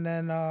 and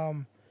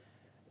then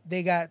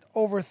they got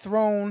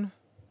overthrown.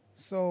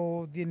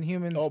 So the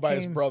Inhumans. Oh, by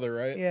his came- brother,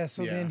 right? Yeah,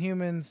 so the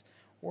Inhumans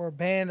were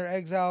banned or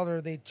exiled, or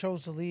they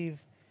chose to leave,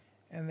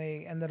 and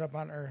they ended up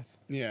on Earth.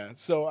 Yeah.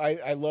 So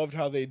I loved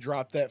how they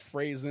dropped that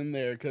phrase in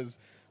there because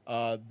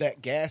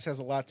that gas has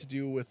a lot to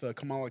do with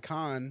Kamala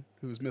Khan,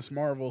 who's Miss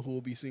Marvel, who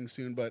we'll be seeing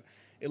soon. But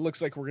it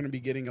looks like we're going to be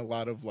getting a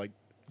lot of like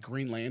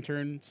Green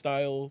Lantern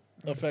style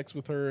effects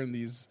with her and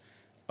these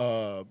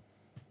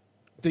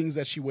things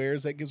that she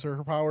wears that gives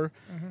her power.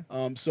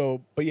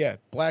 But yeah,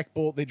 Black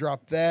Bolt, they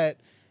dropped that.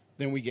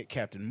 Then we get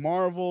Captain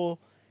Marvel,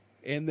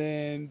 and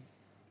then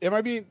am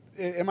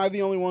I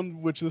the only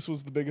one which this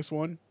was the biggest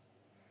one?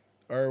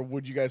 Or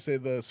would you guys say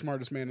the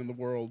smartest man in the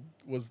world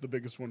was the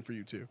biggest one for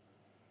you too?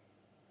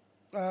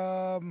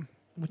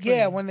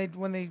 Yeah, when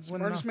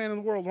Smartest man in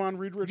the world, Ron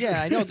Reed Richards.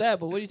 Yeah, I know that,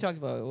 but what are you talking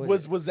about?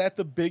 Was that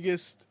the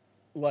biggest,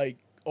 like,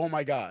 oh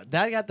my God?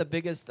 That got the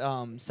biggest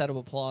set of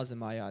applause in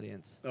my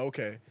audience.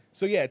 Okay.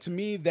 So yeah, to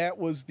me, that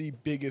was the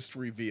biggest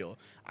reveal.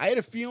 I had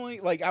a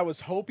feeling, like I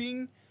was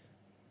hoping,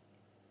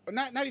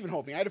 not even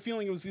hoping, I had a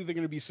feeling it was either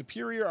going to be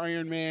Superior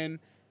Iron Man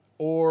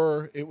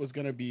or it was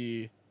going to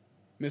be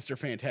Mr.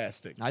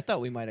 Fantastic. I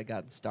thought we might have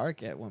gotten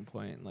Stark at one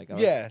point. Like,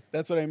 Yeah,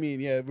 that's what I mean.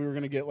 Yeah, we were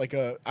going to get like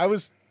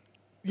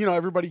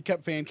everybody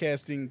kept fan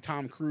casting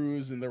Tom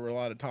Cruise and there were a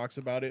lot of talks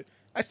about it.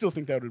 I still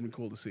think that would have been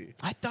cool to see.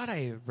 I thought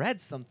I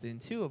read something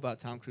too about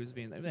Tom Cruise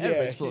being there. Yeah,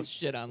 Everybody's full of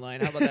shit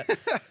online. How about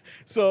that?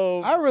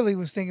 So I really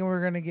was thinking we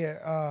were gonna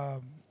get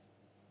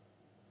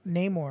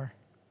Namor.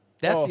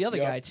 That's the other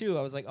yeah. guy too.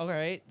 I was like, all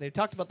right. They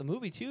talked about the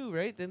movie too,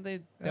 right? Didn't they?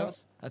 That Yeah.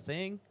 was a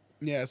thing.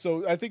 Yeah,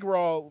 so I think we're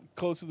all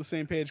close to the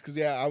same page because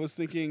I was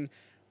thinking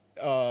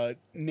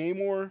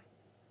Namor,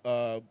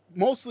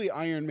 mostly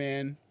Iron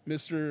Man,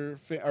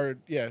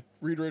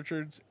 Reed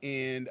Richards,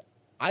 and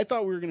I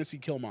thought we were going to see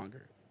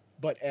Killmonger,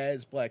 but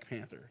as Black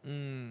Panther.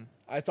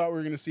 I thought we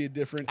were going to see a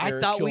different. I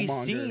Eric thought we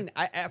Killmonger. seen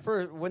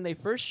for when they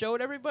first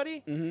showed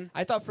everybody. Mhm.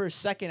 I thought for a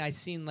second I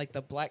seen like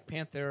the Black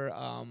Panther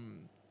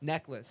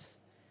necklace.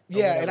 or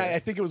Yeah, and whatever. I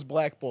think it was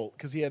Black Bolt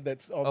because he had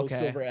all those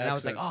silver And I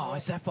was accents. like, oh,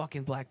 is that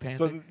fucking Black Panther?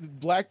 So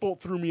Black Bolt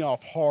threw me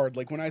off hard.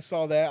 Like when I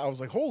saw that, I was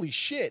like, "Holy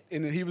shit!"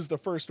 And he was the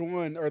first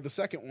one or the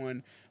second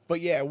one.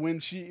 But yeah, when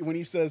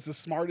he says the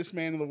smartest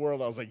man in the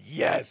world, I was like,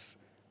 "Yes!"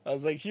 I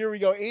was like, "Here we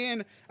go."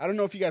 And I don't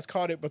know if you guys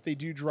caught it, but they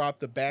do drop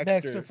the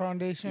Baxter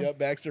Foundation. Yep,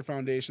 Baxter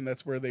Foundation.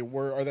 That's where they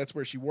were, or that's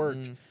where she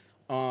worked.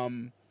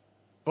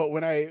 But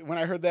when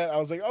I heard that, I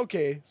was like,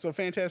 "Okay, so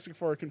Fantastic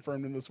Four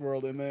confirmed in this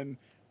world." And then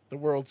the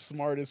world's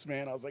smartest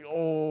man. I was like,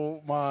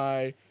 "Oh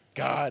my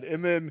God!"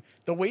 And then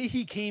the way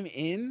he came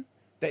in,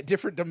 that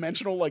different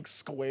dimensional like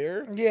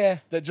square, Yeah,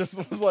 that just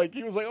was like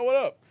he was like, "Oh, what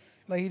up?"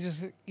 like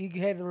he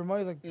had the remote.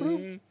 He's like,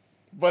 "Broom."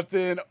 But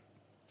then,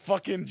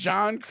 fucking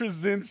John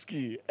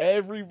Krasinski,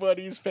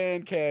 everybody's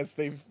fan cast,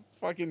 they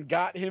fucking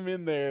got him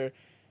in there.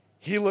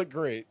 He looked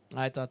great.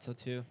 I thought so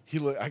too.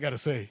 I gotta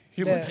say,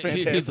 he Yeah. looked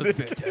fantastic.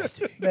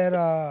 fantastic.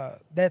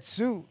 that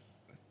suit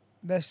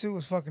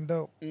was fucking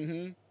dope.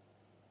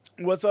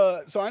 What's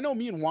so I know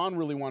me and Juan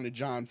really wanted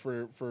John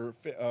for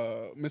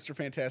Mr.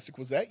 Fantastic.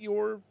 Was that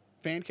your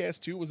fan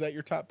cast too? Was that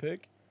your top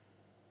pick?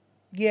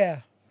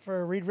 Yeah,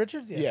 for Reed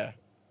Richards. Yeah.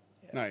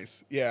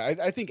 Nice. Yeah,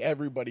 I think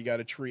everybody got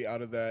a treat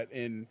out of that.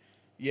 And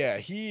yeah,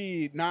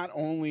 he not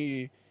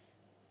only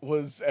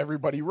was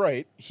everybody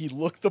right, he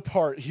looked the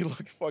part. He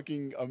looked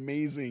fucking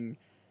amazing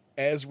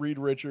as Reed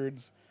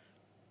Richards.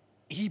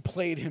 He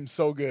played him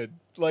so good.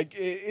 Like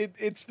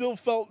it still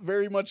felt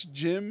very much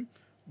Jim,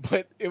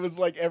 but it was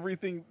like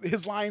everything.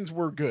 His lines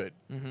were good.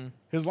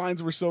 His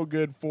lines were so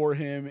good for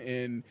him,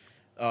 and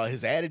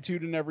his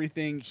attitude and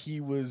everything.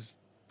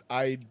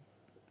 I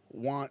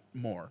want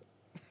more.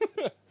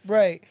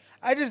 Right.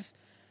 I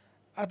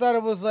thought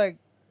it was like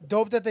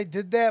dope that they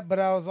did that, but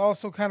I was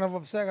also kind of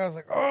upset. I was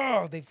like,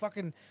 oh, they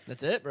fucking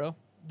That's it, bro.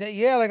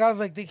 like I was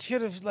like they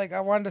should have like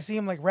I wanted to see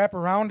him like wrap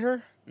around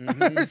her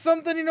or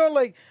something,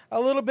 like a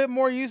little bit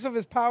more use of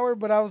his power.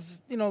 But I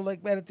was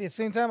like but at the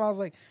same time I was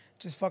like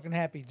just fucking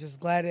happy, just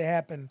glad it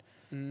happened,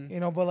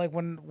 But like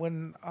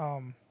when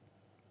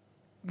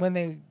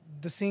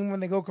the scene when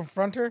they go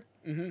confront her,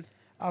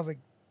 I was like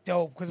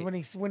dope because when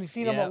he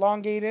seen him Yeah.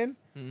 elongate in.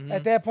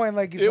 At that point,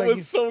 like It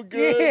was so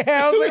good.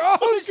 Yeah, I was like, It was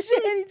 "Oh so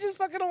shit!" He just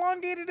fucking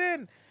elongated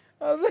in.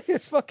 I was like,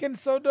 "It's fucking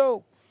so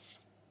dope."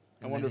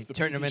 I wonder And if the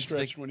turned him pinky into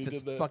stretched when he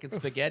did that. fucking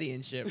spaghetti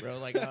and shit, bro.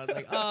 Like I was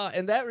like,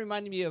 and that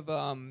reminded me of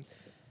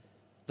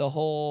the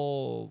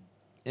whole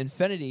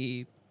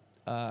Infinity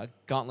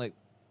Gauntlet,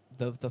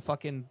 the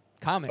fucking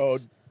comics. Oh,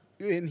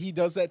 and he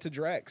does that to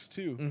Drax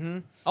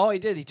too. Oh, he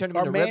did. He turned him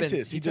Or into Mantis.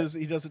 ribbons. He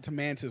does it to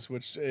Mantis,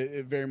 which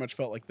it very much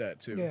felt like that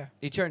too. Yeah,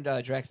 He turned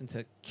Drax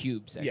into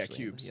cubes. Actually. Yeah,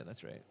 cubes. Yeah,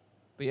 that's right.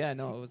 But yeah,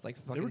 no, it was like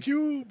fucking. They were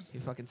cubes. He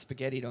fucking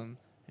spaghettied him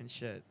and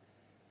shit.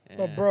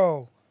 but Yeah.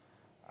 bro,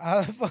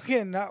 I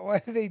fucking not why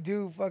did they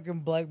do fucking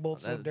Black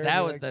Bolt so dirty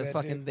that was like the that,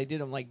 fucking. dude? They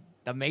did him like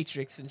the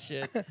Matrix and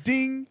shit.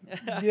 Ding.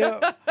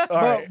 Yeah.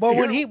 right, But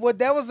when here-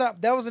 that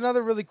was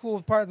another really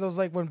cool part. That was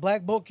like when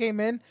Black Bolt came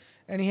in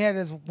and he had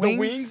his wings.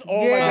 wings? Oh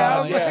my yeah, God,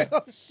 I was yeah. like,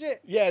 oh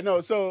shit. Yeah, no,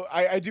 so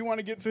I do want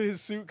to get to his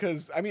suit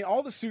because, I mean,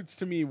 all the suits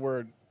to me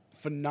were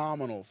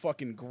phenomenal,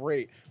 fucking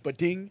great. But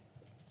ding,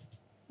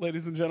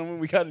 ladies and gentlemen,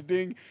 we got a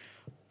ding.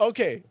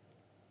 Okay,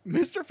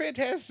 Mr.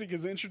 Fantastic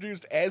is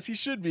introduced as he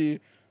should be,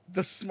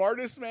 the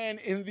smartest man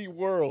in the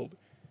world.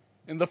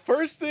 And the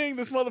first thing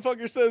this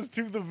motherfucker says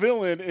to the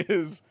villain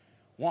is,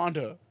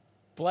 Wanda,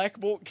 Black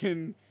Bolt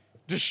can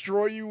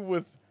destroy you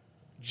with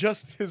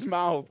just his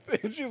mouth.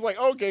 And she's like,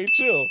 okay,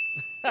 chill.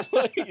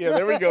 Like, yeah,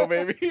 there we go,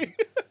 baby.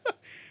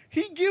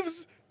 He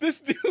gives this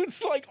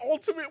dude's like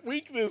ultimate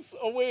weakness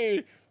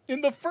away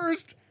in the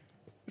first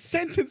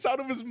sentence out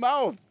of his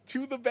mouth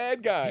to the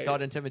bad guy. I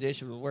thought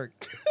intimidation would work.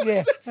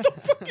 Yeah. That's so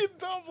fucking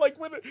dumb. Like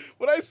when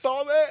I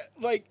saw that,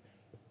 like,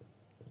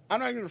 I'm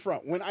not gonna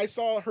front. When I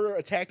saw her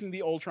attacking the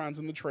Ultrons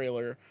in the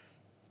trailer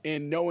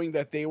and knowing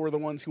that they were the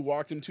ones who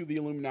walked him to the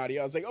Illuminati,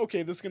 I was like,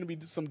 okay, this is gonna be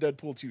some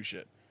Deadpool 2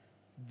 shit.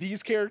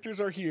 These characters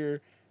are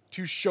here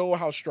to show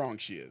how strong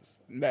she is.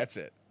 And that's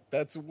it.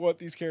 That's what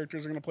these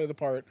characters are gonna play the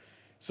part.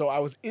 So I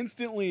was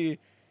instantly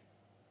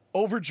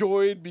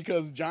overjoyed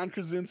because John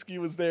Krasinski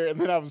was there, and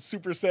then I was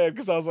super sad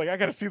because I was like, I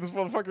gotta see this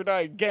motherfucker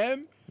die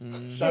again.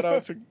 Shout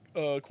out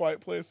to Quiet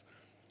Place.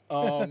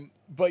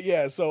 But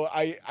yeah, so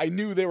I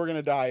knew they were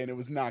gonna die, and it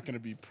was not gonna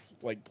be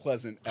like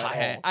pleasant at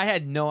all. I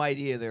had no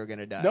idea they were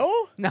gonna die.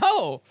 No?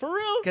 No. For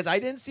real? Because I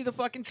didn't see the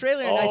fucking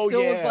trailer, and I Oh,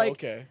 still was yeah, like,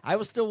 okay. I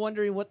was still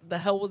wondering what the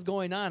hell was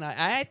going on.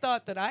 I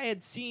thought that I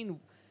had seen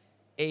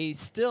a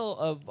still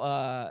of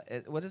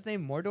what's his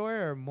name,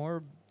 Mordor or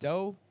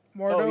Mordo.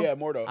 Mordo. Oh yeah,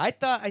 Mordo. I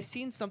thought I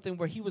seen something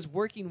where he was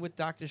working with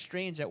Doctor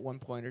Strange at one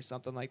point or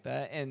something like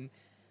that, and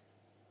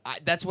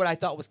that's what I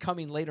thought was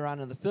coming later on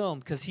in the film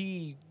because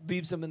he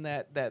leaves him in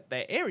that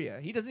area.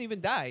 He doesn't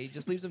even die; he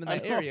just leaves him in I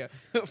that know. area.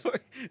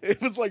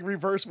 It was like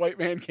reverse white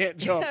man can't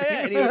jump.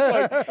 Yeah, He was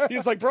like,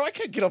 he's like, bro, I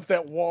can't get up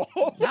that wall.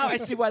 Now I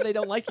see why they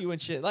don't like you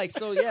and shit. Like,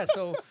 so yeah,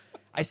 so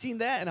I seen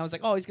that and I was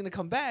like, oh, he's gonna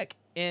come back.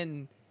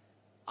 And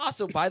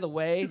also, by the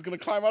way, He's gonna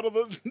climb out of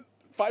the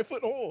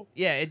 5-foot hole.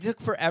 yeah, it took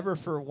forever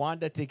for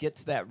Wanda to get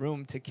to that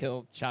room to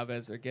kill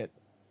Chavez or get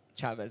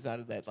Chavez out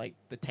of that, like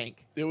the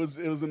tank, It was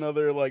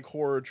another like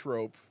horror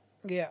trope.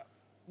 Yeah.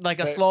 like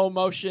a That- slow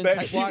motion That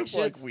type he walk was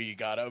like, shit. we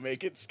gotta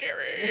make it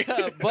scary.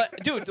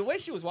 But dude, the way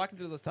she was walking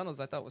through those tunnels,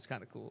 I thought was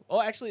kind of cool.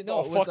 Oh, actually, no,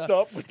 All it was fucked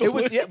up with the it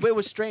was lip. yeah, but it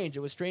was strange. It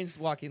was strange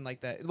walking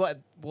like that.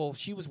 Well,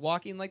 she was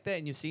walking like that,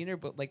 and you've seen her,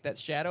 but like that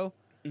shadow.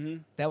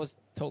 Mhm. That was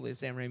totally a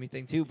Sam Raimi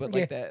thing too, but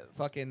like that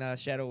fucking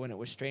shadow when it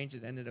was strange,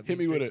 it ended up. Hit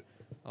being me with strange.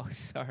 Oh,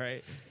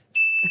 sorry.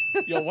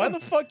 Yo, why the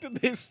fuck did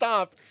they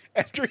stop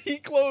after he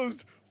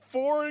closed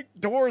 4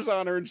 doors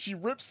on her and she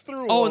rips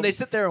through Oh, them? and they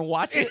sit there and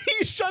watch And it.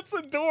 he shuts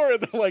the door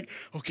and they're like,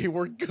 okay,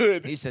 we're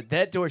good. He said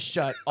that door's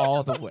shut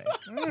all the way,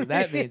 so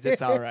that means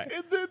it's all right.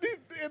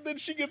 And then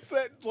she gets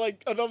that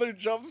like another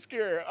jump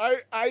scare.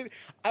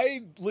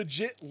 I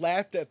legit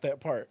laughed at that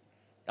part.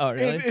 Oh,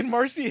 really? And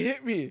Marcy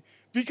hit me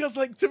because,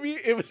 like, to me,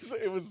 it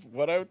was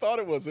what I thought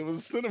it was. It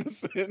was cinema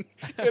sin,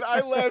 and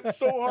I laughed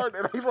so hard,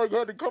 and I like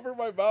had to cover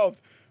my mouth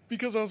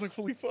because I was like,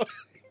 "Holy fuck!"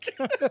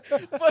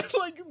 But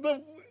like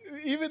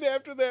even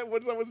after that,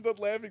 once I was done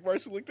laughing,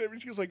 Marcy looked at me.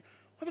 She was like,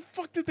 "Why the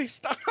fuck did they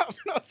stop?" And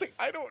I was like,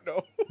 "I don't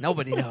know."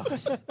 Nobody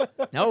knows.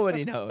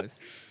 Nobody knows.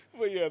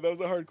 But yeah, that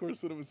was a hardcore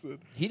cinema sin.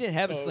 He didn't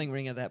have a Oh. sling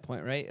ring at that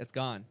point, right? It's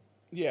gone.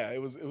 Yeah,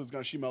 it was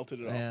gone. She melted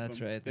it off. Yeah, of that's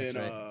him right, that's in,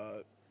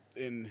 right.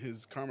 In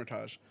his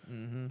Carmitage.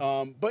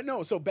 Mm-hmm. But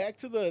no, so back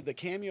to the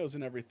cameos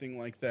and everything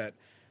like that.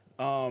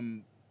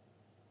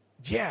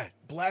 Yeah,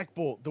 Black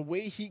Bolt, the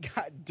way he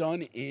got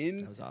done in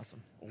That was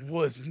awesome.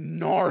 was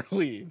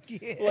gnarly.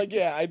 Yeah. Like,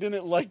 yeah, I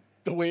didn't like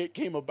the way it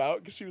came about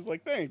because she was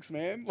like, "Thanks,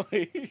 man.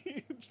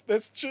 Like,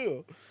 that's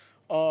chill."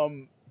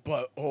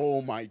 But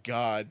oh my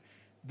god,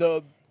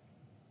 the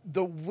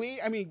way,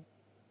 I mean,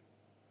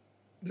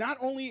 not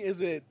only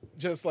is it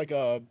just like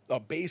a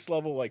base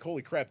level, like,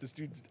 holy crap, this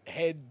dude's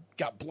head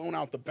got blown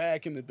out the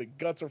back and the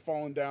guts are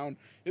falling down.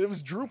 It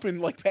was drooping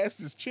like past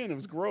his chin. It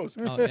was gross.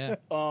 Oh yeah.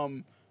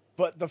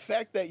 But the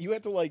fact that you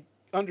had to like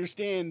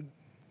understand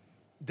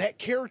that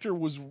character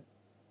was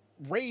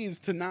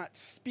raised to not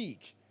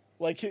speak.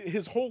 Like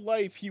his whole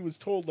life, he was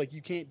told like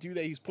you can't do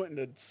that. He's put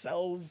into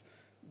cells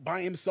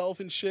by himself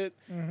and shit.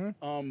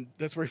 Mm-hmm.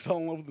 That's where he fell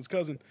in love with his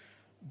cousin.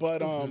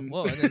 But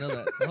Whoa, I didn't know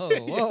that. Whoa,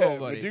 whoa, yeah,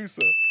 buddy.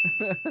 Medusa.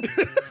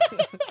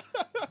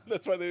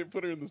 That's why they didn't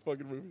put her in this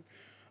fucking movie.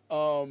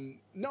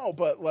 No,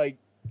 but like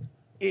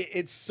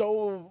it's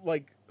so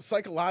like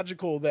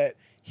psychological that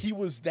he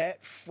was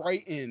that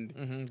frightened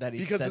Mm-hmm, that he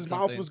because said his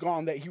something. mouth was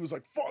gone that he was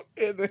like fuck,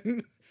 and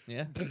then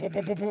Yeah. boom, boom,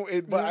 boom, boom,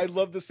 boom. But I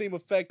love the same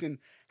effect and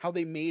how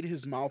they made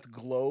his mouth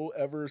glow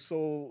ever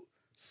so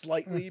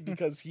slightly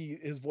because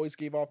his voice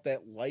gave off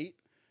that light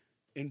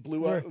and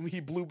blew up. He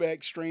blew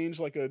back Strange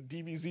like a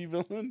DBZ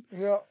villain.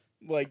 Yeah.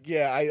 Like,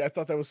 yeah, I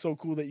thought that was so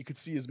cool that you could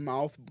see his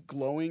mouth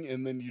glowing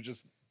and then you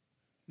just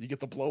You get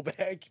the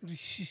blowback.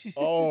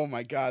 Oh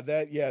my god,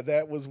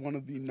 that was one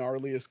of the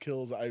gnarliest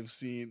kills I've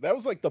seen. That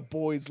was like the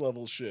boys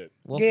level shit.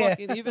 Well, Yeah.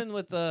 fucking even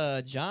with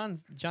John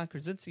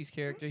Krasinski's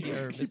character,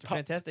 Mr.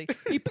 Fantastic,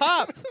 he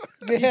popped.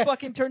 He Yeah.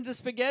 fucking turned to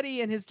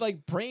spaghetti, and his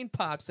like brain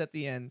pops at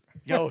the end.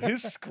 Yo,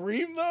 his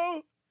scream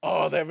though.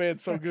 Oh, that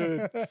man's so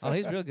good. Oh,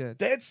 he's real good.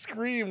 That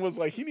scream was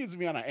like he needs to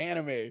be on an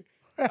anime.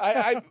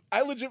 I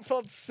legit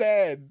felt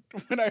sad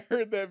when I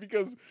heard that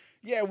because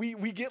yeah, we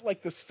get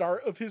like the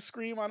start of his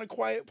scream on A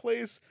Quiet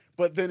Place,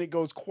 but then it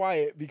goes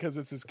quiet because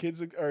it's his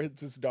kids or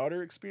it's his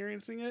daughter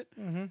experiencing it.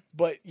 Mm-hmm.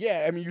 But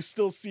yeah, I mean, you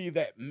still see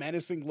that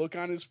menacing look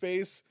on his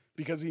face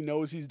because he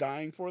knows he's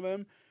dying for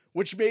them,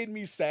 which made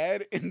me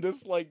sad. And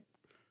this like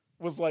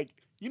was like,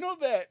 you know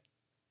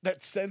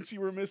that sense you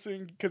were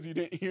missing because you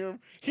didn't hear him.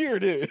 Here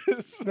it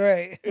is,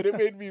 Right. and it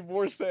made me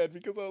more sad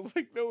because I was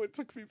like, no, it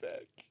took me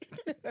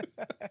back.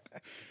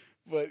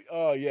 But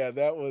oh yeah,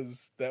 that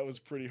was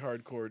pretty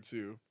hardcore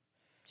too.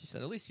 She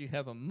said, "At least you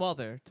have a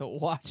mother to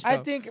watch." I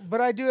from." think,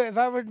 but I do. If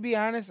I were to be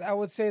honest, I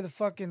would say the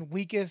fucking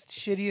weakest,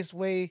 shittiest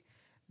way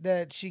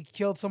that she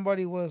killed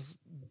somebody was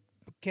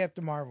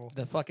Captain Marvel.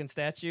 the fucking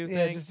statue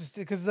Yeah, thing. just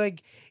because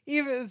like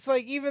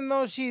even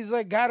though she's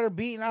like got her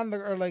beaten on the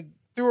or like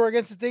threw her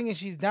against the thing and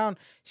she's down,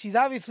 she's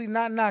obviously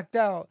not knocked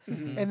out,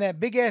 and that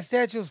big ass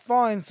statue is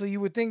falling. So you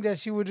would think that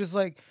she would just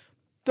like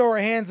throw her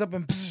hands up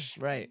and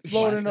Right.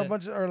 load in Blast a it.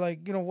 bunch of or like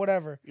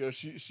whatever. Yo,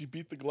 she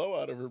beat the glow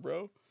out of her,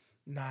 bro.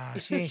 Nah,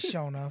 she ain't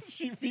shown up.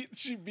 She beat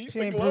She the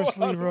ain't glow Bruce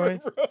out Leroy.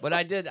 of her, bro. But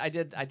I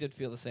did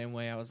feel the same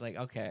way. I was like,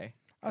 okay,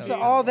 I that said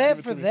was- all that Give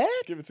it for to me.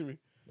 that. Give it to me.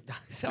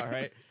 It's all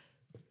right.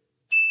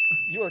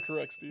 You are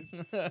correct,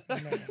 Steve.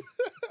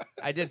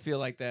 I did feel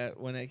like that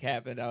when it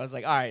happened. I was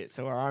like, all right,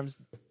 so her arms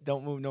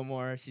don't move no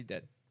more. She's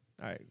dead.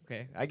 All right,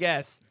 okay. I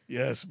guess.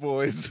 Yes,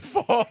 boys,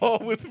 fall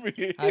with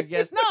me. I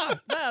guess. No.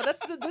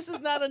 This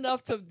is not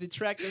enough to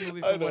detract the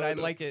movie I from know, what I I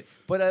know. like it.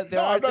 But there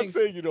No, are I'm not things.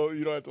 saying you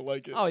don't have to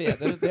like it. Oh yeah,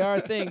 there are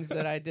things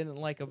that I didn't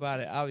like about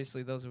it.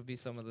 Obviously, those would be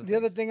some of the. The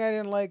other things. thing I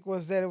didn't like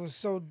was that it was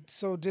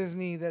so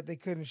Disney that they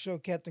couldn't show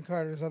Captain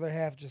Carter's other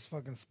half just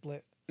fucking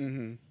split.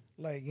 Mm-hmm.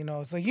 Like,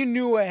 it's like you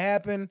knew what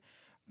happened,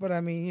 but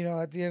I mean,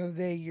 at the end of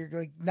the day, you're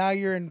like now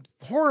you're in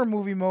horror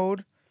movie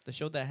mode. They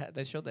showed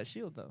that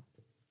shield though.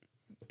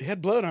 It had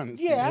blood on it.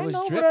 Steve. Yeah, I was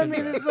know, but I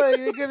dripping. mean, it's like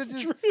they could have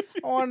just.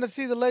 I wanted to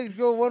see the legs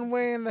go one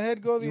way and the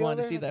head go the You other.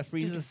 wanted to see that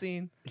Frieza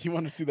scene? You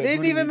want to see that? They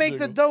didn't gritty even make the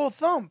jiggle. double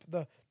thump.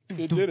 The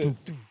It did it.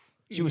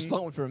 She was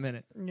floating for a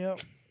minute. yep.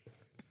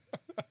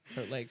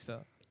 Her legs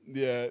fell.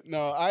 Yeah,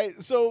 no,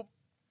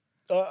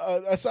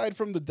 aside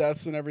from the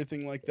deaths and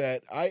everything like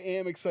that, I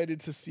am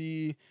excited to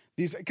see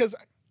these because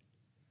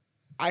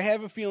I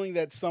have a feeling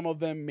that some of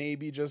them may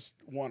be just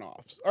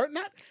one-offs or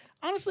not.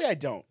 Honestly, I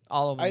don't.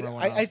 All of them. were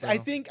one-offs, I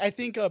bro.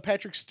 think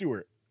Patrick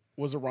Stewart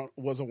was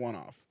a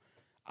one-off.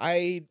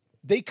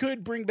 They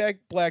could bring back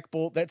Black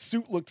Bolt. That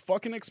suit looked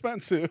fucking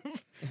expensive.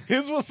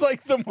 His was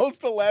like the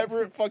most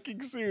elaborate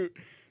fucking suit.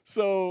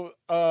 So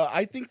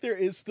I think there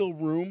is still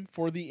room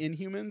for the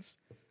Inhumans.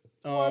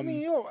 Well, I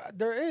mean,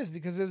 there is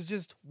because it was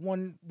just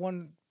one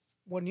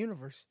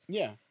universe.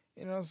 Yeah.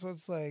 So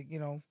it's like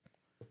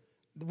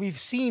we've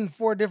seen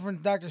 4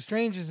 different Doctor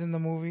Stranges in the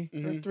movie,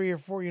 or 3 or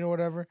 4,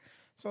 whatever.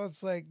 So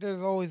it's like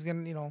there's always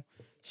gonna,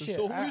 shit.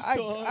 always I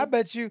time.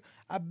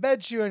 I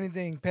bet you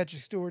anything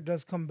Patrick Stewart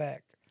does come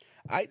back.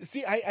 I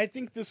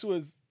think this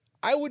was.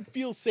 I would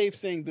feel safe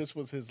saying this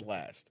was his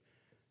last,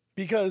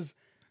 because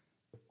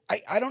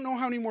I don't know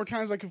how many more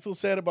times I can feel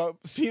sad about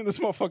seeing this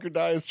motherfucker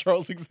die as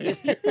Charles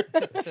Xavier.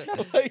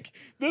 Like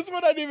this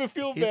one, I didn't even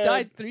feel He's bad.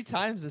 died 3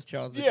 times as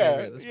Charles Xavier Yeah,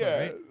 at this yeah.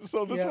 point, right?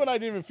 So this Yeah. one I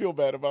didn't even feel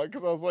bad about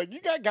because I was like, "You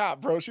got,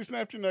 bro. She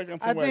snapped your neck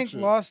on some I whack think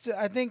shit."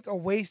 I think a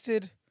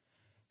wasted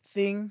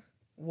thing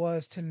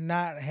was to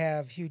not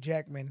have Hugh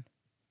Jackman.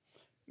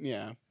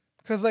 Yeah,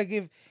 Cause like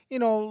if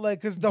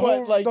cause the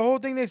But, like- whole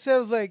thing they said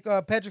was like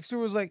Patrick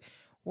Stewart was like,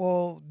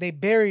 well, they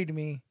buried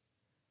me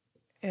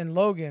in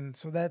Logan,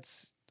 so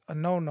that's a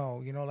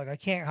no. Like I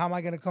can't. How am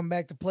I gonna come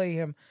back to play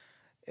him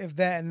if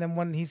that? And then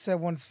when he said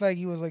once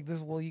Feige was like this,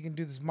 well, you can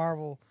do this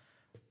Marvel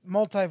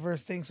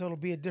multiverse thing, so it'll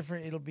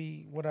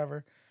be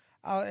whatever.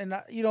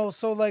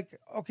 So like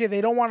okay,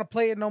 they don't want to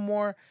play it no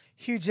more.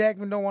 Hugh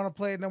Jackman don't want to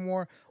play it no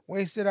more.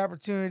 Wasted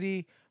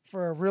opportunity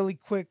for a really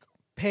quick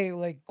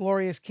like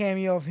glorious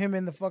cameo of him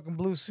in the fucking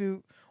blue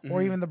suit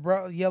or even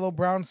the yellow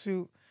brown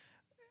suit.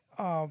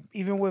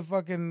 Even with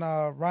fucking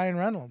Ryan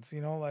Reynolds,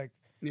 like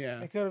yeah.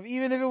 they could have,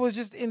 even if it was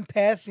just in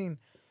passing,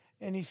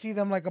 and you see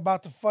them like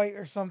about to fight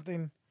or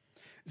something.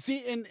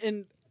 See,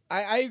 and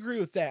I agree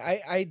with that.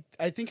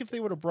 I think if they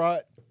would have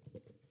brought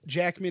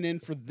Jackman in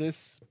for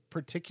this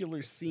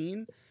particular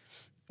scene,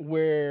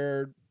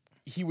 where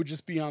he would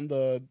just be on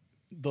the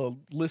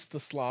list to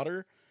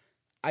slaughter,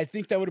 I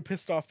think that would have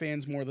pissed off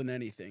fans more than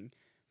anything,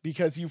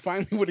 because you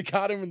finally would have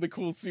got him in the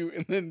cool suit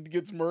and then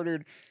gets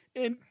murdered.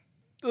 And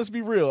let's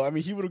be real, I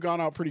mean, he would have gone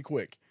out pretty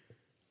quick.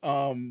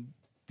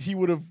 He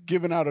would have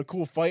given out a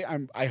cool fight,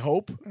 I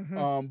hope.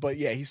 But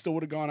yeah, he still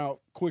would have gone out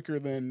quicker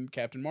than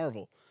Captain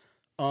Marvel.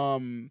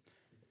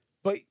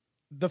 But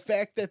the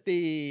fact that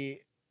they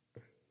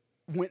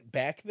went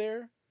back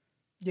there,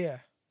 Yeah.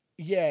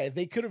 yeah,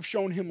 they could have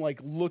shown him like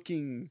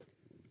looking,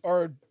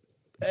 or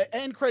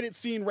end credit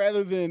scene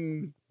rather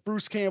than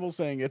Bruce Campbell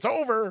saying it's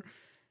over.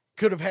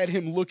 Could have had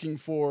him looking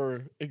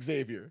for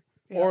Xavier,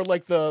 Yeah. or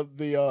like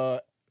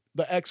the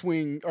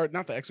X-wing, or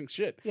not the X-wing.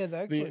 Shit. Yeah, the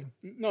X-Wing.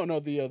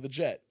 The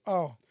jet.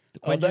 Oh. The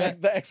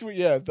Quinjet? The X-wing.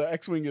 Yeah, the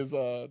X-wing is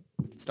Star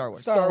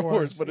Wars. Star Star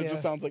Wars, but it yeah.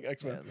 just sounds like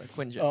X-Men. Yeah, the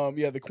Quinjet.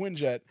 Yeah, the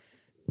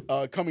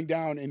Quinjet coming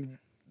down, and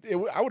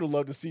I would have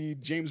loved to see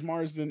James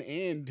Marsden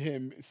and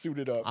him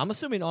suited up. I'm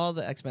assuming all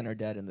the X-Men are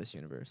dead in this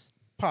universe.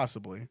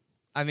 Possibly.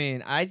 I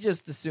mean, I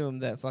just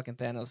assumed that fucking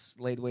Thanos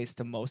laid waste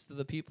to most of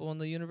the people in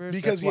the universe.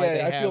 Because, That's why yeah,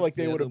 they I feel have like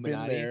they the would have been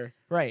Illuminati. there.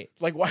 Right.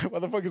 Like, why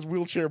the fuck is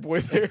Wheelchair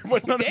Boy there,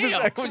 but none of his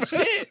Damn. X-Men?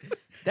 Shit.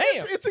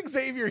 Damn. It's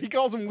Xavier. He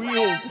calls him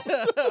Wheels.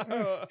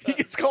 He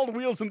gets called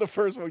Wheels in the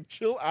first one.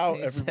 Chill out,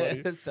 He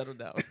everybody. said, settle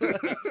down.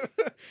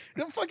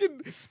 The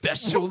fucking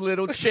Special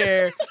little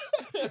chair.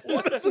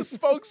 one of the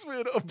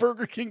spokesmen of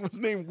Burger King was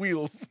named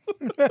Wheels.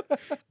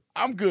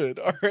 I'm good,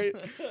 all right.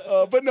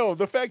 But no,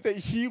 the fact that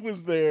he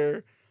was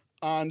there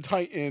on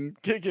Titan,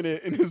 kicking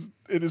it in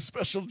his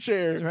special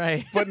chair,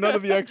 Right. But none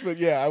of the X-Men.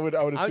 Yeah, I would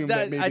assume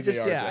that maybe they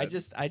are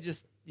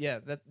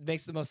dead. That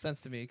makes the most sense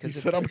to me. He Because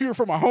said, "I'm here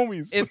for my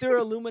homies." if they're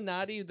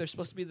Illuminati, they're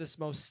supposed to be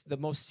the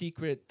most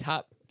secret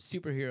top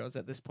superheroes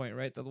at this point,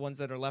 right? The ones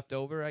that are left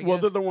over, I well,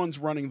 guess. they're the ones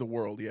running the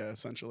world. Yeah,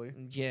 essentially.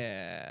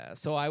 Yeah.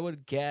 So I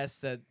would guess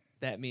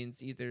that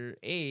means either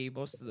A,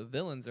 most of the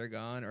villains are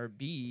gone, or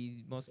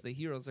B, most of the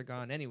heroes are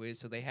gone anyway,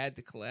 so they had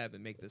to collab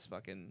and make this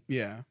fucking...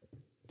 Yeah,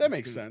 that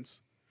makes Sweet.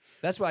 sense.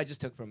 That's what I just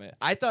took from it.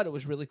 I thought it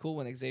was really cool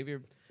when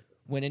Xavier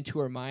went into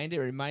her mind. It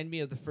reminded me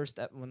of the first...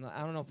 when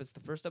I don't know if it's the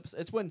first episode.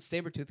 It's when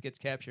Sabretooth gets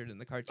captured in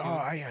the cartoon. Oh,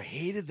 I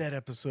hated that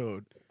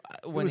episode.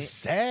 It when was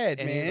sad,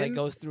 and man. he like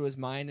goes through his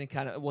mind and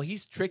kind of... Well,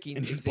 he's tricking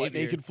and he's Xavier. butt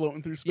naked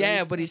floating through space.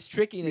 Yeah, but he's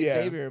tricking Yeah.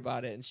 Xavier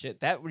about it and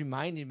shit. That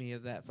reminded me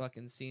of that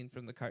fucking scene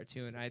from the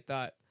cartoon. I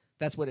thought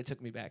that's what it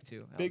took me back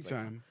to. I big was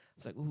like, time. I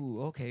was like,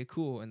 ooh, okay,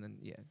 cool. And then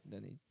he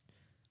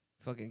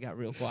fucking got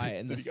real quiet.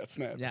 And Then this, he got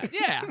snapped.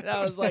 yeah.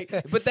 I was like,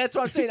 but that's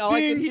what I'm saying. All I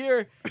could Ding.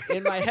 hear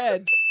in my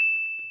head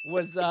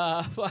was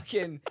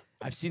fucking,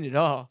 I've seen it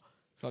all.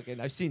 Fucking,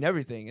 I've seen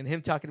everything. And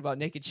him talking about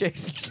naked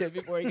chicks and shit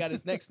before he got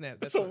his neck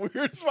snapped. That's a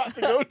weird spot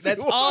to go to.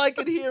 That's all I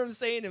could hear him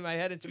saying in my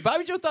head. And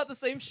Bobby Joe thought the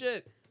same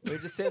shit. We were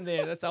just sitting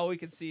there. That's all we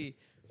could see.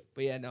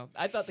 But yeah, no,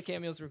 I thought the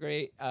cameos were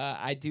great.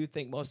 I do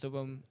think most of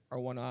them are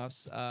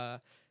one-offs.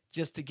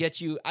 Just to get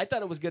you, I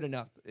thought it was good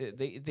enough.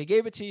 They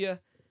gave it to you.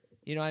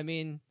 You know what I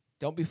mean?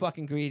 Don't be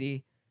fucking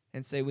greedy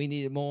and say we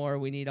need more.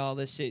 We need all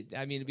this shit.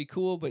 I mean, it'd be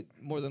cool, but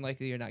more than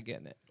likely you're not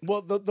getting it.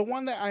 Well, the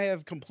one that I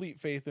have complete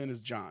faith in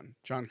is John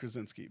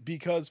Krasinski,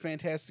 because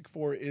Fantastic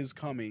Four is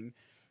coming,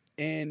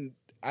 and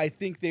I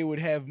think they would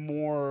have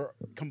more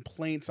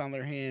complaints on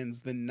their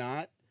hands than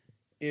not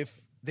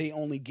if they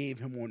only gave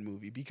him one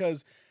movie.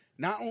 Because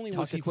not only Talk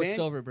was to he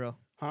Quicksilver, bro.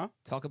 huh?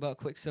 Talk about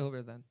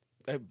Quicksilver then.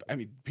 I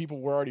mean, people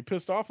were already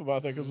pissed off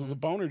about that because it was a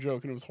boner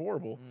joke and it was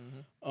horrible.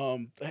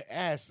 The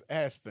ass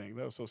thing,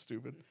 that was so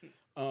stupid.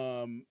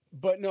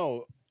 But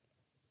no,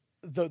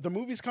 the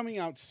movie's coming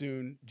out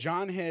soon.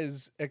 John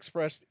has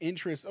expressed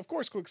interest. Of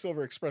course,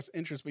 Quicksilver expressed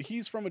interest, but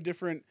he's from a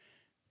different,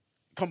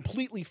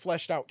 completely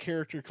fleshed out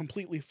character,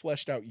 completely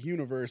fleshed out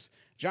universe.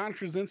 John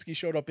Krasinski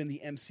showed up in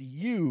the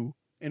MCU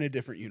in a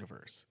different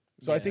universe.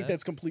 So I think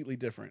that's completely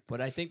different.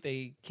 But I think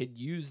they could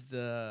use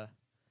that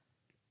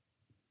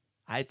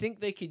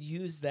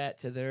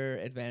to their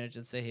advantage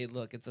and say, hey,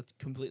 look, it's a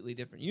completely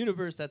different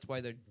universe. That's why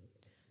they're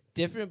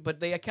different. But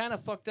they kind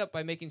of fucked up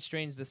by making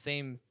Strange the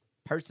same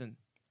person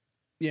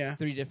Yeah.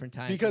 3 different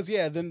times. Because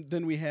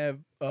then we have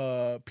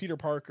Peter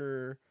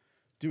Parker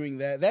doing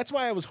that. That's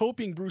why I was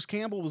hoping Bruce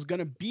Campbell was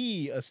gonna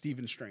be a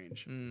Stephen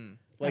Strange,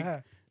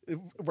 like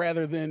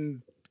rather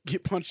than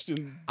get punched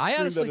and. I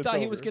scream honestly that it's thought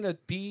he over. was gonna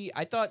be.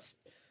 I thought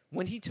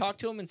when he talked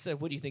to him and said,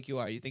 "What do you think you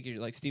are? You think you're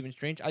like Stephen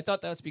Strange?" I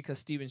thought that's because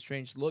Stephen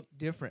Strange looked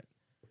different.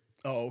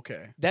 Oh,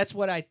 okay. That's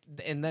what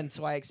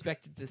so I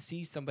expected to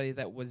see somebody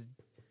that was.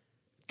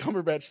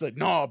 Cumberbatch said,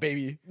 "No,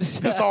 baby,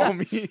 that's all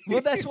me."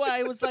 Well, that's why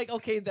I was like,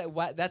 okay,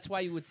 that's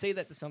why you would say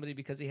that to somebody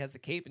because he has the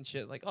cape and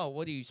shit. Like, oh,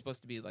 what are you supposed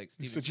to be like,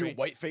 You Stephen said you're Strange?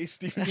 white face,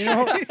 Stephen. You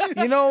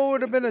know what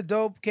would have been a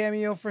dope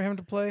cameo for him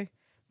to play,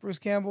 Bruce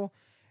Campbell,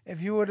 if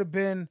he would have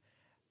been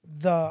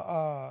the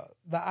out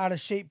of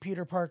shape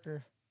Peter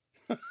Parker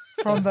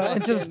from the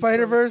Into the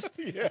Spider-Verse.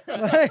 Yeah.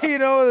 You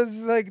know,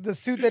 it's like the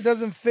suit that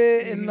doesn't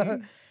fit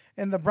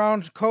and the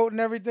brown coat and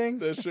everything.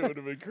 That shit would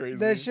have been crazy.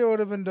 That shit would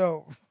have been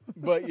dope.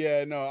 But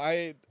yeah, no,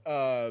 I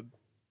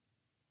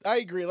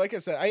agree. Like I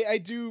said, I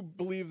do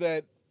believe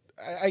that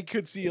I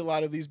could see a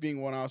lot of these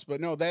being one-offs,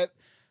 but no, that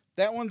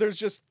one, there's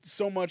just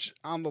so much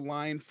on the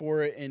line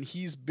for it, and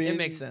it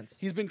makes sense.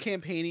 He's been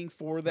campaigning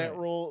for that Right.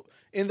 role.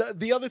 And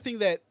the other thing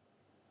that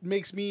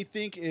makes me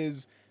think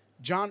is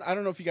John, I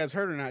don't know if you guys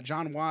heard or not,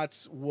 John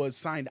Watts was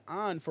signed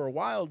on for a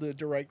while to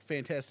direct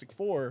Fantastic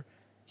Four.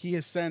 He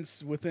has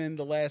since, within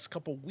the last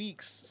couple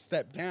weeks,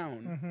 stepped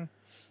down.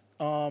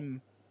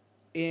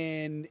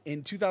 In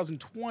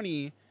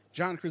 2020,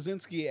 John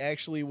Krasinski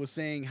actually was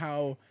saying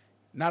how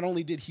not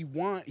only did he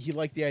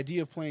liked the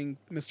idea of playing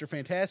Mr.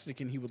 Fantastic,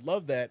 and he would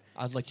love that.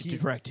 I'd like to He-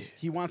 direct it.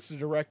 He wants to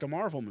direct a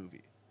Marvel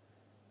movie.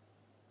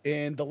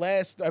 And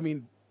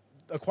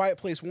A Quiet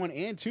Place 1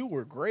 and 2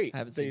 were great. I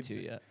haven't seen 2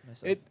 yet.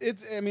 Myself.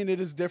 It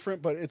is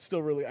different, but it's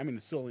still really.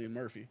 It's still Ian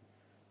Murphy.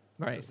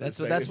 right. it's That's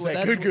that- what. That's it's what.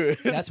 that That's good.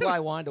 that's why I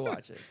wanted to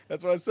watch it.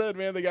 That's what I said,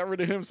 man. They got rid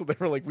of him, so they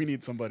were like, "We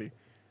need somebody.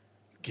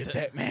 Get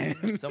that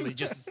man. Somebody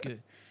just as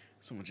good.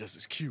 Someone just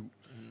as cute."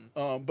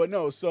 But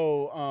no,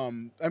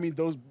 so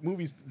those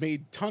movies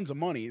made tons of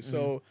money.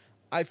 So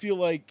I feel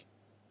like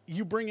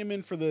you bring him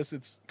in for this,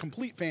 it's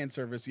complete fan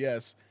service,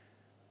 yes,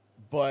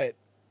 but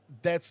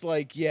that's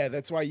like, yeah,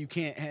 that's why you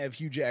can't have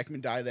Hugh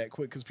Jackman die that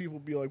quick, because people will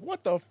be like,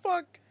 "What the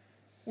fuck?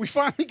 We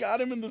finally got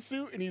him in the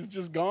suit, and he's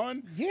just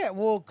gone." Yeah,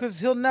 well, because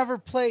he'll never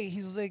play.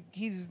 He's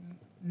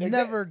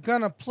never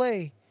gonna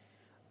play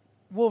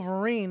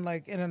Wolverine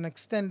like in an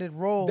extended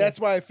role. That's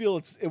why I feel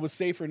it was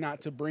safer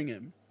not to bring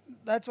him.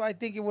 That's why I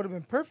think it would have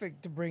been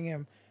perfect to bring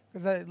him,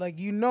 because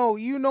you know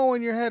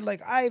in your head,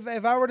 like,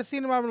 if I were to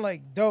seen him, I'd be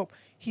like, dope,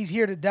 he's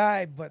here to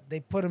die, but they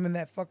put him in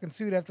that fucking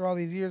suit after all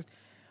these years.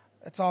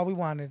 That's all we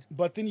wanted.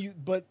 But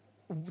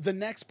the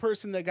next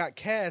person that got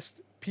cast,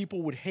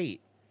 people would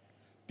hate,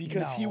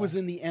 because he No. was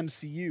in the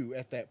MCU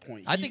at that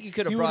point. I think you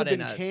could have he brought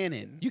would've in been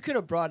canon. You could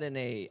have brought in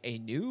a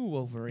new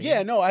Wolverine.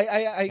 Yeah, no, I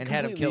And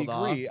had him completely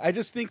killed agree. I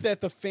just think that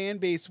the fan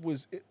base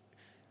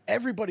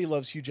everybody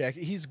loves Hugh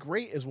Jackman. He's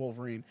great as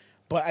Wolverine,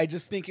 but I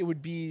just think it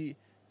would be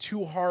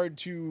too hard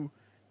to.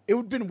 It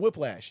would have been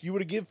whiplash. You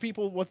would have give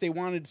people what they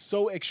wanted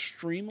so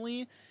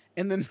extremely,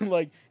 and then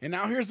and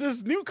now here's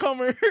this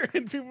newcomer,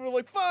 and people were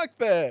like, "Fuck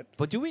that."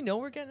 But do we know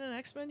we're getting an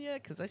X-Men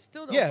yet? Because I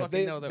still don't Yeah,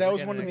 fucking know that that we're was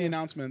getting one of an the X-Men.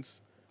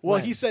 announcements. Well,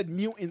 When? he said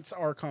mutants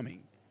are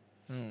coming.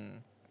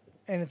 And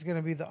it's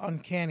gonna be the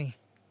Uncanny.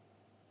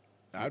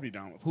 I'd be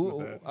down with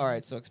Who? that. All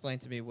right, so explain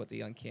to me what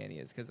the Uncanny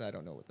is, because I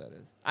don't know what that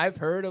is. I've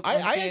heard of I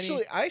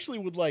Uncanny. actually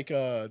would like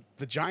the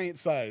giant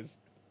size.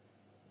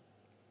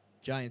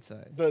 Giant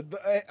size.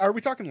 Are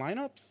we talking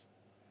lineups?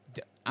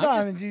 I'm No,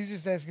 just- I mean, he's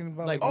just asking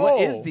about like, Oh.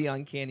 what is the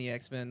Uncanny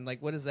X-Men?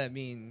 Like, what does that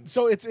mean?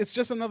 So it's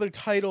just another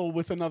title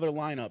with another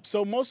lineup.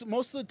 So most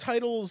of the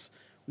titles,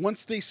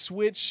 once they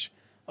switch,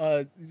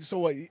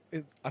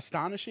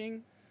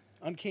 astonishing,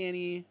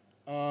 uncanny.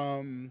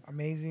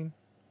 amazing,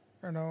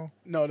 or no?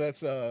 No, that's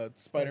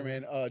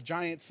Spider-Man.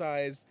 Giant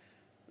sized,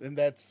 and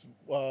that's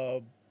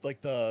like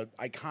the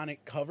iconic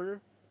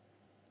cover.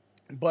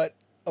 But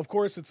of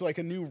course, it's like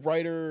a new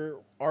writer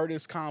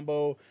artist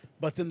combo.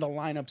 But then the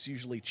lineups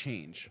usually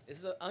change.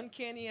 Is the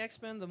Uncanny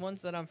X-Men the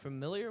ones that I'm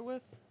familiar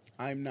with?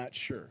 I'm not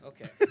sure.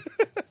 Okay.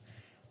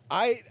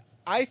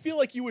 I feel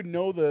like you would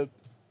know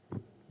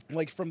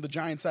from the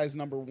giant size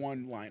number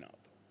 1 lineup.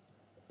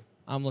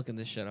 I'm looking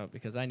this shit up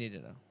because I need to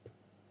know.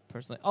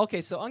 Personally. Okay,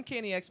 so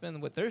Uncanny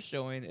X-Men, what they're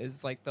showing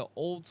is like the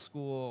old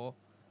school.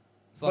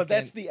 But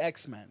that's the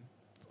X-Men.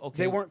 okay.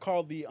 They weren't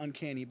called the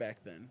Uncanny back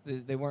then,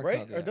 They weren't right?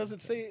 called the Or does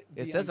it Uncanny. say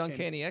It says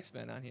Uncanny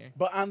X-Men on here.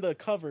 But on the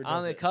cover, On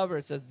does the it? cover,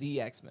 it says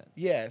the X-Men.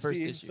 Yeah, first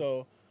see, issue.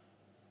 so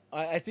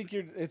I think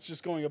it's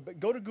just going.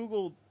 Go to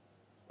Google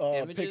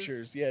Images?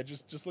 pictures. Yeah,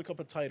 just look up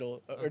a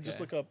title or just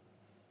Okay. look up.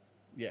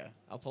 Yeah.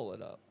 I'll pull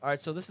it up. All right,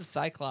 so this is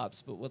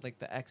Cyclops, but with like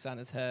the X on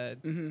his head,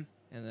 Mm-hmm.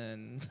 and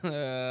then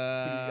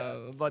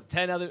got? about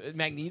 10 other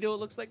Magneto. It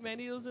looks like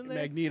Magneto's in there.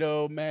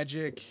 Magneto,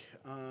 Magic.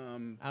 I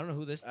don't know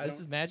who this. I This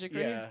don't- is Magic,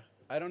 right? Yeah, here?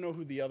 I don't know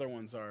who the other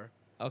ones are.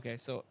 Okay,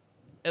 so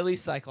at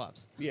least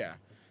Cyclops. Yeah.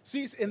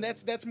 See, and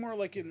that's more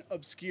like an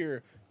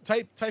obscure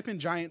type in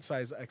giant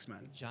size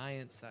X-Men.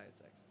 Giant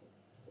size X.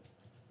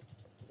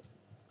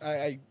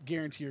 I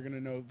guarantee you're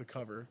gonna know the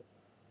cover.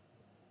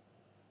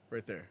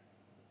 Right there.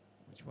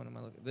 Which one am I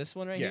looking? This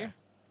one right Yeah. here.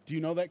 Do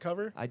you know that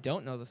cover? I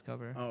don't know this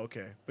cover. Oh,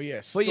 okay. But yeah,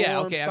 But Storm, yeah,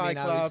 okay, I mean,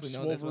 Cyclops, obviously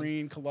know this one.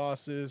 Wolverine,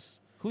 Colossus,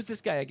 Who's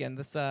this guy again?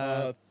 This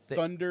the-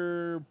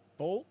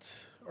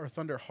 Thunderbolt or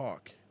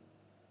Thunderhawk.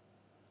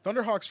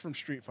 Thunderhawk's from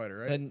Street Fighter,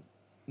 right?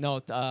 no,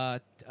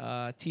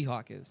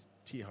 T-Hawk is.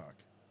 T-Hawk.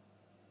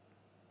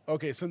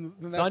 Okay, so then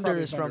that's Thunder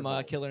probably is from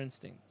Thunderbolt. Killer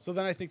Instinct. So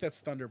then I think that's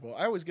Thunderbolt.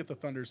 I always get the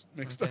Thunders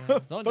mixed Okay.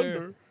 up.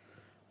 Thunder.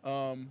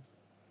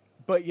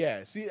 But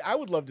yeah, see, I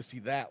would love to see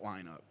that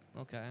lineup.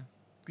 Okay.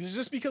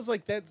 Just because,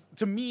 like, that,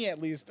 to me at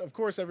least, of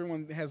course,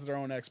 everyone has their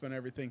own X-Men and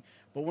everything,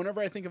 but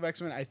whenever I think of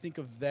X-Men, I think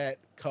of that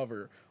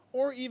cover.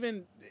 Or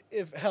even,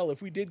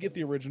 if we did get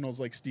the originals,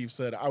 like Steve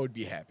said, I would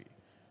be happy.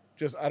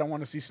 Just, I don't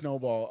want to see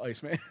Snowball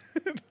Iceman.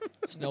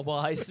 Snowball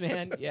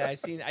Iceman. Yeah,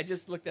 I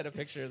just looked at a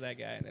picture of that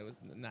guy and it was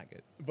not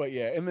good. But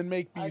yeah, and then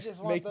make I Beast,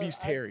 just want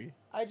Beast I- Harry.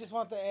 I just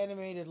want the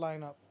animated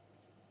lineup.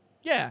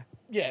 Yeah.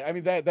 Yeah, I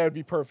mean, that would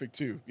be perfect,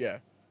 too. Yeah.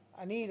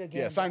 I need a Gambit.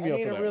 Yeah, sign me I up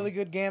need for a that really one.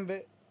 good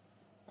Gambit.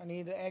 I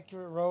need an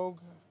accurate Rogue.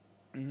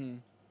 Mm-hmm.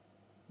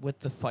 With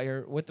the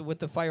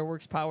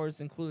fireworks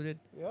powers included.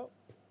 Yep.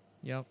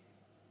 Yep.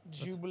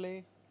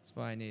 Jubilee. That's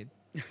what I need.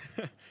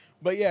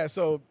 But yeah,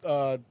 so,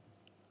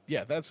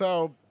 yeah, that's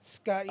how.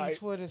 Scott I-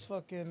 Eastwood is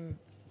fucking.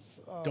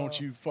 Don't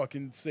you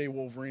fucking say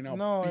Wolverine, I'll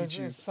No, beat it's,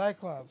 you. it's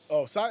Cyclops.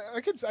 Oh,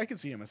 I could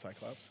see him as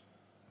Cyclops.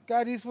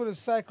 Scott Eastwood is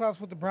Cyclops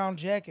with the brown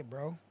jacket,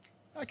 bro.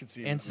 I could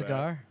see him And as that.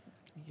 cigar.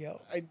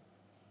 Yep.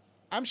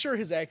 I'm sure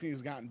his acting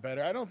has gotten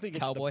better. I don't think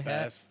it's Cowboy the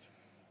hat. best.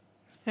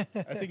 I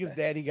think his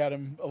daddy got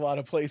him a lot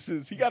of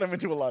places. He got him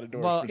into a lot of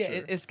doors. Well, for yeah,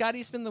 sure. is Scott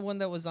Eastman the one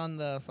that was on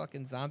the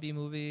fucking zombie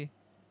movie?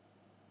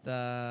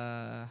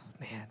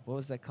 What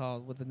was that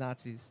called with the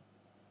Nazis?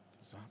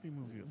 Zombie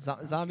movie.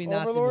 Zombie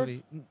Overlord?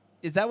 Nazi movie.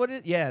 Is that what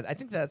it? Yeah, I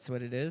think that's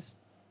what it is.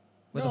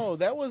 With No,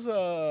 that was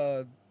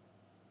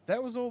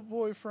old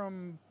boy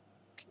from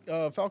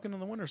Falcon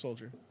and the Winter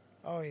Soldier.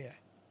 Oh yeah.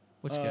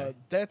 which guy?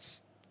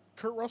 That's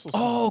Kurt Russell's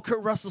Oh, son.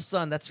 Kurt Russell's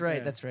son. That's right.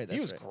 Yeah. That's right. That's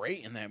He was right.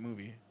 great in that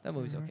movie. That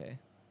movie's Mhm. okay.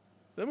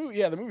 The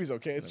movie's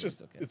okay. It's movie's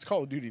just okay. it's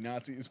Call of Duty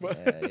Nazis, but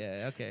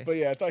Yeah, okay. but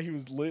yeah, I thought he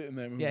was lit in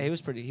that movie. Yeah, he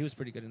was pretty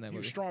good in that He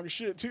was movie. strong as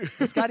shit too.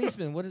 Scott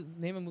Eastman. What is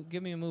name?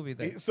 Give me a movie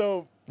that.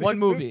 So One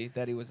movie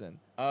that he was in.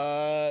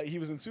 He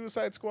was in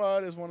Suicide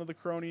Squad as one of the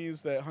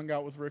cronies that hung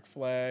out with Rick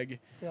Flag.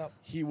 Yep.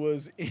 He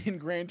was in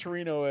Gran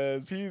Torino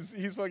as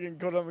he's fucking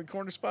go down the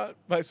corner spot,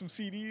 buy some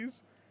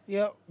CDs.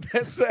 Yep.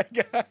 That's that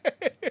guy.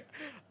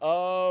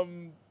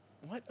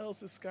 What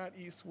else is Scott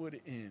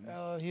Eastwood in?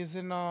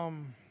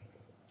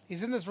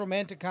 He's in this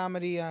romantic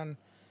comedy on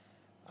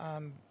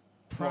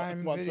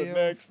Prime What's Video. up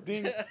next?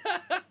 Ding.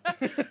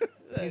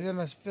 He's in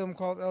a film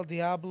called El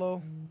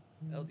Diablo.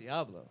 El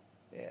Diablo.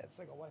 Yeah, it's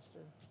like a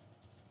western.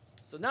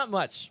 So not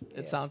much. It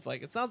Yeah. sounds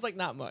like. It sounds like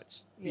not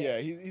much. Yeah,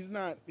 he's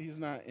not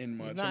in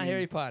much. He's not I mean,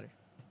 Harry Potter.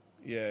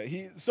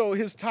 Yeah, so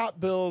his top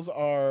bills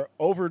are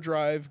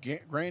Overdrive,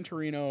 Gran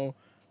Torino,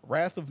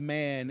 Wrath of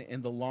Man,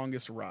 and The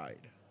Longest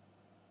Ride.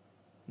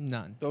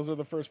 None. Those are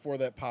the first four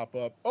that pop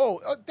up.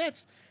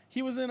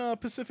 He was in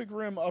Pacific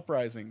Rim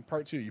Uprising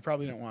Part 2. You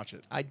probably didn't watch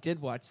it. I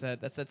did watch that.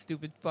 That's that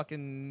stupid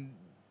fucking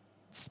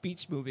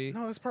speech movie.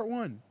 No, that's Part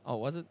 1. Oh,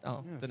 was it?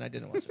 Oh, Yes. then I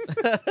didn't watch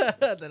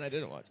it. Then I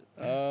didn't watch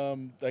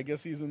it. I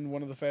guess he's in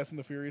one of the Fast and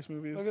the Furious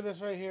movies. Look at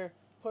this right here.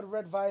 Put a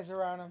red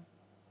visor on him.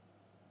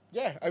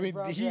 Yeah, I mean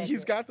Brown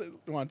he's jacket. got the.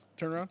 Come on,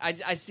 turn around. I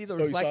see the Oh,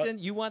 you saw it? reflection.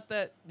 You want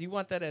that? You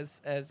want that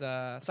as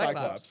Cyclops?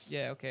 Cyclops.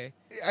 Yeah. Okay.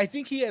 I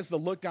think he has the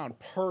look down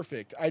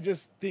perfect. I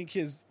just think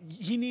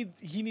he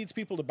needs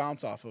people to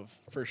bounce off of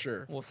for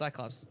sure. Well,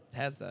 Cyclops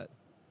has that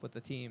with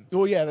the team.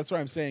 Well, yeah, that's what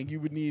I'm saying.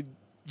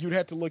 You'd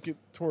have to look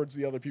towards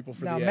the other people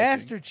for Now, the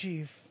Master acting.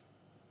 Chief.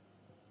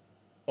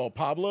 Oh,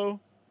 Pablo.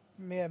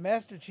 Yeah,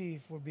 Master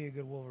Chief would be a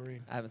good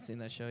Wolverine. I haven't seen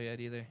that show yet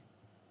either.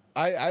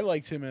 I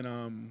liked him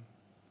in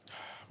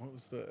what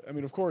was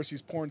of course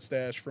he's Porn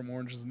Stash from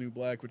Orange Is the New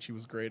Black, which he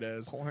was great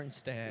as. Porn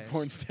stash.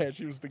 Porn Stash,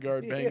 he was the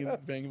guard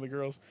banging the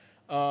girls.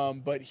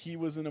 But he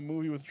was in a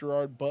movie with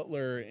Gerard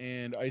Butler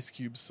and Ice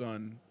Cube's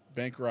son,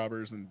 Bank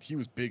Robbers, and he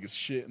was big as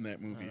shit in that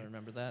I movie. don't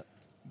remember that.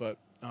 But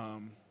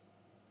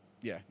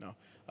yeah, no.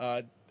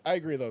 I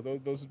agree though.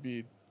 Those would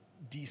be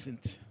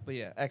decent. But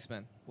yeah,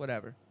 X-Men,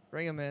 whatever.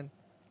 Bring them in.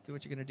 Do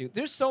what you're gonna do.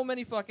 There's so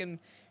many fucking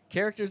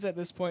characters at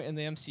this point in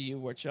the MCU,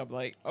 which I'm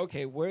like,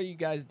 okay, what are you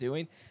guys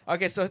doing?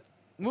 Okay, so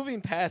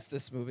moving past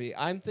this movie,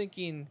 I'm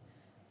thinking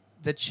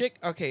the chick.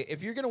 Okay,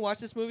 if you're gonna watch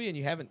this movie and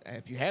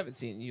if you haven't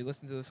seen it, and you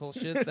listen to this whole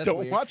shit, that's Don't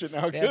weird. watch it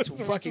now. That's 'cause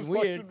we fucking just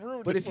weird. fucking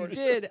ruined But it if you for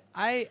did,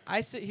 I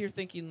sit here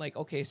thinking like,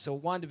 okay, so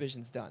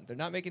WandaVision's done. They're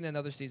not making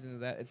another season of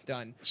that. It's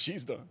done.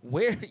 she's done.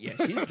 Where? Yeah,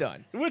 she's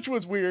done. Which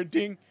was weird.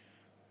 Ding.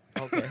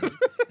 Okay.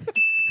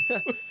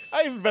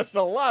 I invested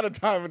a lot of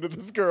time into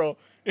this girl,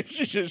 and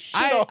she just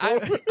shit all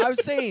over. I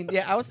was saying,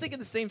 yeah, I was thinking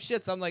the same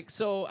shit. So I'm like,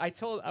 so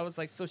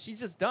she's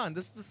just done.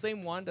 This is the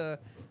same Wanda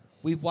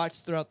we've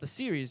watched throughout the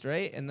series,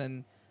 right? And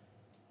then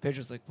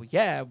Pedro's like, well,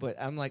 yeah,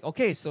 but I'm like,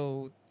 okay,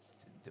 so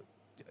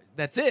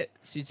that's it.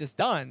 She's just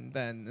done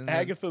then. And then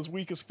Agatha's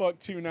weak as fuck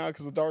too now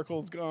because the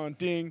Darkhold's gone.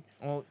 Ding.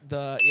 well,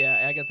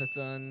 Agatha's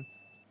done.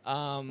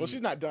 Well,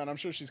 she's not done. I'm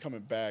sure she's coming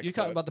back. You're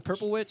talking but- about the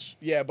Purple Witch,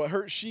 Yeah, but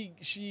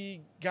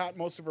she got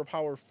most of her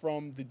power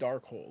from the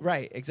Darkhold.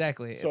 right?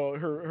 Exactly. So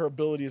her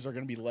abilities are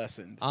going to be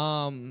lessened,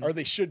 or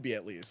they should be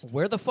at least.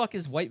 where the fuck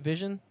is White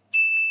Vision?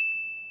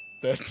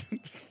 That's.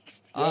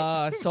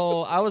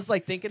 So I was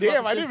like thinking. about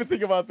Damn, this I shit. didn't even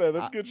think about that.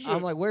 That's good shit.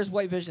 I'm like, where's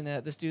White Vision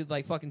at? This dude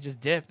like fucking just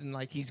dipped and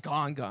like he's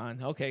gone.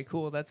 Okay,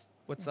 cool. That's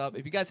what's up.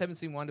 If you guys haven't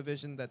seen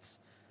WandaVision, that's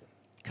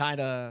kind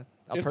of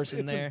a person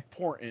it's there.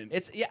 important.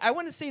 I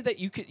want to say that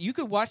you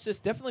could watch this.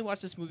 Definitely watch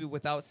this movie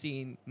without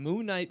seeing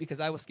Moon Knight because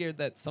I was scared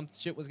that some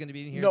shit was going to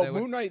be in here. No, that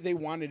would- Moon Knight. They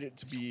wanted it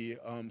to be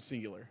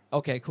singular.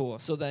 Okay, cool.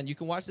 So then you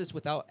can watch this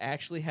without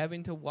actually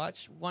having to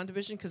watch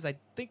WandaVision because I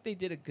think they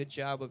did a good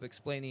job of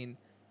explaining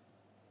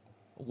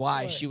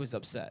why Right. she was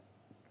upset.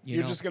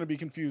 You're know? just going to be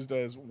confused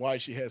as why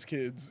she has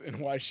kids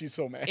and why she's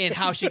so mad. and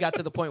how she got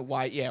to the point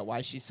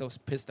why she's so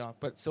pissed off.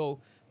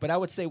 But I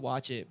would say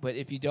watch it. But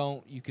if you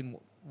don't, you can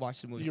watch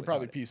the movie. you can without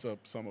probably it. piece up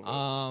some of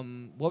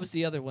it What was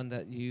the other one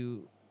that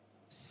you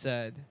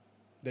said?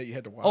 that you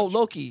had to watch. Oh,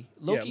 Loki.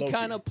 Loki Loki.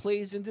 kind of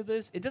plays into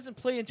this. It doesn't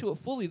play into it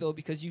fully though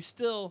because we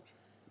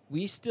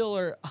still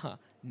are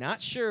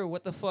not sure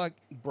what the fuck.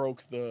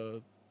 Broke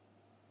the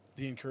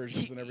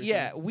incursions and everything.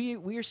 Yeah,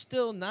 we're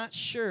still not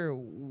sure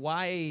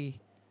why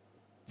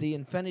the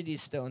Infinity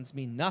Stones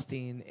mean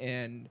nothing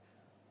and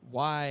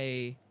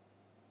why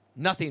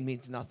nothing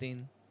means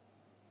nothing.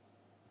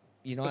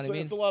 You know what I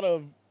mean? It's a lot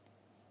of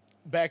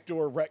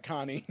backdoor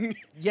retconning.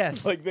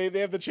 Yes. Like they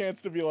have the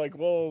chance to be like,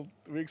 well,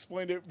 we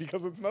explained it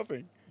because it's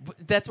nothing.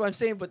 But that's what I'm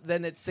saying, but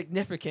then it's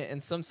significant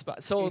in some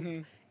spots.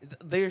 So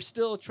they're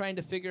still trying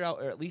to figure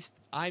out, or at least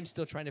I'm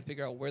still trying to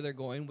figure out where they're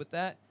going with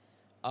that.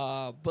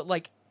 But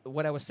like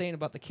what I was saying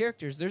about the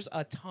characters, there's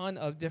a ton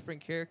of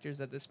different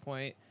characters at this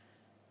point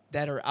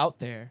that are out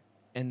there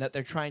and that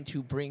they're trying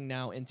to bring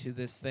now into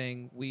this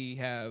thing. We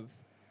have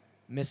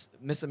Miss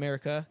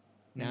America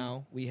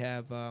now. We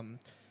have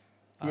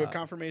We have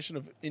confirmation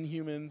of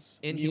Inhumans.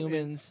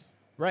 Inhumans,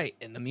 right,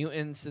 and the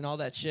mutants and all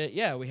that shit.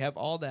 Yeah, we have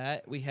all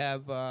that. We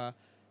have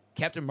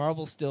Captain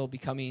Marvel still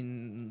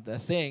becoming the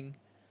thing.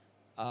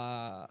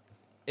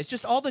 It's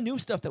just all the new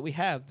stuff that we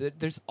have.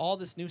 There's all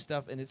this new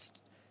stuff, and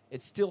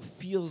it still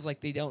feels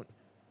like they don't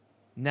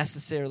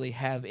necessarily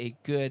have a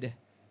good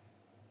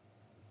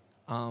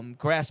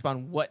grasp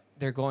on what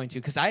they're going to.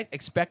 Because I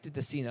expected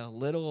to see a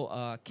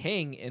little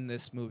King in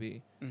this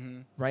movie,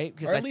 right?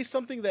 Or at least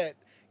something that...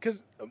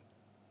 Because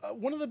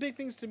one of the big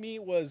things to me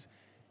was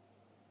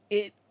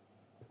it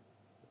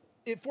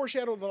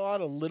foreshadowed a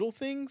lot of little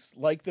things,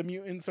 like the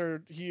mutants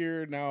are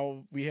here,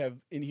 now we have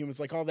Inhumans,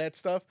 like all that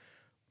stuff.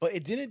 But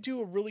it didn't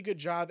do a really good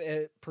job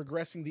at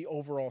progressing the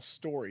overall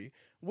story,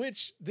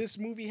 which this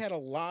movie had a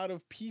lot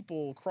of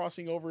people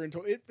crossing over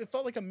into. It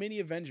felt like a mini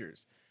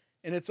Avengers.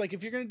 And it's like,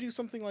 if you're going to do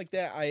something like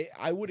that,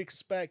 I would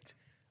expect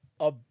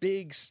a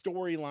big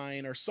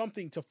storyline or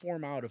something to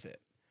form out of it.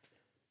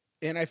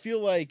 And I feel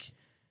like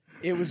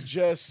it was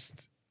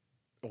just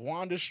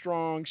Wanda's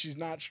strong. She's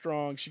not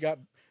strong. She got,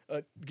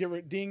 give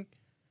her ding.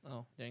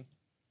 Oh, dang.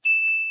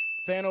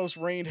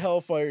 Thanos rained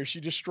hellfire. She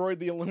destroyed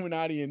the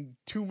Illuminati in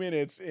 2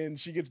 minutes, and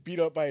she gets beat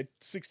up by a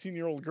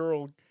 16-year-old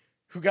girl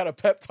who got a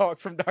pep talk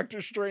from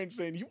Doctor Strange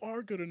saying, "You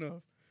are good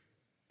enough."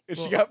 And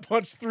she got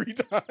punched 3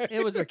 times.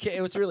 It was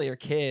it was really her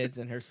kids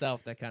and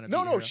herself that kind of.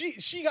 No,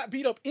 she got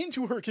beat up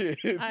into her kids.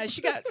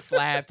 She got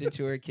slapped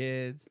into her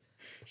kids.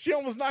 She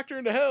almost knocked her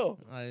into hell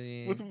I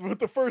mean, with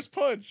the first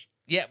punch.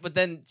 yeah, but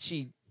then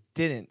she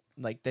didn't.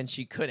 Like, then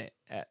she couldn't.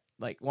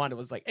 Like, Wanda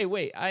was like, "Hey,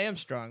 wait, I am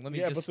strong. Let me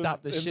just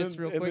stop the shits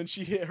real quick." And then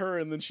she hit her,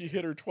 and then she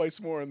hit her twice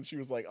more, and she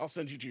was like, "I'll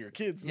send you to your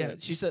kids." Yeah, then.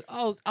 she said,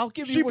 "I'll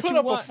give you She what put you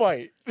up want." a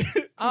fight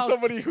to I'll-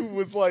 somebody who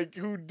was like,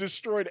 who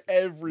destroyed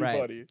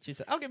everybody. Right. She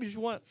said, "I'll give you what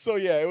you want." So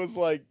yeah, it was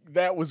like,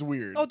 that was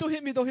weird. Oh, don't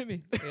hit me! Don't hit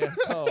me! Yeah,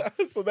 so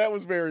So that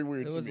was very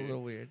weird it to was me. a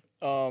little weird.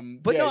 Yeah,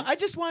 But no, I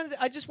just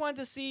wanted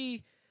to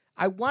see.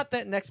 I want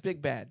that next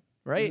big bad,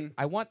 right? Mhm.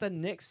 I want the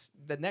next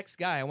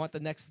guy. I want the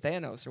next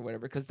Thanos or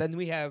whatever. Because then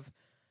we have.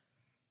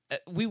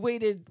 We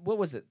waited. What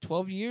was it?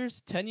 12 years,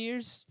 10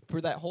 years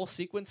for that whole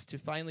sequence to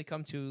finally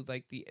come to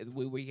like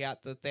we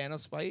got the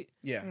Thanos fight.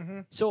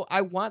 yeah. So I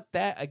want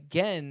that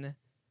again.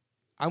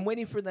 I'm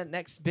waiting for that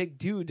next big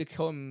dude to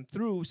come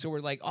through. So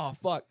we're like, oh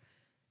fuck,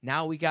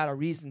 now we got a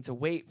reason to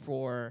wait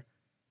for.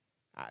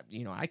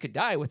 I could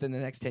die within the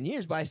next 10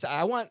 years, but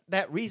I want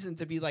that reason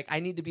to be like,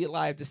 I need to be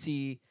alive to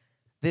see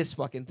this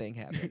fucking thing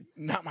happen.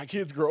 Not my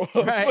kids grow up.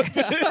 Right? Like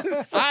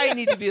this. I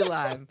need to be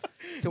alive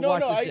to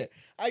watch this shit.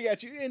 I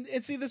got you.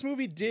 And see, this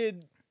movie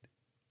did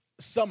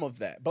some of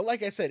that, but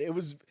like I said,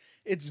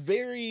 it's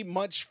very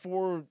much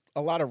for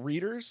a lot of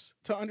readers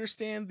to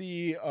understand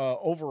the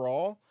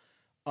overall.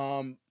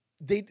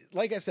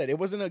 Like I said, it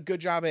wasn't a good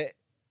job at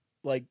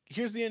like,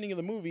 here's the ending of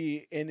the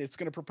movie, and it's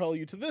going to propel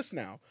you to this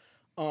now.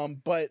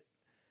 But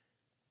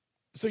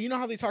so you know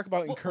how they talk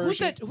about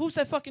incursion. Who's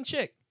that fucking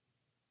chick?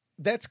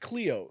 That's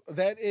Cleo.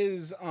 That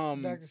is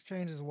Doctor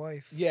Strange's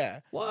wife.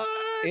 yeah. What?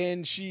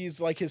 And she's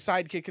like his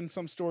sidekick in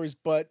some stories,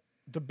 but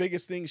the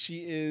biggest thing,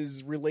 she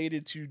is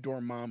related to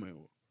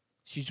Dormammu.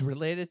 She's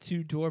related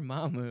to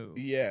Dormammu.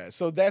 Yeah,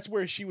 so that's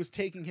where she was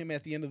taking him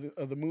at the end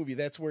of the movie.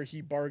 That's where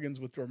he bargains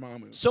with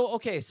Dormammu.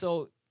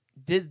 So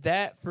did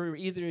that for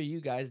either of you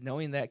guys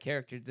knowing that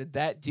character? Did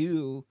that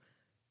do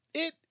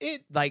It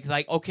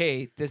like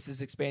okay, this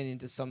is expanding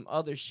to some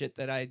other shit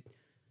that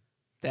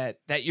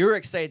you're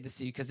excited to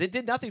see? Because it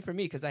did nothing for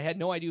me because I had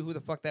no idea who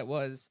the fuck that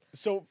was.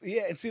 so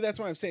yeah, and see, that's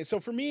what I'm saying. So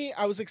for me,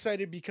 I was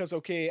excited because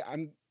okay,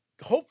 I'm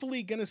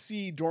hopefully gonna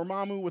see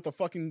Dormammu with a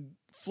fucking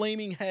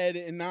flaming head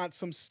and not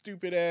some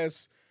stupid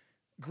ass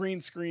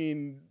green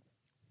screen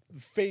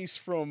face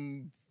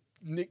from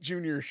Nick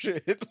Jr.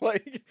 shit.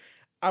 Like,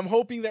 I'm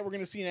hoping that we're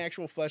gonna see an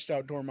actual fleshed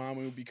out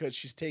Dormammu because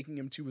she's taking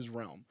him to his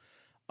realm.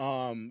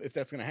 If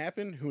that's gonna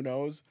happen, who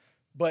knows?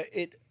 But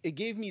it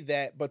gave me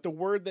that. But the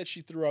word that she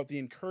threw out, the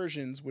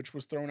incursions, which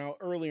was thrown out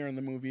earlier in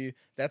the movie,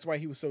 that's why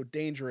he was so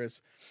dangerous.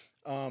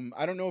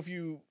 I don't know if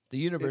you... The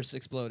universe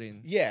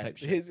exploding. Yeah, type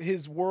shit.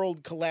 his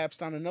world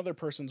collapsed on another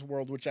person's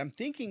world, which I'm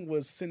thinking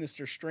was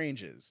Sinister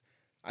Strange's.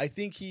 I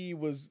think he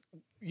was,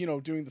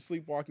 doing the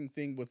sleepwalking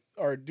thing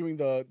doing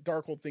the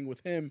Darkhold thing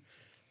with him,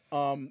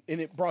 and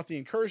it brought the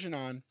incursion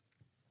on.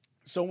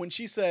 So when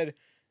she said,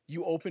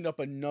 you opened up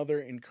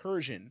another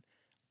incursion,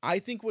 I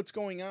think what's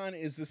going on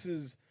is this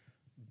is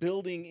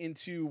building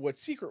into what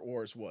Secret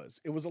Wars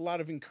was. It was a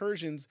lot of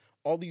incursions,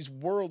 all these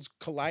worlds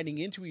colliding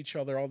into each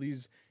other, all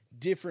these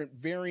different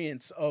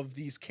variants of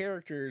these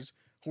characters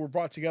who were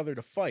brought together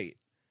to fight.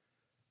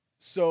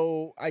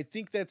 So I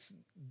think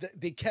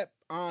they kept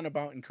on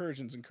about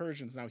incursions.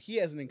 Now he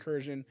has an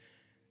incursion.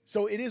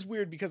 So it is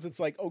weird because it's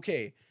like,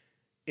 okay,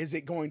 is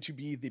it going to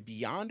be the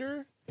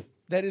Beyonder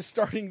that is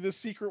starting this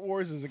Secret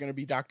Wars? Is it going to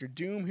be Doctor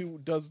Doom who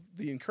does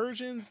the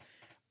incursions?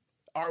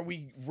 Are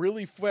we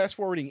really fast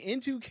forwarding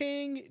into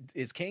Kang?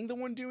 Is Kang the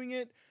one doing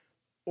it?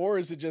 Or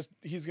is it just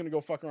he's going to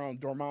go fuck around with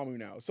Dormammu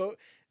now? So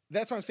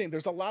that's what I'm saying.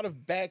 There's a lot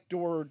of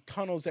backdoor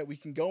tunnels that we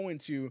can go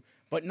into,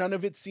 but none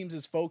of it seems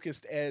as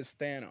focused as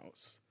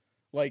Thanos.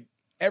 Like,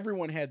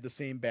 everyone had the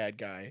same bad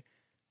guy.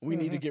 We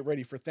need to get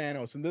ready for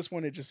Thanos. And this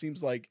one, it just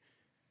seems like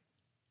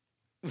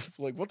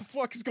what the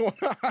fuck is going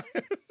on?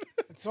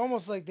 It's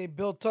almost like they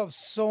built up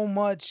so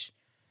much,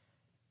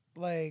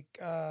 like,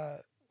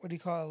 what do you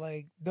call it?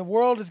 Like, the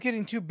world is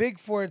getting too big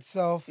for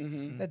itself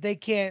that they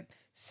can't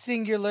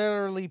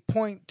singularly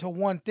point to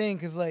one thing.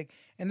 Because, like,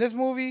 in this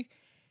movie,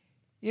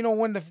 you know,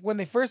 when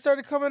they first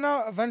started coming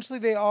out, eventually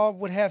they all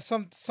would have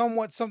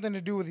somewhat something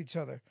to do with each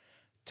other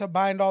to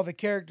bind all the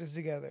characters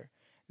together.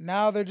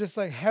 Now they're just,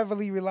 like,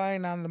 heavily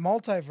relying on the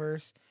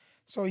multiverse.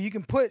 So you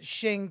can put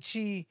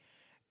Shang-Chi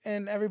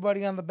and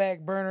everybody on the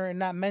back burner and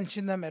not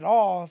mention them at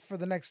all for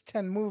the next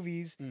 10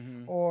 movies,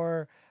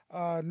 or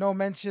no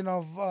mention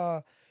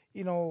of,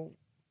 you know,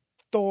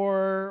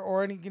 Thor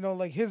or any, you know,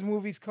 like his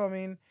movies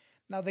coming.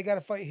 Now they got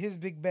to fight his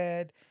big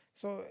bad.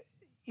 So,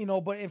 you know,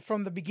 but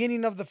from the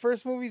beginning of the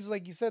first movies,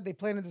 like you said, they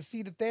planted the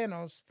seed of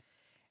Thanos,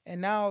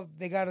 and now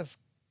they got us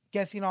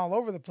guessing all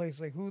over the place.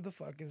 Like, who the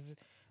fuck is,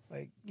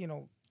 like, you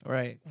know,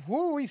 Right.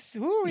 who are we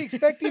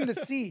expecting to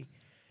see?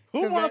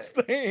 Who wants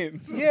the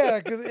hands?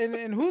 Yeah,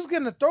 and who's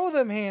gonna throw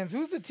them hands?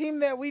 Who's the team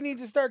that we need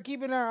to start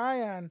keeping our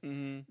eye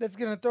on? That's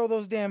gonna throw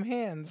those damn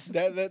hands.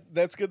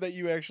 That's good that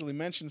you actually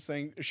mentioned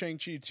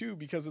Shang-Chi too,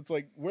 because it's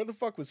like, where the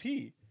fuck was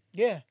he?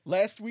 Yeah,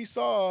 Last we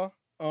saw,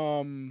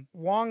 Wong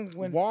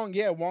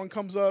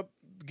comes up,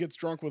 gets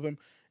drunk with him,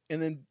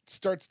 and then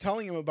starts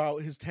telling him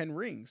about his 10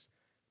 rings.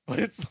 But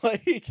it's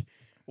like,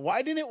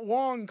 why didn't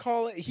Wong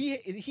call it?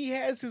 He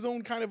has his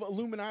own kind of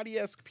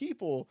Illuminati-esque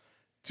people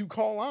to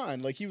call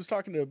on. Like, he was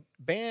talking to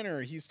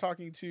Banner, he's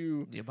talking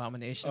to The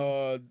Abomination.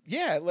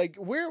 like,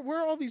 where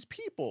are all these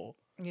people?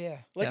 yeah.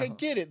 Like, Yeah. I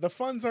get it, the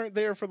funds aren't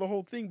there for the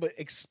whole thing, but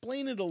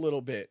explain it a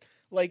little bit.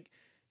 Like,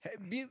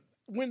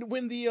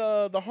 when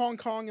the Hong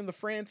Kong and the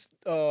France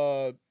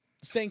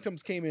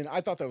sanctums came in, I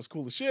thought that was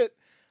cool as shit,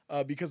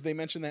 because they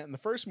mentioned that in the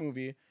first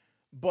movie.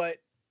 But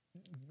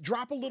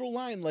drop a little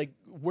line like,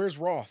 where's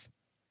Roth?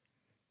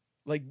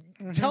 Like,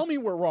 tell me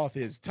where Roth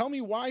is. Tell me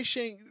why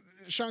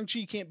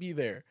Shang-Chi can't be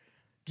there.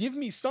 Give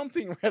me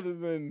something rather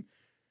than,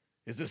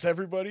 is this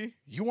everybody?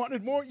 You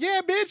wanted more?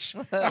 Yeah, bitch.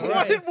 I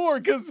wanted more,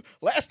 because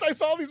last I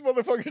saw these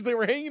motherfuckers, they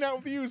were hanging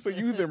out with you, so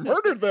you either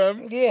murdered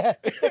them Yeah.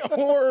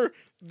 or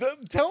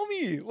tell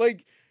me.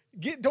 Like,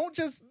 don't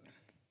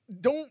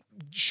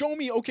show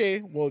me,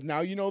 okay, well,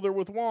 now you know they're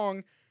with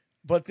Wong,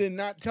 but then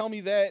not tell me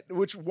that,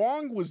 which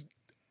Wong was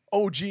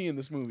OG in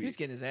this movie. He's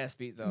getting his ass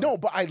beat though. No,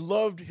 but I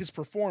loved his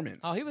performance.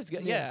 Oh, he was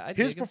good. Yeah, I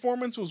His dig him.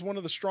 performance was one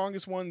of the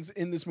strongest ones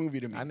in this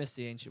movie to me. I miss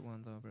the ancient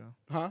one though, bro.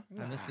 Huh?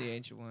 I miss the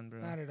ancient one, bro.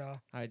 Not at all.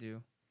 I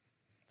do.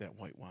 That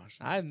whitewash.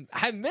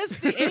 I miss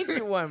the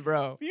ancient one,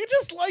 bro. You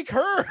just like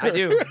her. I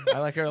do. I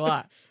like her a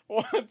lot.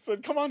 What?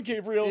 Said, come on,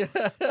 Gabriel.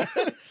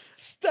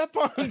 Step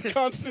on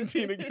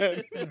Constantine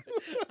again.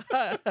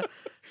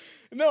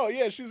 No,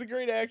 yeah, she's a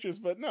great actress,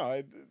 but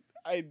no,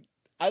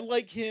 I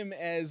like him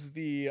as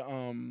the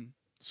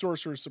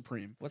Sorcerer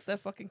Supreme. What's that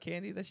fucking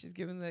candy that she's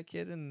giving that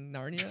kid in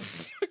Narnia?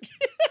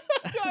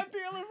 God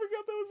damn, I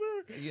forgot that was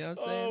her. You know what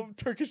I'm saying?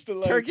 Turkish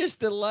Delight. Turkish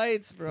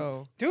Delights,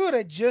 bro. Dude,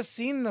 I just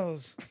seen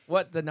those.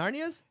 What, the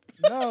Narnias?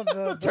 No,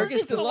 the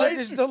Turkish Delights?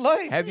 Turkish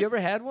Delights. Have you ever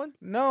had one?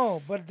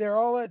 No, but they're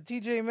all at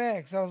TJ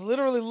Maxx. I was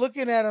literally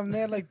looking at them. They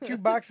had like 2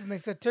 boxes, and they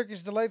said Turkish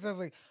Delights. I was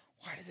like,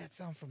 why does that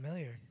sound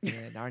familiar?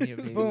 Yeah, Narnia,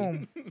 baby.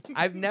 Boom.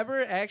 I've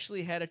never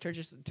actually had a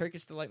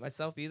Turkish Delight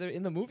myself either.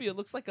 In the movie, it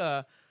looks like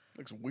a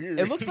Looks weird.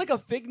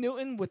 Fig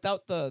Newton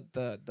without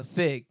the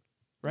fig,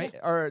 right?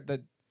 Or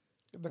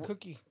The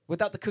cookie.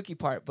 without the cookie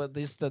part, but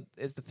is the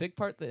fig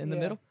part in the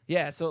Yeah. middle?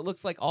 Yeah, so it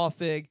looks like all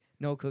fig,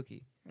 no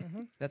cookie.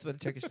 That's what a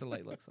Turkish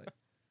Delight looks like.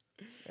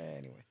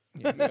 Anyway.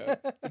 Yeah.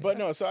 But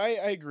no, so I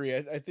agree.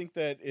 I think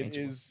that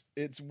Ancient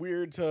it's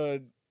weird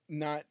to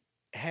not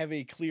have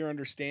a clear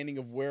understanding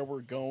of where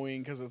we're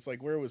going, because it's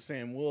like, where was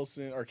Sam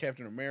Wilson or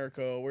Captain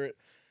America?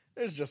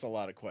 There's just a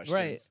lot of questions.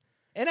 Right.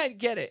 And I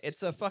get it.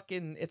 It's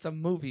a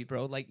movie,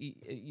 bro. Like,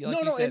 like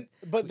No, you said,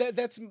 but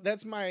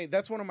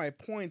that's one of my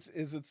points.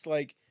 Is it's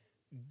like,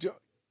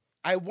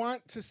 I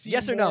want to see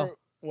Yes or more, no?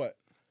 What?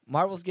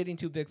 Marvel's getting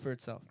too big for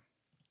itself.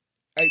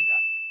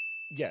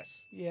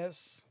 Yes,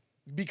 Yes.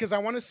 because I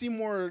want to see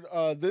more.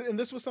 And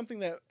this was something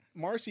that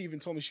Marcy even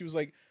told me. She was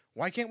like,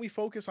 "Why can't we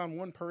focus on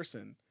one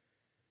person?"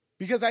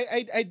 Because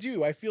I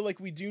do. I feel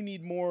like we do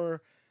need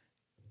more.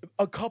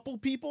 A couple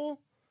people.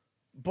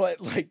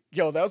 But like,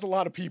 yo, that was a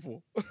lot of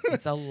people.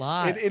 It's a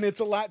lot. and it's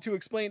a lot to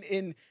explain.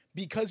 And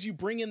because you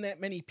bring in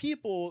that many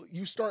people,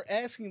 you start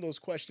asking those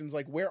questions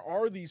like, where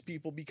are these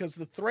people? Because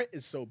the threat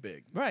is so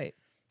big. Right.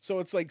 So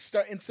it's like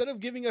instead of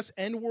giving us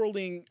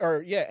end-worlding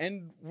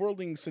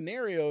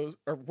scenarios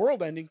or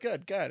world-ending.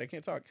 God, I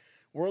can't talk.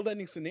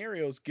 World-ending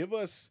scenarios. Give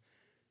us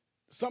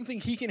something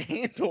he can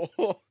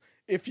handle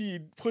if he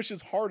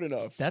pushes hard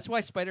enough. That's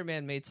why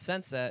Spider-Man made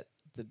sense at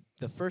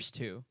the first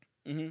two.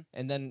 Mm-hmm.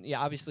 And then,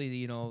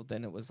 obviously,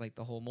 then it was like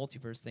the whole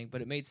multiverse thing.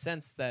 But it made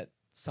sense that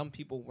some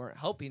people weren't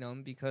helping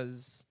him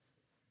because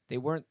they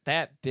weren't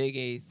that big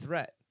a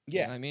threat.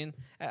 Yeah. You know what I mean?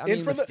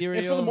 And for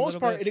the most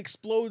part, bit. it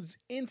explodes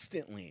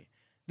instantly.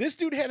 This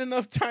dude had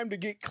enough time to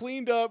get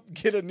cleaned up,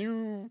 get a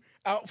new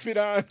outfit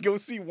on, go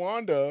see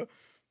Wanda.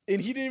 And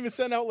he didn't even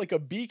send out like a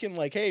beacon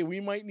like, hey, we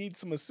might need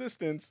some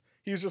assistance.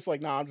 He was just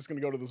like, nah, I'm just going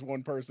to go to this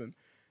one person.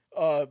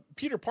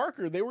 Peter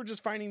Parker, they were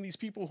just finding these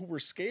people who were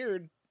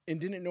scared and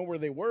didn't know where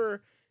they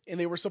were, and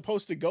they were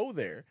supposed to go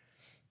there.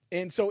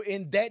 And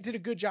that did a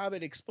good job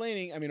at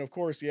explaining. I mean, of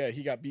course, yeah,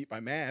 he got beat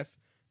by math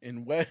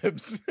and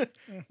webs,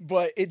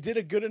 but it did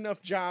a good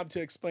enough job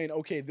to explain,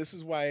 okay, this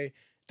is why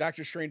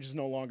Doctor Strange is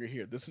no longer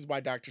here. This is why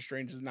Doctor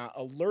Strange is not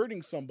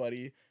alerting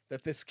somebody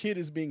that this kid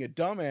is being a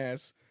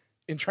dumbass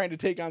and trying to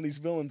take on these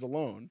villains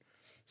alone.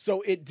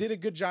 So it did a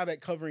good job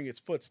at covering its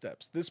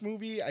footsteps. This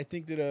movie, I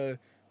think, did a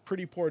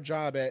pretty poor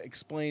job at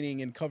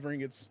explaining and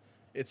covering its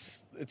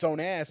own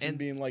ass and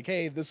being like,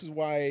 hey, this is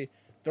why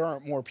there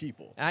aren't more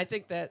people. And I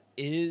think that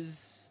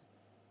is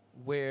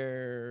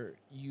where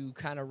you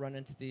kind of run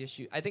into the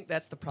issue. I think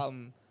that's the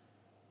problem.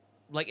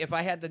 Like, if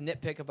I had to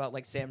nitpick about,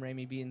 like, Sam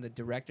Raimi being the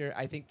director,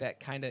 I think that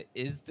kind of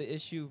is the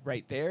issue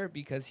right there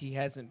because he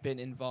hasn't been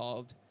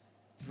involved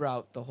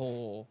throughout the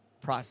whole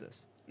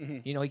process.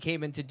 Mm-hmm. He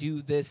came in to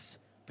do this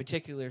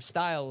particular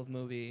style of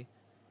movie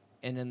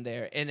and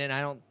then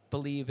I don't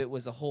believe it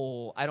was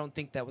I don't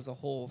think that was a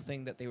whole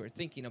thing that they were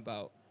thinking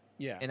about.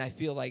 Yeah. And I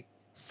feel like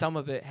some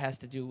of it has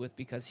to do with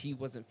because he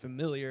wasn't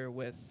familiar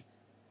with,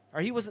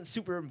 or he wasn't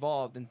super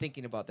involved in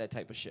thinking about that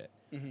type of shit.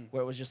 Mm-hmm.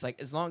 Where it was just like,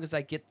 as long as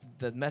I get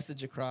the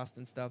message across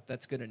and stuff,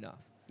 that's good enough.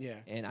 Yeah.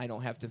 And I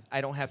don't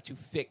have to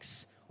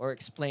fix or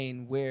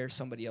explain where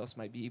somebody else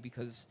might be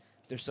because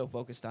they're so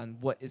focused on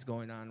what is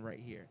going on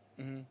right here.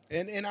 Mm-hmm.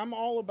 And I'm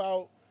all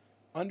about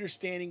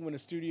understanding when a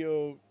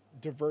studio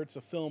diverts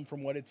a film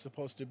from what it's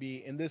supposed to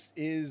be, and this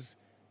is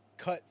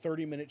cut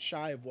 30 minutes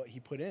shy of what he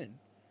put in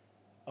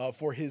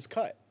for his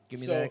cut. Give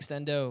me that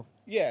extendo.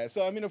 Yeah,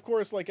 so I mean, of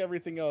course, like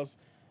everything else,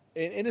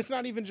 and it's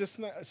not even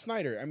just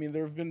Snyder. I mean,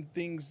 there have been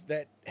things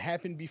that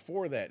happened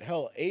before that.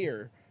 Hell,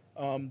 Ayer.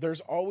 There's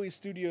always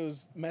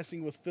studios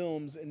messing with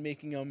films and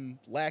making them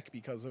lack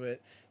because of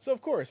it. So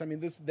of course, I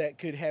mean, that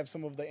could have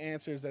some of the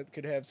answers, that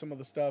could have some of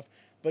the stuff,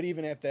 but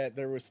even at that,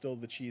 there was still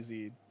the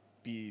cheesy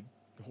B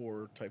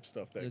horror type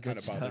stuff that kind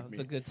of bothered me.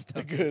 The good stuff.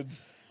 The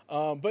goods.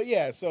 But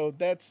yeah, so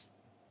that's.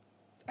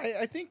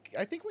 I think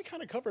we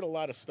kind of covered a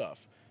lot of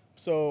stuff.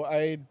 So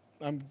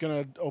I'm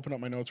gonna open up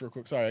my notes real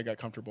quick. Sorry, I got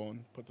comfortable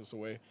and put this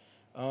away.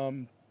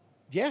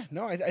 Yeah,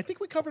 no, I think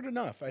we covered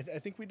enough. I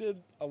think we did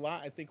a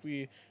lot. I think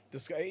we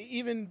discussed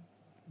even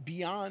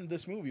beyond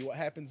this movie, what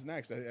happens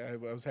next. I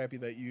was happy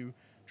that you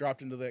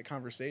dropped into that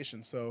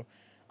conversation. So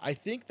I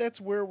think that's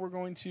where we're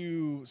going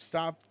to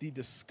stop the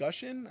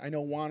discussion. I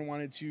know Juan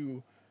wanted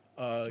to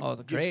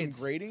the give grades.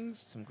 some gradings.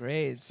 Some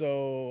grades.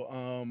 So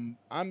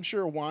I'm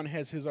sure Juan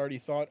has his already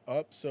thought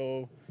up.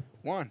 So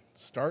Juan,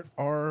 start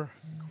our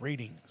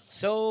gradings.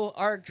 So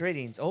our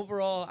gradings.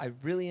 Overall, I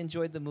really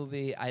enjoyed the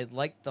movie. I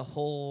liked the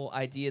whole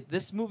idea.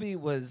 This movie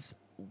was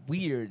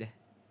weird.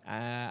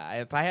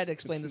 If I had to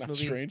explain It's this not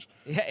movie, strange.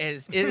 yeah,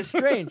 it is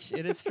strange.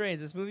 It is strange.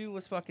 This movie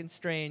was fucking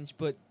strange,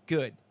 but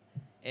good.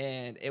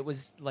 And it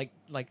was like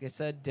I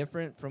said,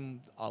 different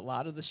from a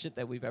lot of the shit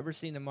that we've ever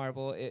seen in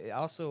Marvel. It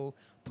also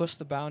pushed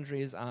the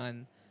boundaries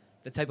on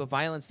the type of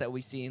violence that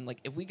we've seen. Like,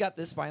 if we got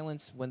this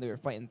violence when they were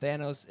fighting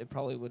Thanos, it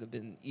probably would have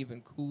been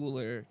even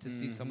cooler to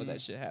see some of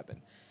that shit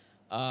happen.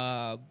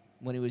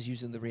 When he was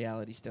using the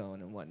Reality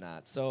Stone and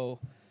whatnot. So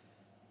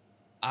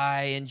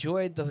I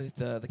enjoyed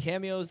the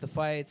cameos, the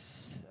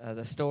fights,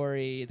 the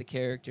story, the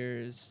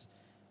characters.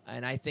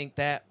 And I think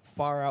that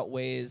far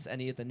outweighs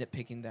any of the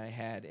nitpicking that I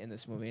had in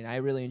this movie. And I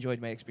really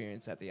enjoyed my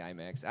experience at the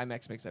IMAX.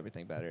 IMAX makes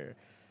everything better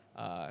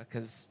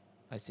because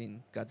I've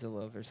seen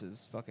Godzilla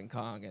versus fucking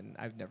Kong, and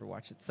I've never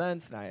watched it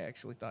since. And I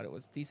actually thought it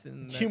was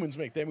decent. Humans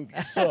make that movie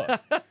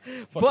suck.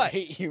 But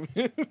hate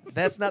humans.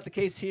 That's not the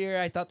case here.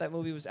 I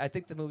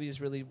think the movie is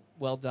really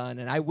well done,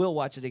 and I will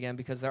watch it again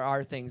because there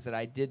are things that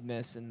I did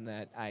miss, and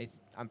that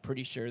I'm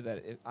pretty sure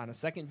that on a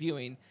second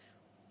viewing,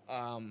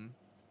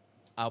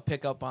 I'll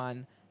pick up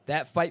on.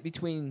 That fight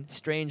between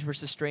Strange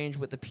versus Strange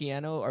with the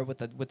piano or with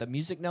the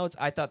music notes,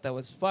 I thought that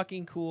was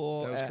fucking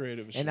cool. That was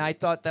creative as shit. And I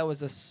thought that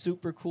was a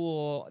super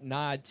cool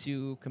nod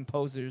to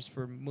composers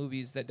for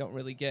movies that don't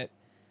really get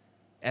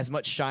as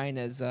much shine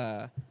as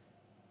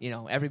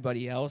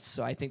everybody else.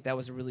 So I think that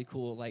was a really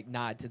cool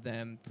nod to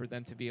them for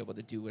them to be able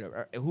to do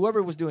whatever.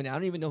 Whoever was doing it, I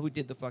don't even know who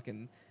did the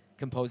fucking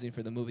composing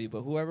for the movie,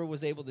 but whoever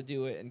was able to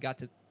do it and got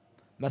to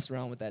mess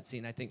around with that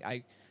scene, I think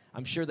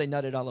I'm sure they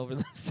nutted all over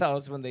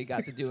themselves when they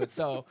got to do it.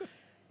 So.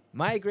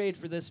 My grade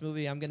for this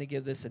movie, I'm going to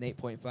give this an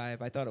 8.5.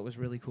 I thought it was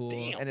really cool,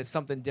 and it's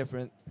something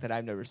different that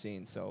I've never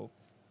seen. So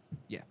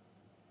Yeah.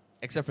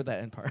 Except for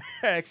that end part.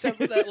 Except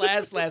for that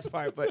last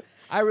part. But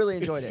I really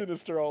enjoyed It's it.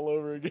 Sinister all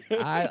over again.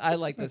 I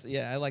like this.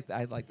 Yeah, I like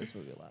this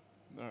movie a lot.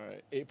 All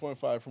right,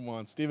 8.5 from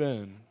Juan.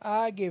 Steven.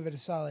 I gave it a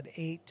solid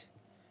 8.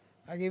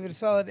 I gave it a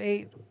solid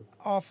 8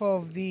 off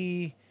of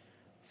the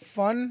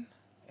fun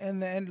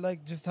and the end,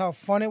 like just how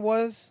fun it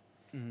was,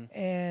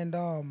 and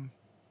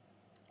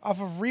off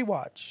of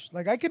rewatch.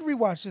 Like I could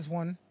rewatch this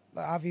one.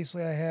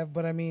 Obviously, I have,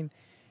 but I mean,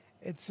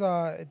 it's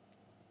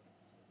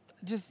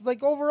just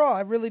like overall,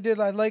 I really did.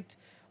 I liked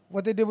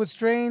what they did with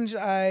Strange.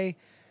 I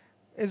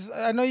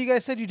know you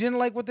guys said you didn't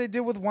like what they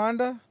did with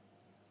Wanda,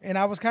 and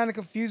I was kind of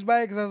confused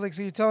by it because I was like,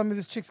 so you're telling me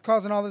this chick's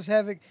causing all this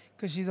havoc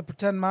because she's a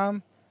pretend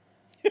mom?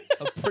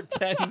 A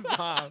pretend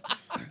mom.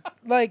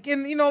 Like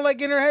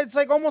like in her head, it's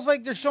like almost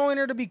like they're showing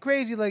her to be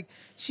crazy. Like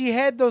she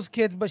had those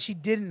kids, but she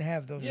didn't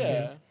have those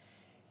kids.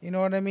 You know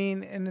what I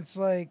mean? And it's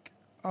like,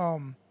 I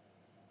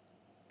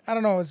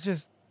don't know. It's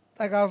just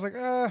like I was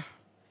like,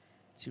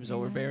 She was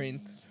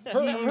overbearing.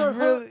 Her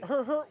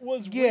hurt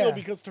was real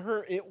because to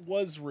her it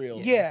was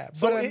real. Yeah,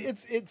 so but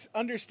it's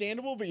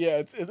understandable, but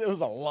yeah, it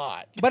was a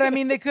lot. But I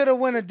mean, they could have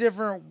went a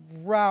different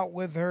route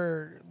with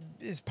her,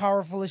 as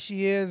powerful as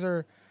she is,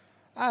 or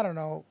I don't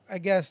know. I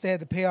guess they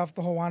had to pay off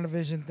the whole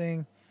WandaVision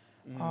thing.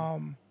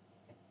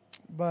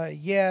 But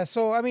yeah,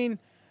 so I mean,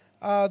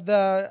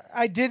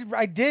 I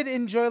did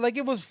enjoy, like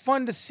it was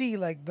fun to see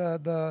like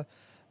the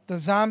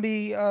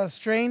zombie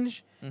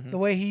Strange, the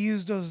way he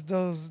used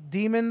those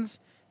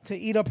demons to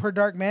eat up her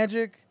dark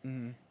magic.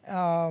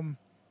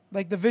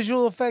 Like the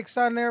visual effects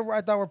on there,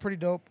 I thought were pretty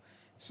dope.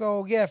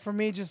 So yeah, for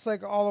me, just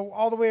like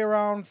all the way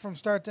around from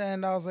start to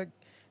end, I was like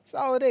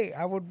solid 8.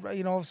 I would,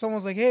 if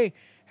someone's like, hey,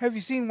 have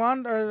you seen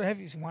Wanda, or have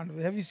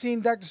you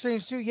seen Doctor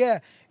Strange 2? Yeah.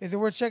 Is it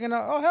worth checking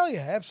out? Oh, hell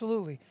yeah,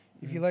 absolutely.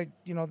 If you like,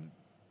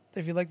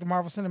 if you like the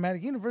Marvel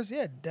Cinematic Universe,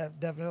 yeah,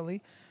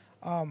 definitely.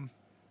 I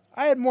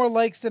had more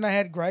likes than I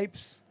had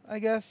gripes, I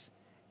guess,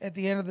 at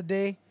the end of the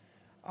day.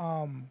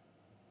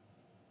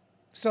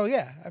 So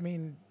yeah, I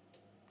mean,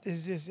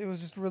 it was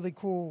just really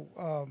cool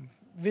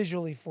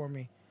visually for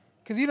me.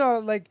 Because,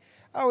 like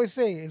I always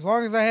say, as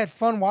long as I had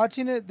fun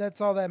watching it,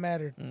 that's all that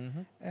mattered.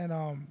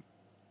 And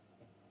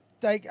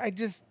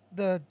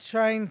the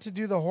trying to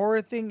do the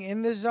horror thing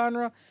in this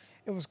genre,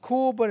 it was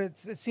cool, but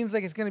it seems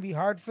like it's going to be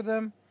hard for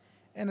them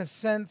in a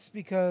sense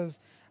because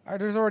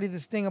there's already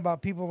this thing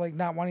about people like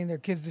not wanting their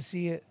kids to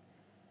see it.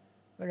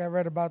 Like I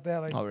read about that.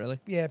 Like, oh really?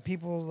 Yeah,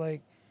 people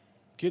like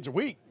kids are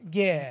weak.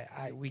 Yeah,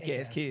 weak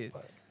ass kids.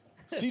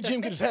 See,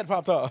 Jim get his head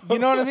popped off. You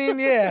know what I mean?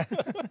 Yeah.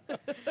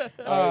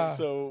 All right,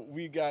 so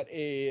we got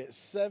a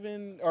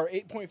 7 or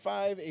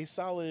 8.5, a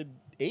solid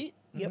 8.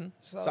 Yep,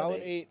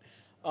 solid 8.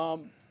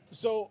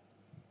 So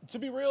to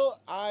be real,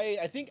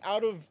 I think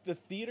out of the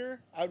theater,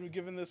 I would have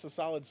given this a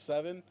solid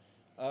 7.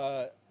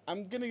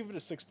 I'm gonna give it a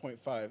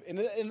 6.5,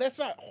 and that's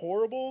not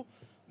horrible.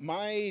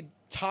 My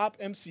top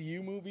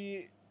MCU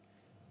movie,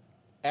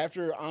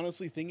 after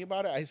honestly thinking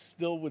about it, I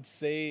still would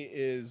say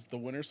is The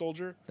Winter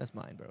Soldier. That's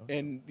mine, bro.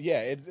 And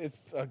yeah,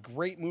 it's a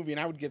great movie, and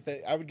I would give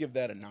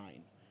that a 9.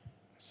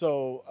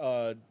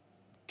 So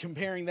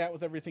comparing that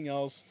with everything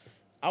else,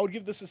 I would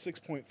give this a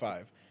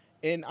 6.5.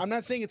 And I'm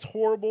not saying it's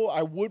horrible.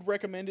 I would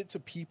recommend it to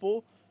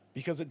people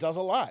because it does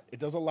a lot. It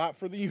does a lot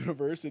for the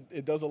universe.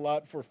 It does a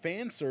lot for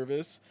fan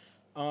service.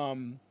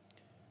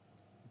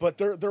 But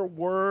there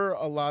were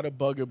a lot of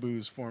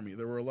bugaboos for me.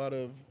 There were a lot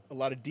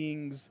of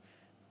dings.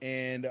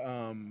 And,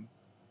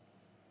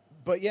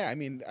 but yeah, I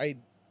mean,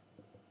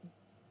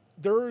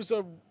 there's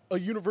a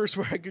universe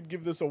where I could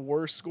give this a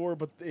worse score,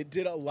 but it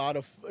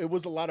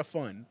was a lot of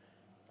fun.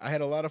 I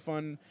had a lot of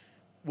fun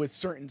with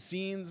certain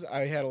scenes.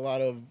 I had a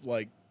lot of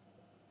like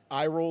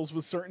eye rolls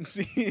with certain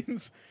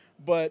scenes,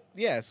 but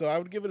yeah, so I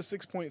would give it a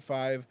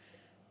 6.5.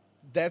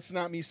 That's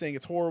not me saying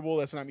it's horrible.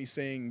 That's not me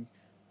saying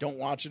don't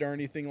watch it or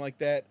anything like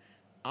that.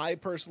 I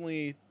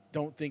personally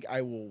don't think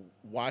I will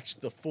watch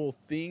the full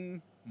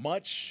thing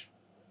much.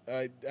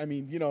 I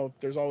mean,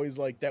 there's always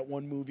like that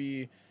one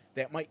movie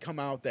that might come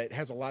out that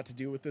has a lot to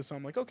do with this. So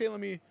I'm like, okay, let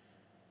me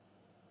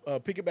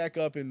pick it back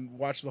up and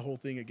watch the whole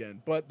thing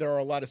again. But there are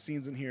a lot of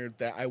scenes in here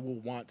that I will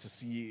want to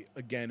see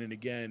again and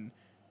again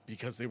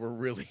because they were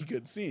really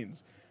good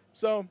scenes.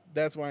 So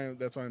that's why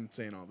I'm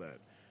saying all that.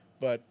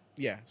 But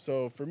yeah,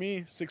 so for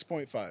me,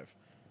 6.5.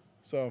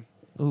 So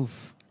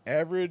oof.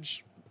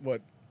 Average,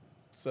 what,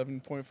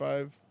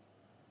 7.5?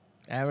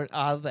 Average,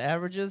 the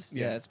averages?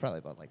 Yeah. Yeah, it's probably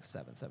about like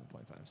 7.5,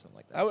 something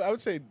like that. I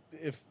would say,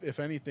 if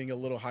anything, a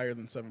little higher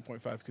than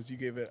 7.5 because you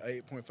gave it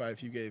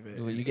 8.5. You gave it.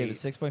 Well, you gave it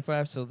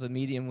 6.5, so the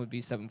medium would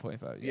be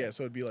 7.5. Yeah,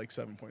 so it'd be like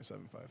 7.75. All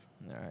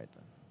right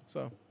then.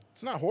 So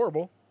it's not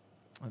horrible.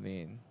 I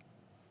mean,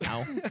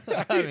 ow.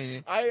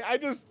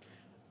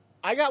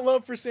 I got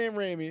love for Sam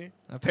Raimi.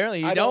 Apparently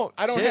you I don't.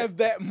 I don't Shit. have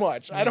that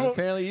much. Yeah, I don't.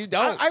 Apparently you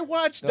don't. I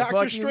watched The Doctor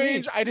fuck you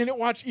Strange. mean? I didn't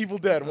watch Evil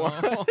Dead.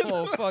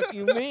 Oh, fuck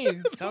you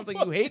mean? Sounds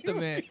like you hate the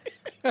man.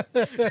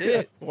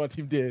 Shit. One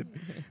team did.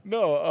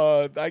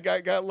 No, I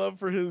got love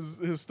for his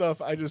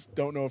stuff. I just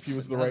don't know if he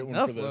was the right one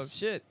for Enough this.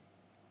 shit.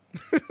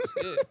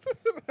 Shit.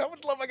 How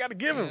much love I got to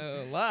give him?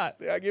 A lot.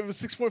 Yeah, I give him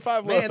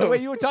 6.5 Man, the love. way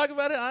you were talking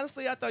about it,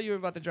 honestly, I thought you were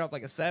about to drop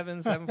like a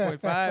 7,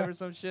 7.5 or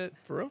some shit.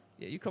 For real?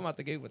 Yeah, you come out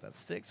the gate with a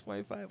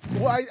 6.5.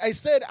 Well, I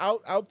said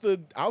out the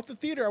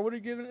theater, I would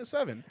have given it a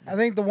 7. I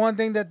think the one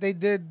thing that they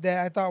did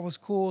that I thought was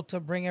cool to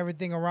bring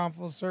everything around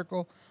full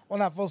circle. Well,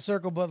 not full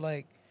circle, but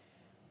like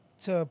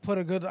to put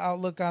a good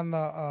outlook on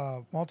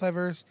the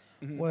multiverse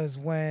was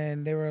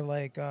when they were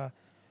like,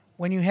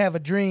 when you have a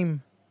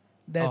dream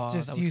that's Oh,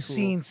 just that was you cool.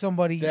 seeing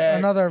somebody, That-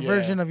 another yeah.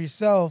 version of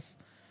yourself.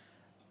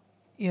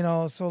 You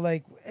know, so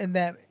like in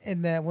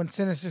that when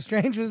Sinister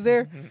Strange was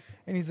there,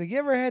 and he's like, "You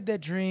ever had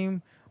that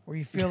dream where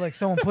you feel like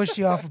someone pushed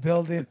you off a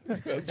building?"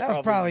 That was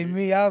probably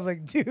me. I was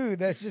like, "Dude,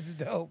 that shit's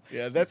dope."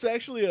 Yeah, that's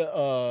actually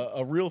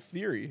a real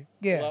theory.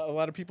 Yeah. A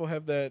lot of people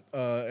have that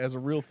as a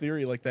real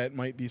theory. Like that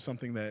might be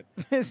something that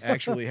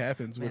actually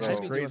happens, which Man, is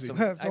I be doing crazy. some,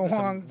 So I have some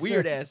Wong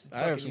weird said- ass. I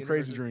have some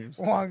crazy dreams.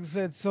 Wong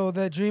said, "So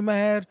that dream I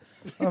had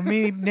of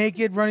me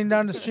naked running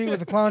down the street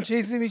with a clown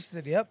chasing me." She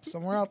said, "Yep,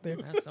 somewhere out there."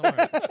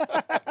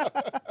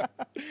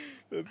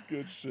 That's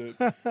good shit.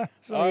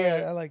 So All yeah,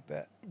 right. I like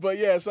that. But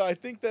yeah, so I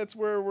think that's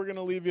where we're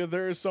gonna leave you.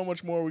 There is so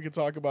much more we could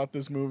talk about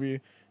this movie,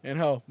 and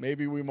hell,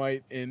 maybe we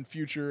might in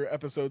future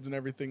episodes and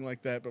everything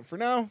like that. But for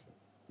now,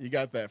 you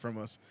got that from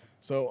us.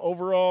 So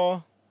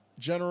overall,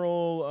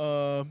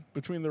 general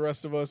between the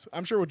rest of us,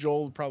 I'm sure with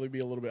Joel would probably be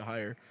a little bit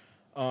higher.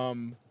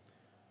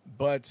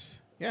 But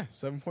yeah,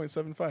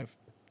 7.75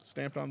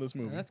 stamped on this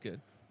movie. That's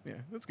good. Yeah,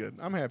 that's good.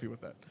 I'm happy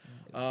with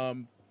that.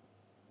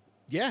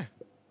 Yeah.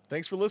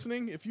 Thanks for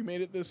listening if you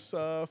made it this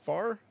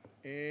far.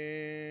 And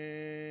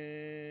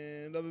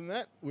other than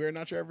that, we are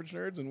Not Your Average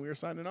Nerds, and we are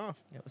signing off.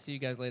 Yeah, we'll see you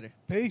guys later.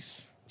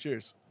 Peace.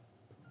 Cheers.